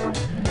be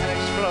an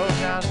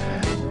explosion.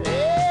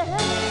 Yeah,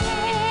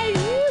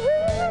 you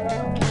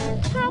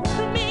talk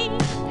to me,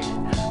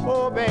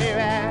 oh baby.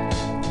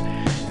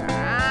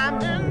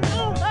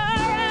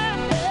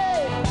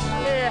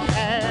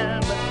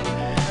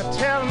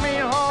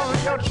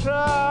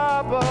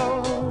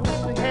 Trouble,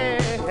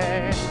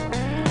 yeah,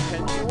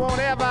 and you won't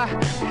ever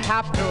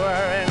have to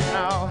worry,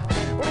 no.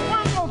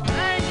 One more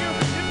thing, you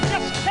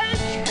just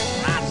can't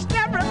trust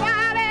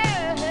everybody.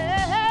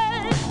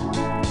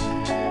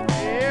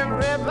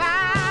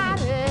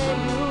 Everybody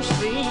you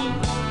see,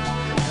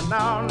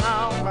 no,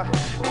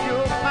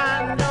 you'll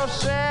find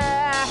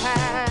yourself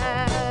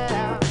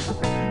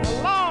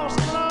lost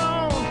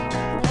alone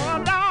on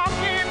a dark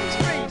end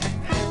street.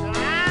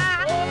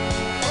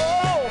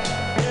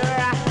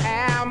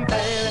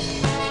 Baby,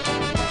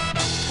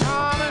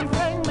 come and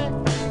bring me.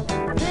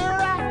 Here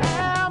I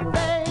am,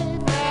 baby.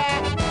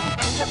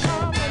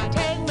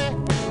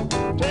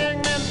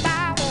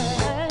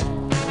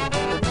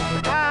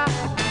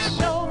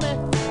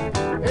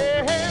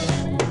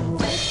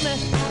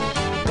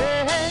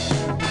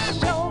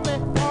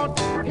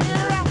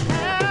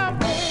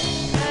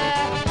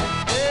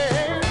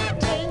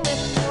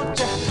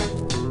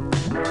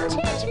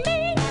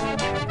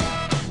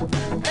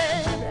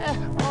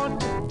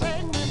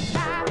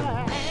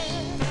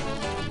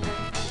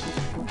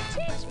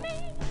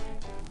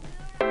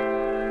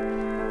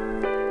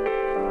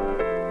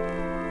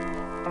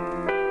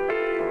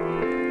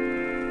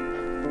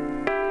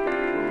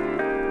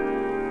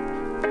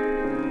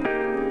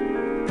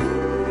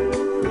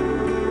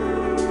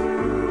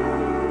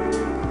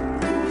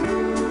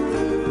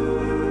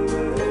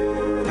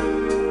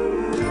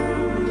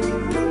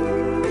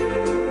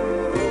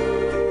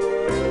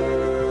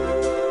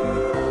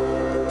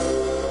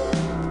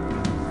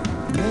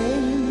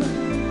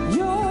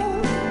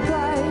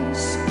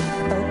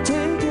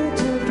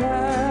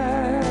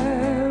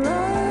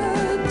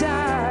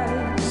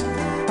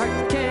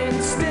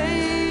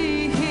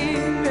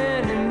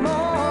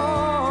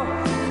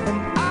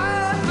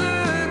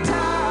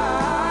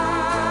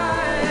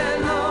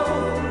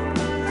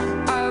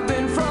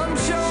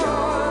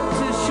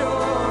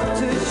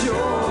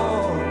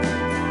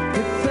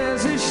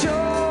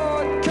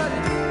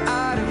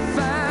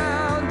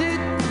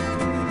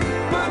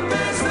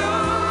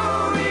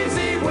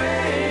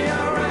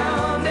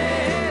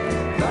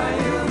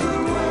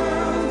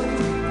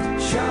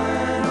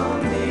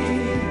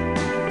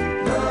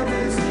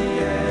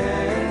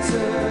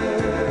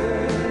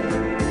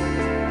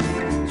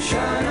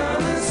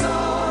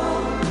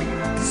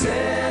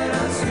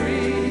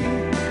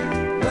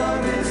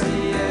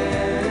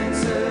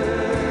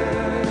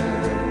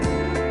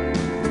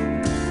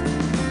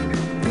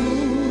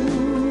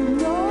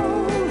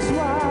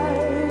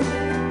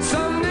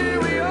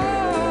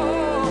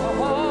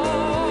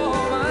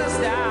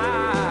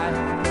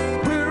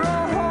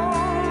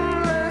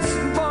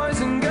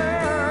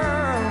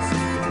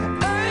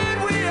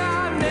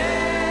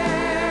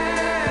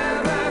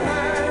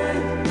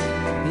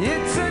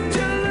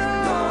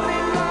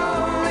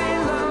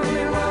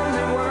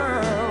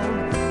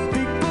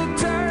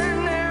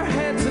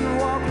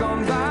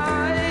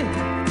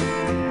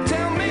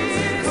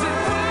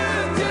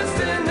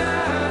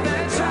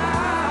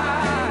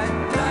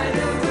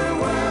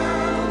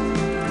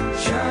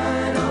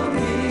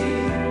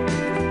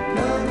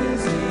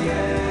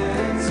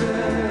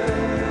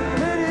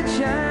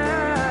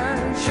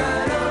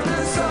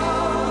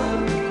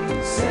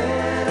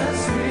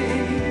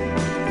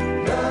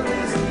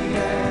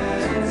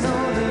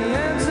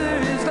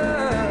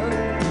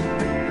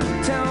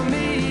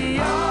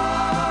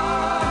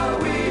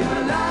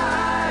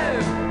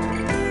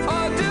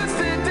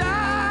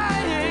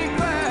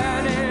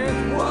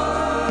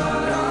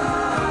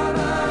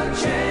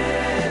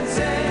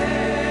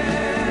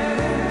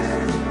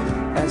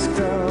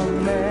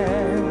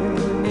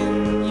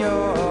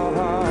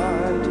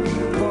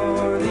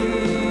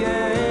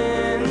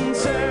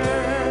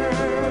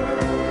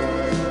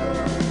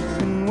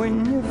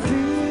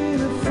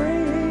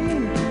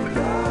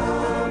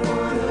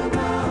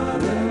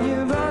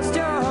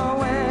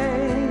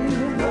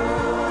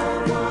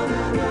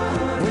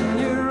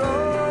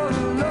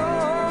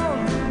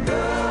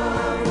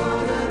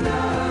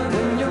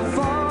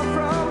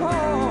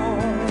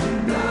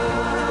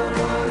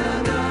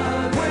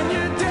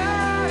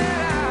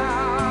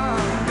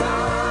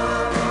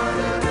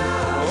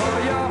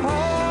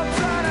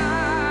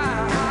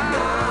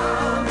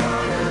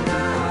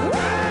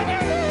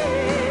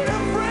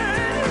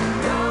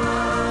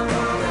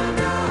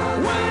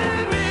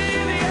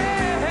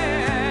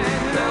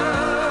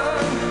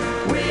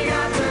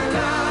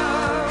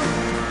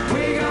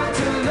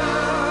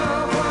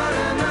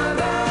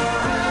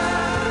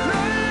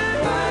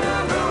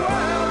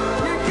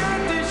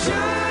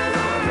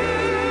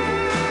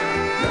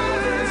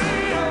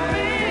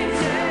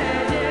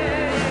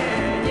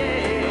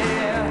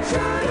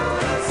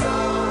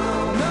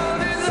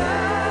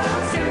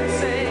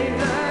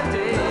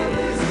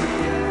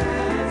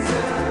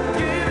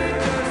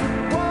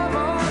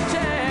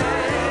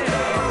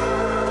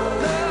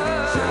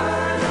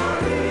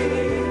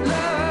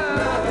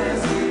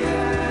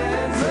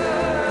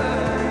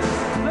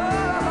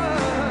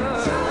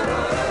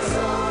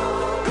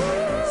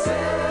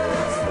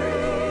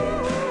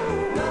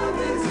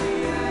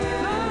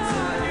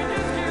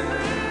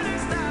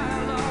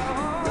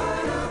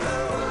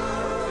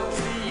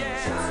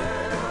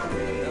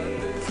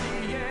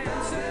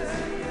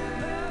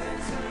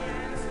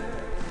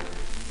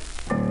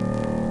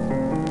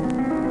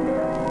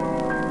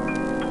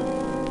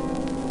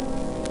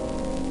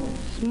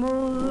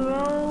 smooth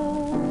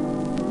road,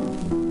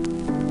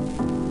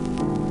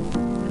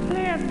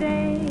 clear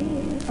day.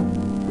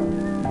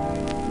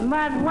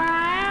 But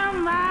why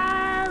am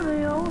I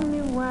the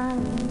only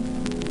one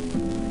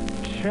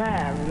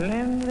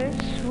traveling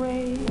this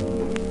way?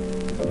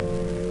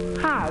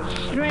 How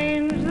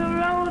strange the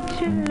road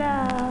to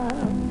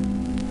love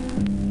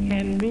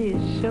can be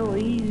so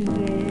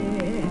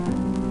easy.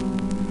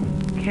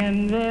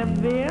 Can there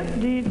be a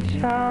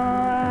detour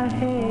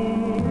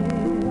ahead?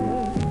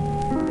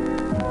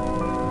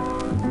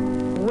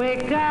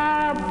 Wake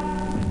up,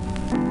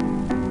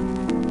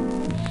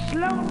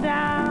 slow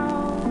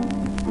down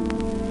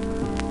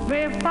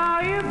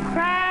before you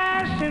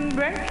crash and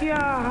break your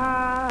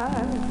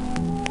heart.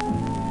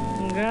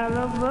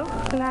 Gullible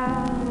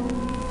clown,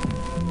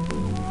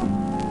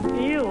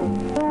 you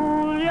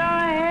fool, your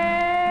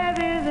head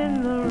is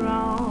in the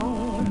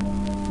wrong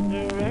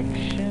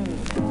direction.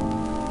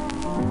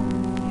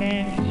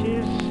 Can't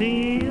you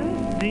see the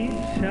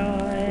detour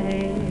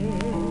ahead?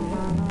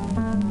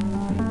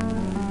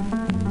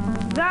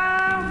 The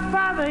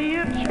farther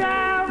you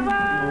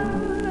travel,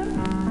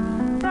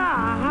 the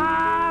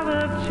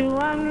harder to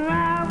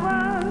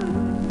unravel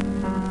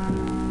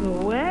the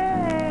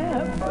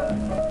web.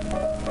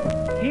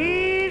 He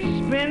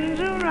spins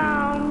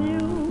around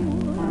you.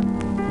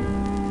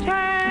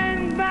 Turn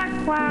back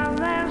while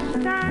there's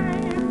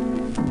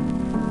time.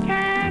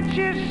 Can't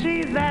you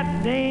see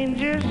that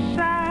danger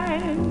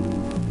sign?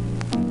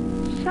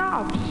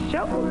 Soft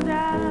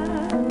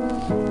shoulders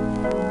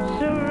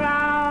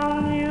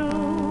surround you.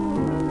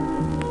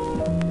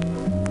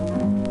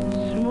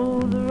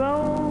 Smooth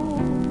road,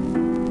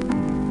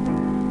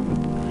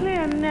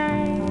 clear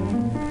night.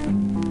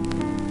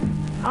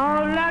 Oh,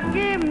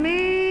 lucky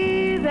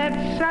me that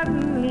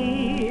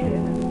suddenly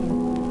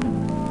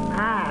I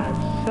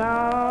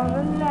saw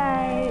the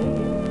light.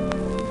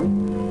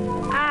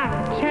 I'm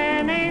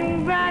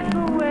turning back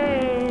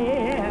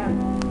away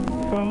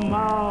from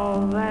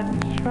all that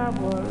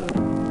trouble.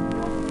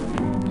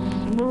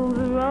 Smooth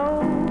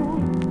road,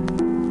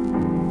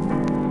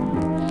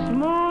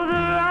 smooth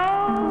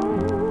road,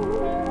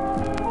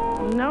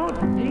 no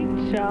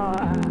detour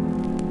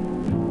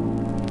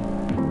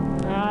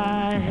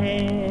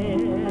ahead.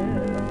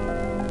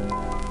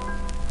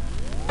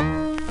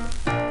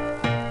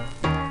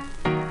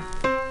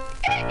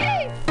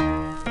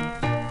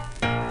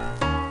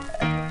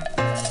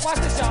 Watch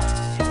this, y'all.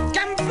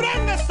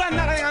 Comprende,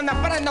 stanno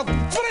prendo,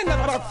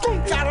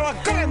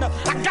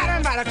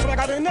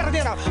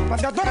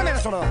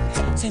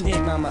 Senti,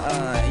 mama,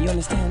 you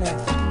understand that?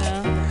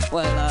 No.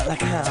 Well,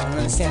 like I don't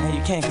understand how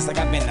you can, cause like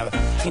I've been to,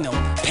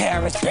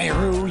 Paris,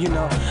 Beirut,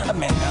 I've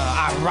been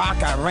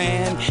Iraq,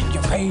 Iran,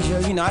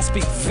 Eurasia, I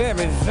speak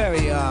very,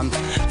 very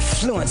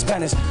fluent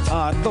Spanish.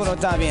 Todo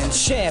está bien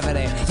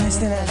chévere. You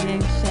understand that?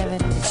 Bien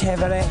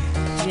chévere.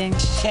 Bien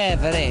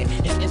chévere.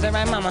 Is that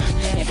right, mama?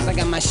 Yeah, cause I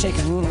got my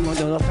shaker. I'm gonna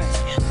do a little thing.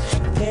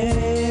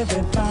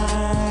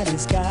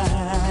 Everybody's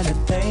got a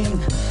thing,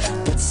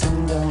 but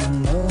some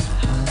don't know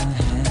how to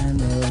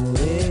handle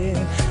it.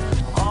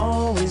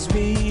 Always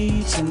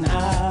reaching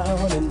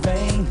out in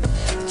vain,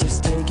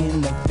 just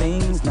taking the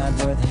things not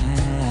worth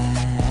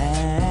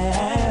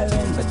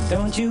having. But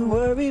don't you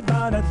worry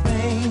about a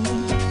thing.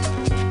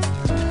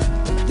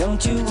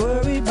 Don't you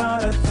worry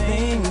about a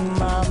thing,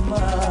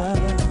 mama.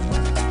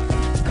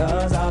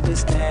 'Cause I'll be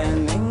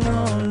standing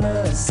on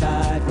the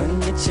side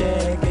when you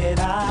check it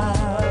out.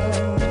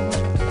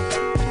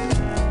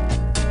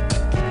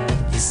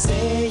 You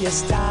say your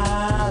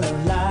style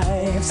of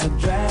life's a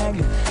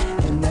drag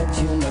and that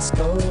you must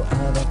go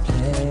other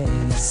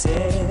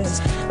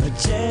places, but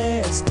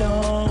just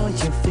don't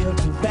you feel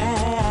too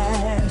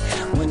bad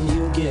when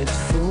you get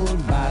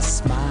fooled by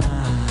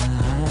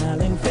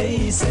smiling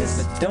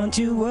faces. But don't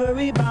you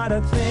worry about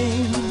a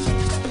thing.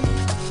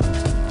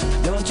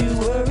 Don't you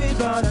worry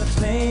about a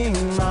thing,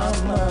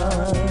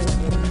 mama.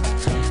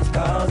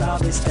 'Cause I'll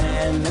be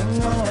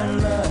standing on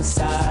the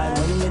side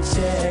when you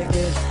check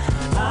it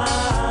out.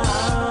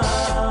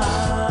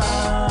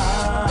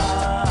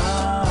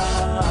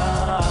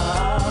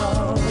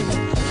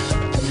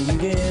 When you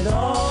get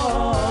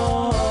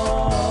off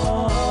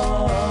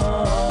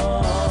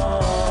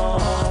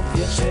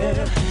your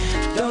trip,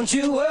 don't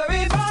you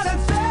worry about a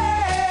thing.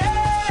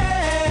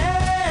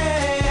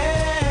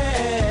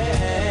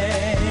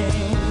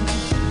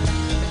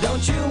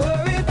 Don't you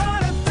worry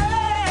about a thing.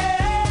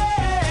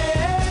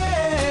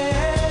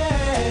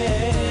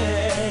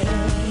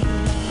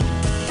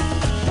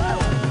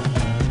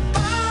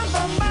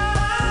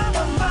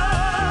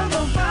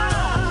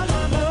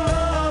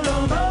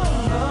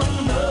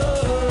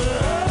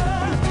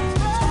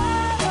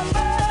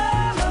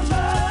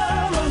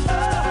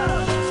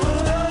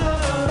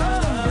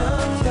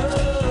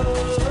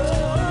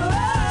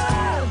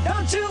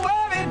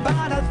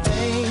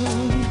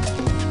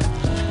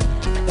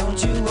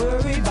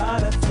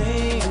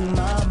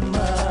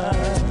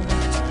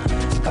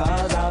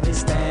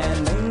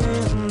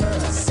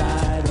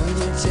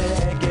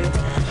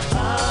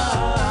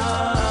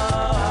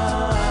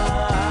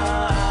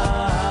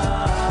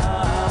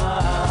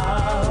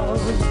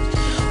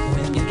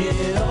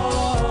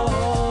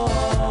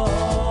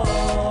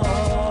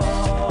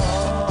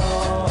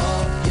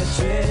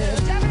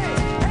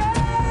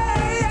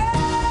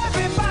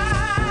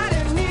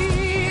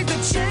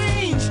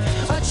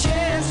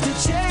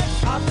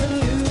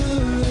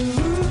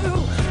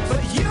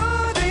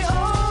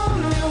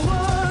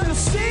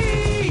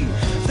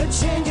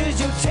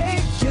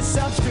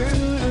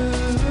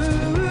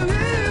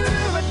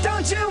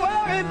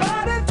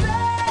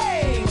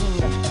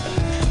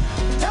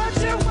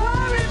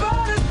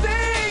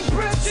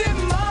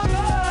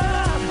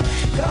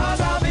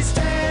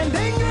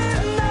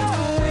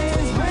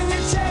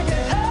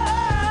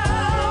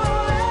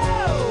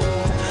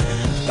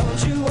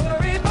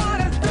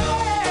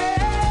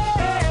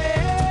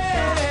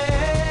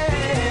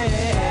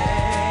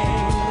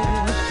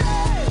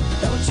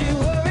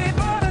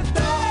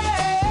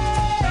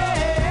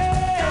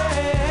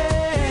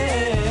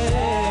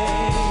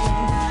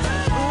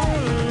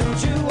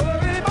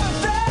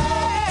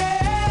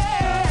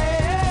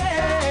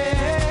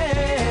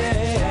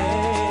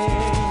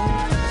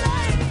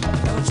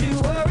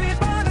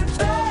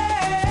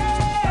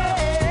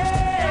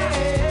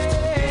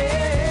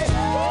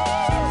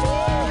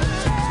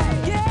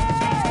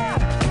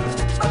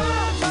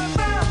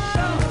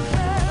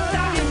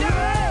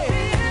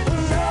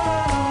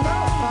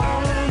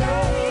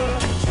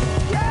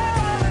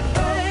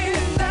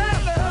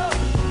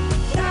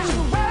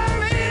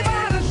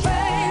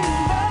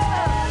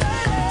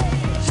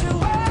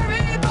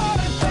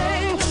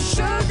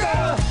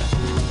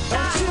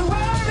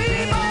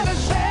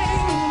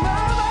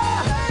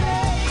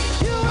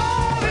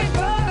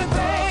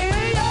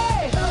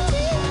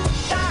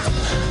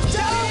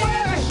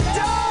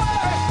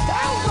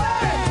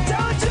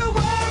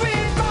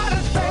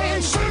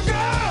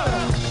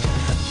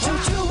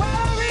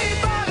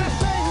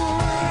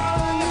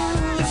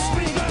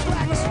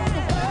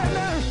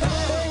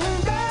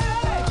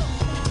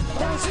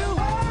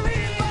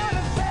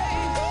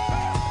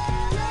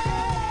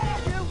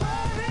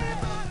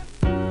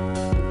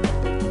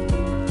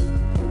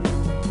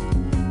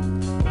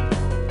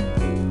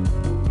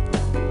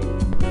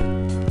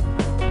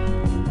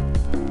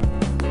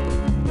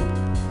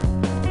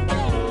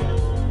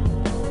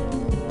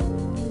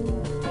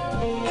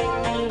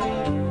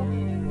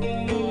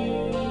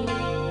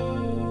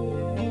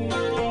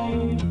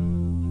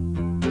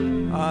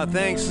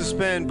 Thanks. This has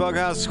been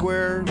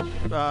BughouseSquare.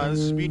 This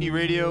is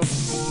MutinyRadio.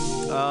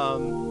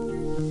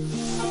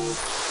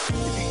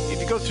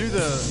 If you go through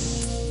the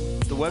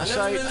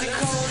website,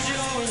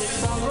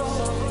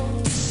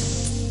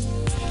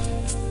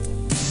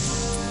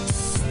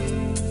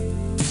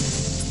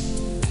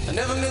 I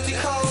never meant to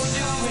call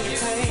you in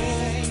pain.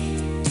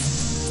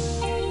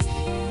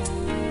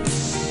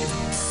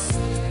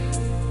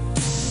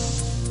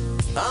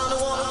 I'm the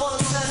one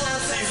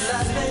that see you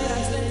like that.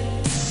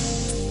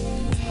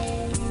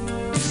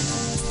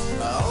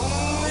 I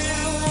only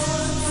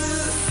want to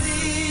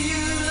see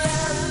you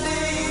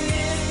laughing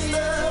in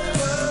the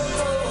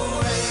purple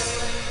rain,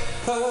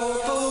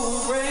 purple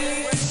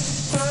rain,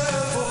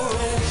 purple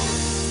rain.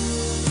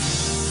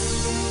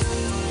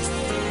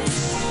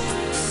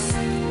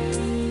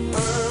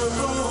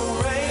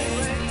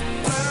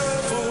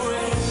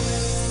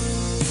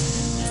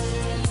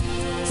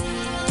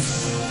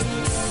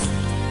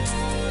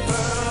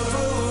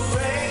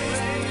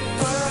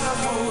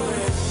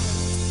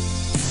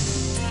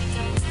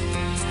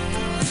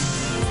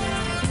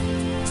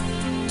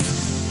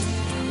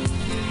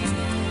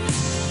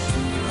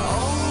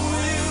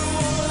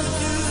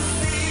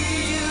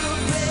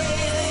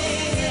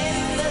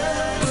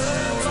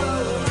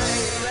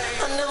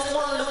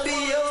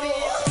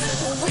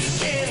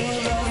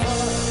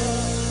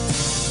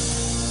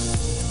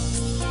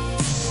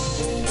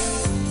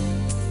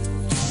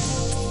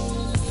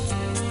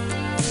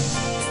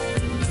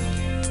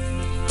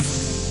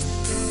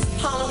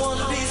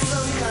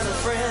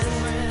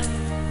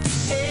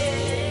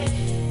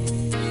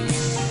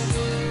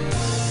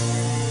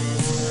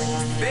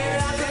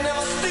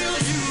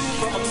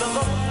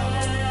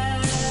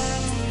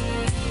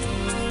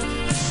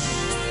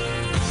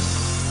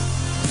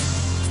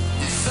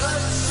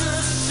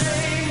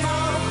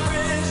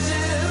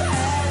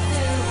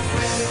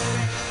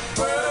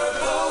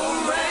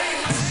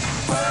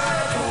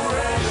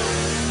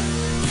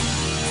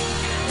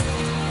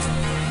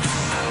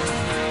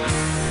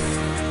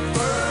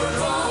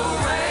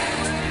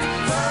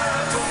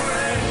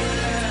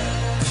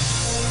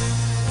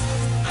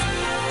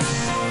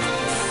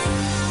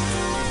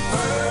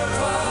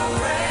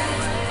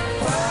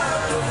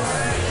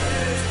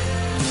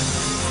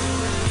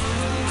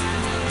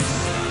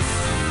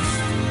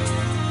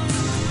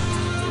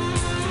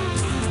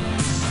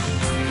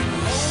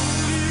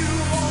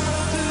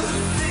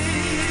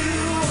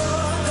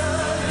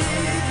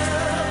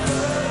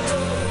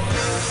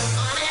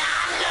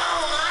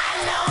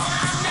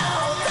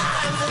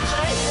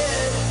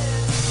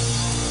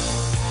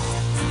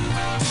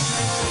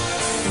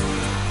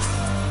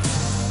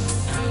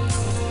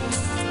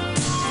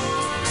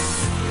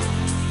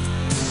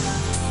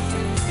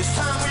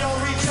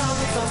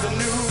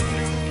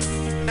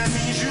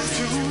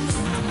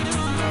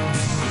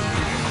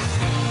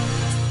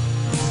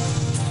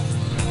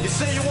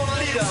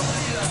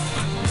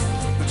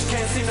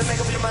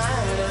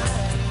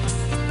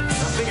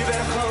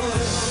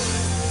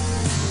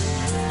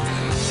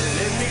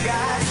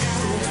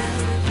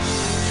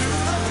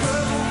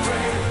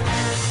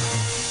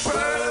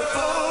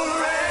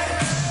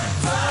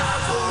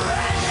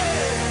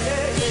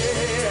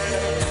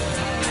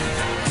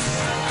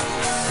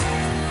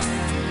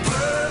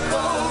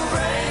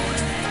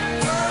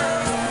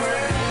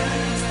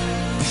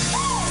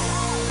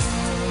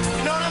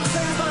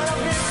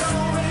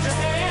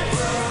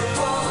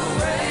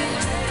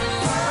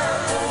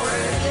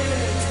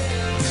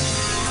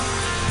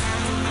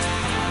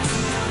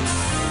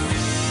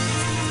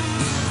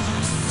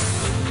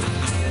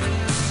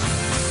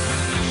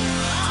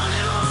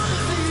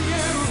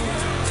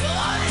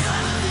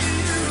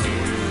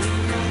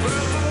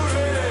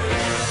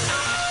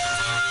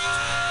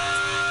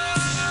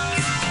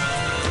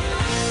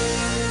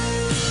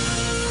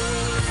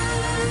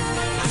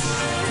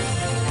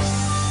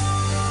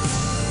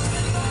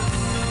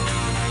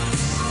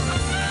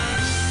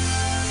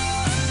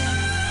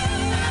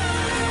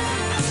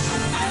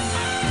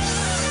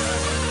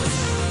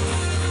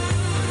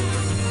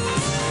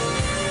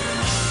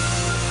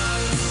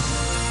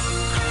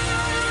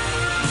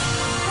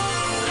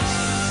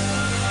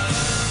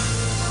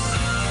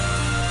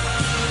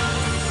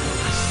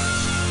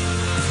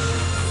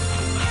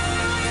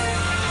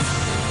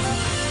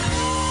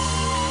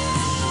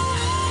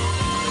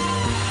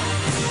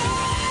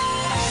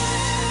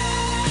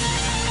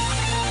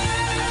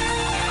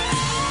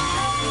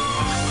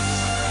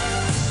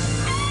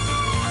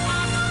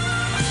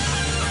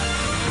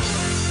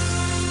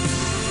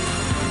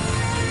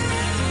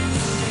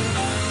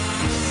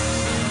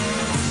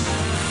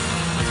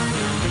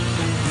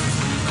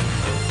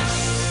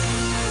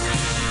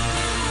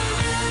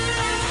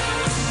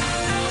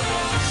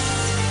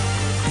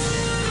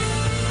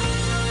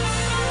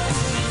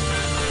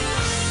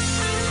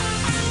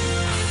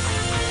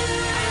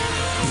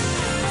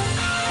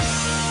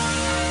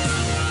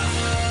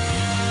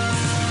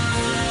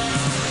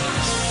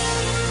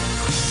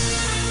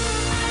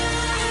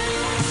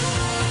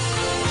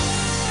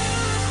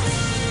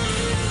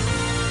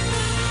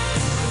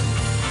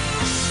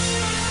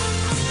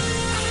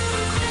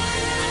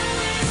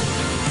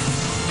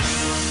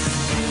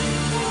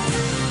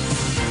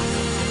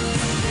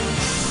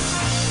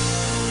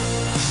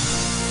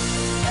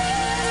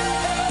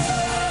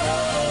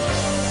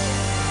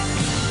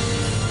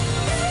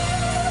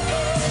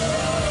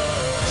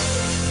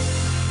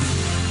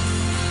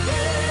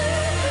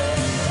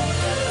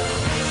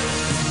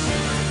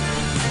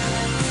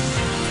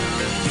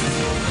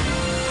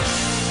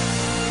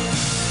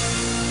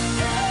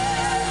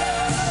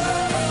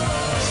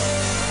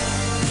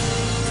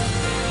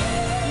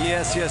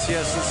 Yes.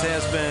 This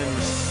has been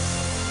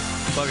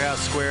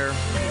BughouseSquare,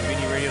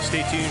 MutinyRadio.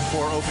 Stay tuned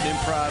for Open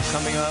Improv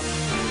coming up.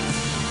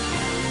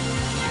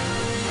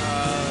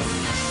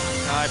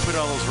 I put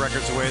all those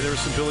records away. There was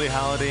some Billie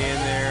Holiday in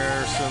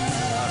there, some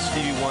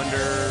Stevie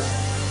Wonder.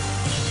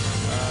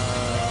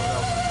 What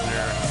else is in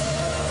there?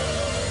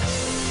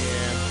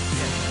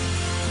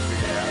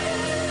 Figure it out.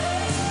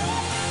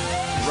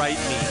 Write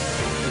Me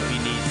would be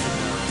neat to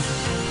know.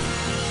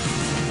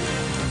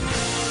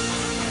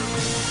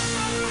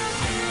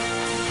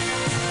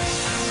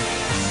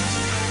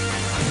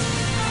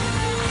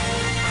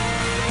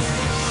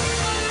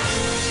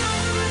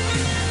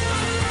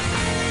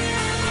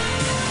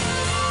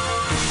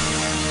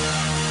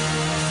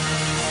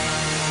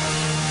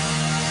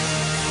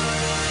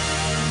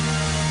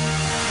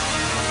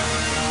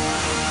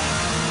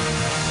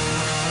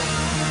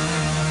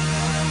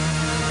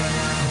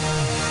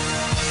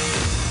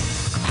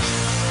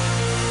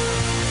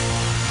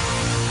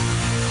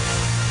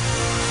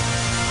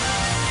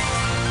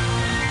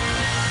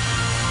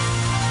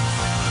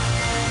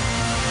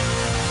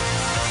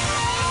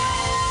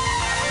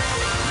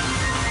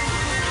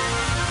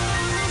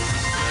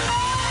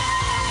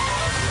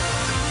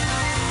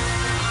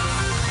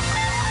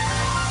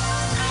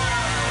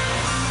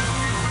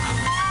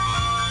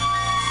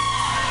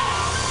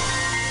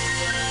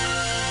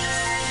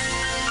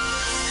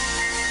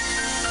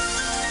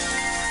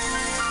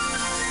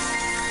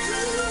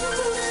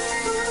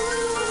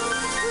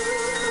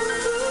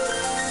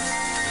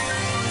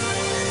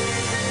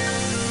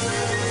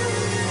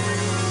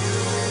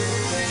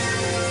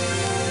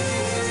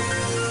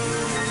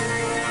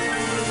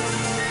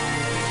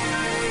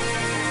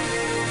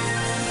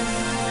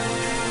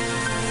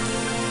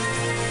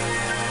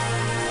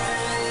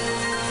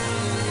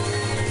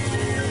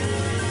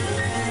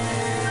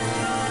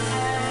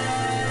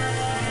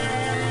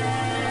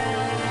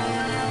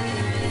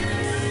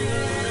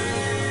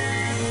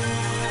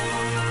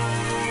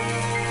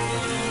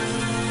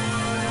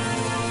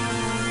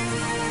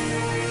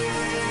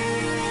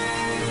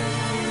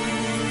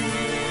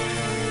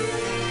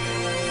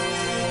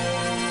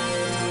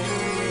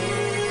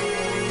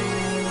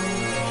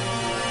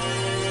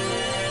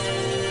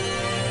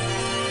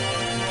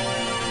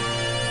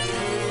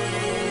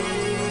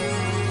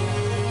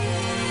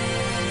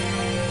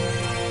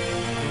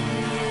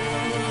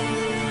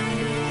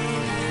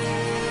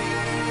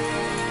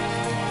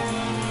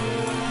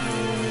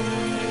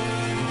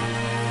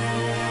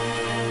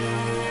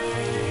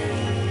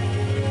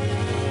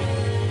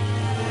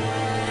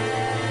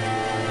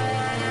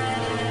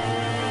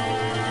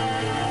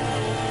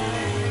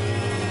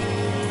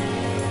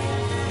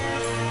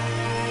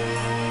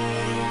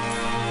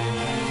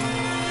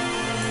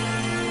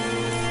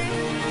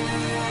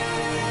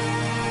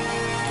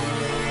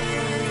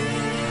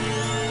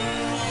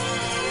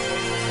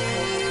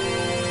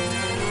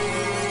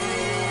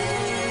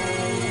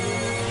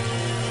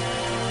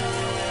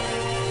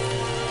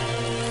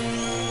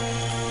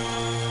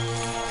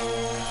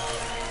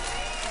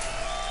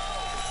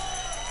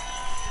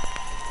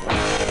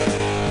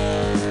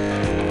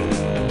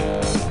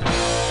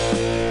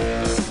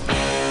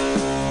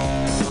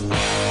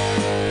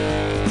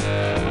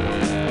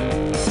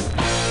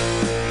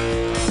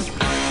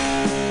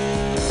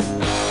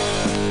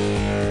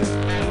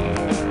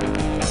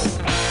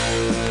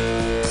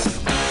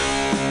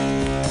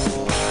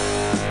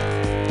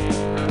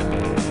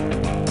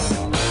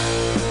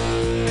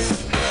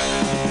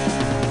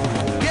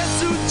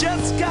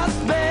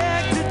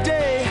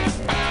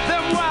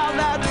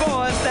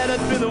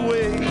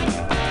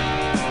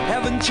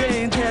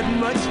 Change had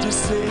much to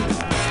say.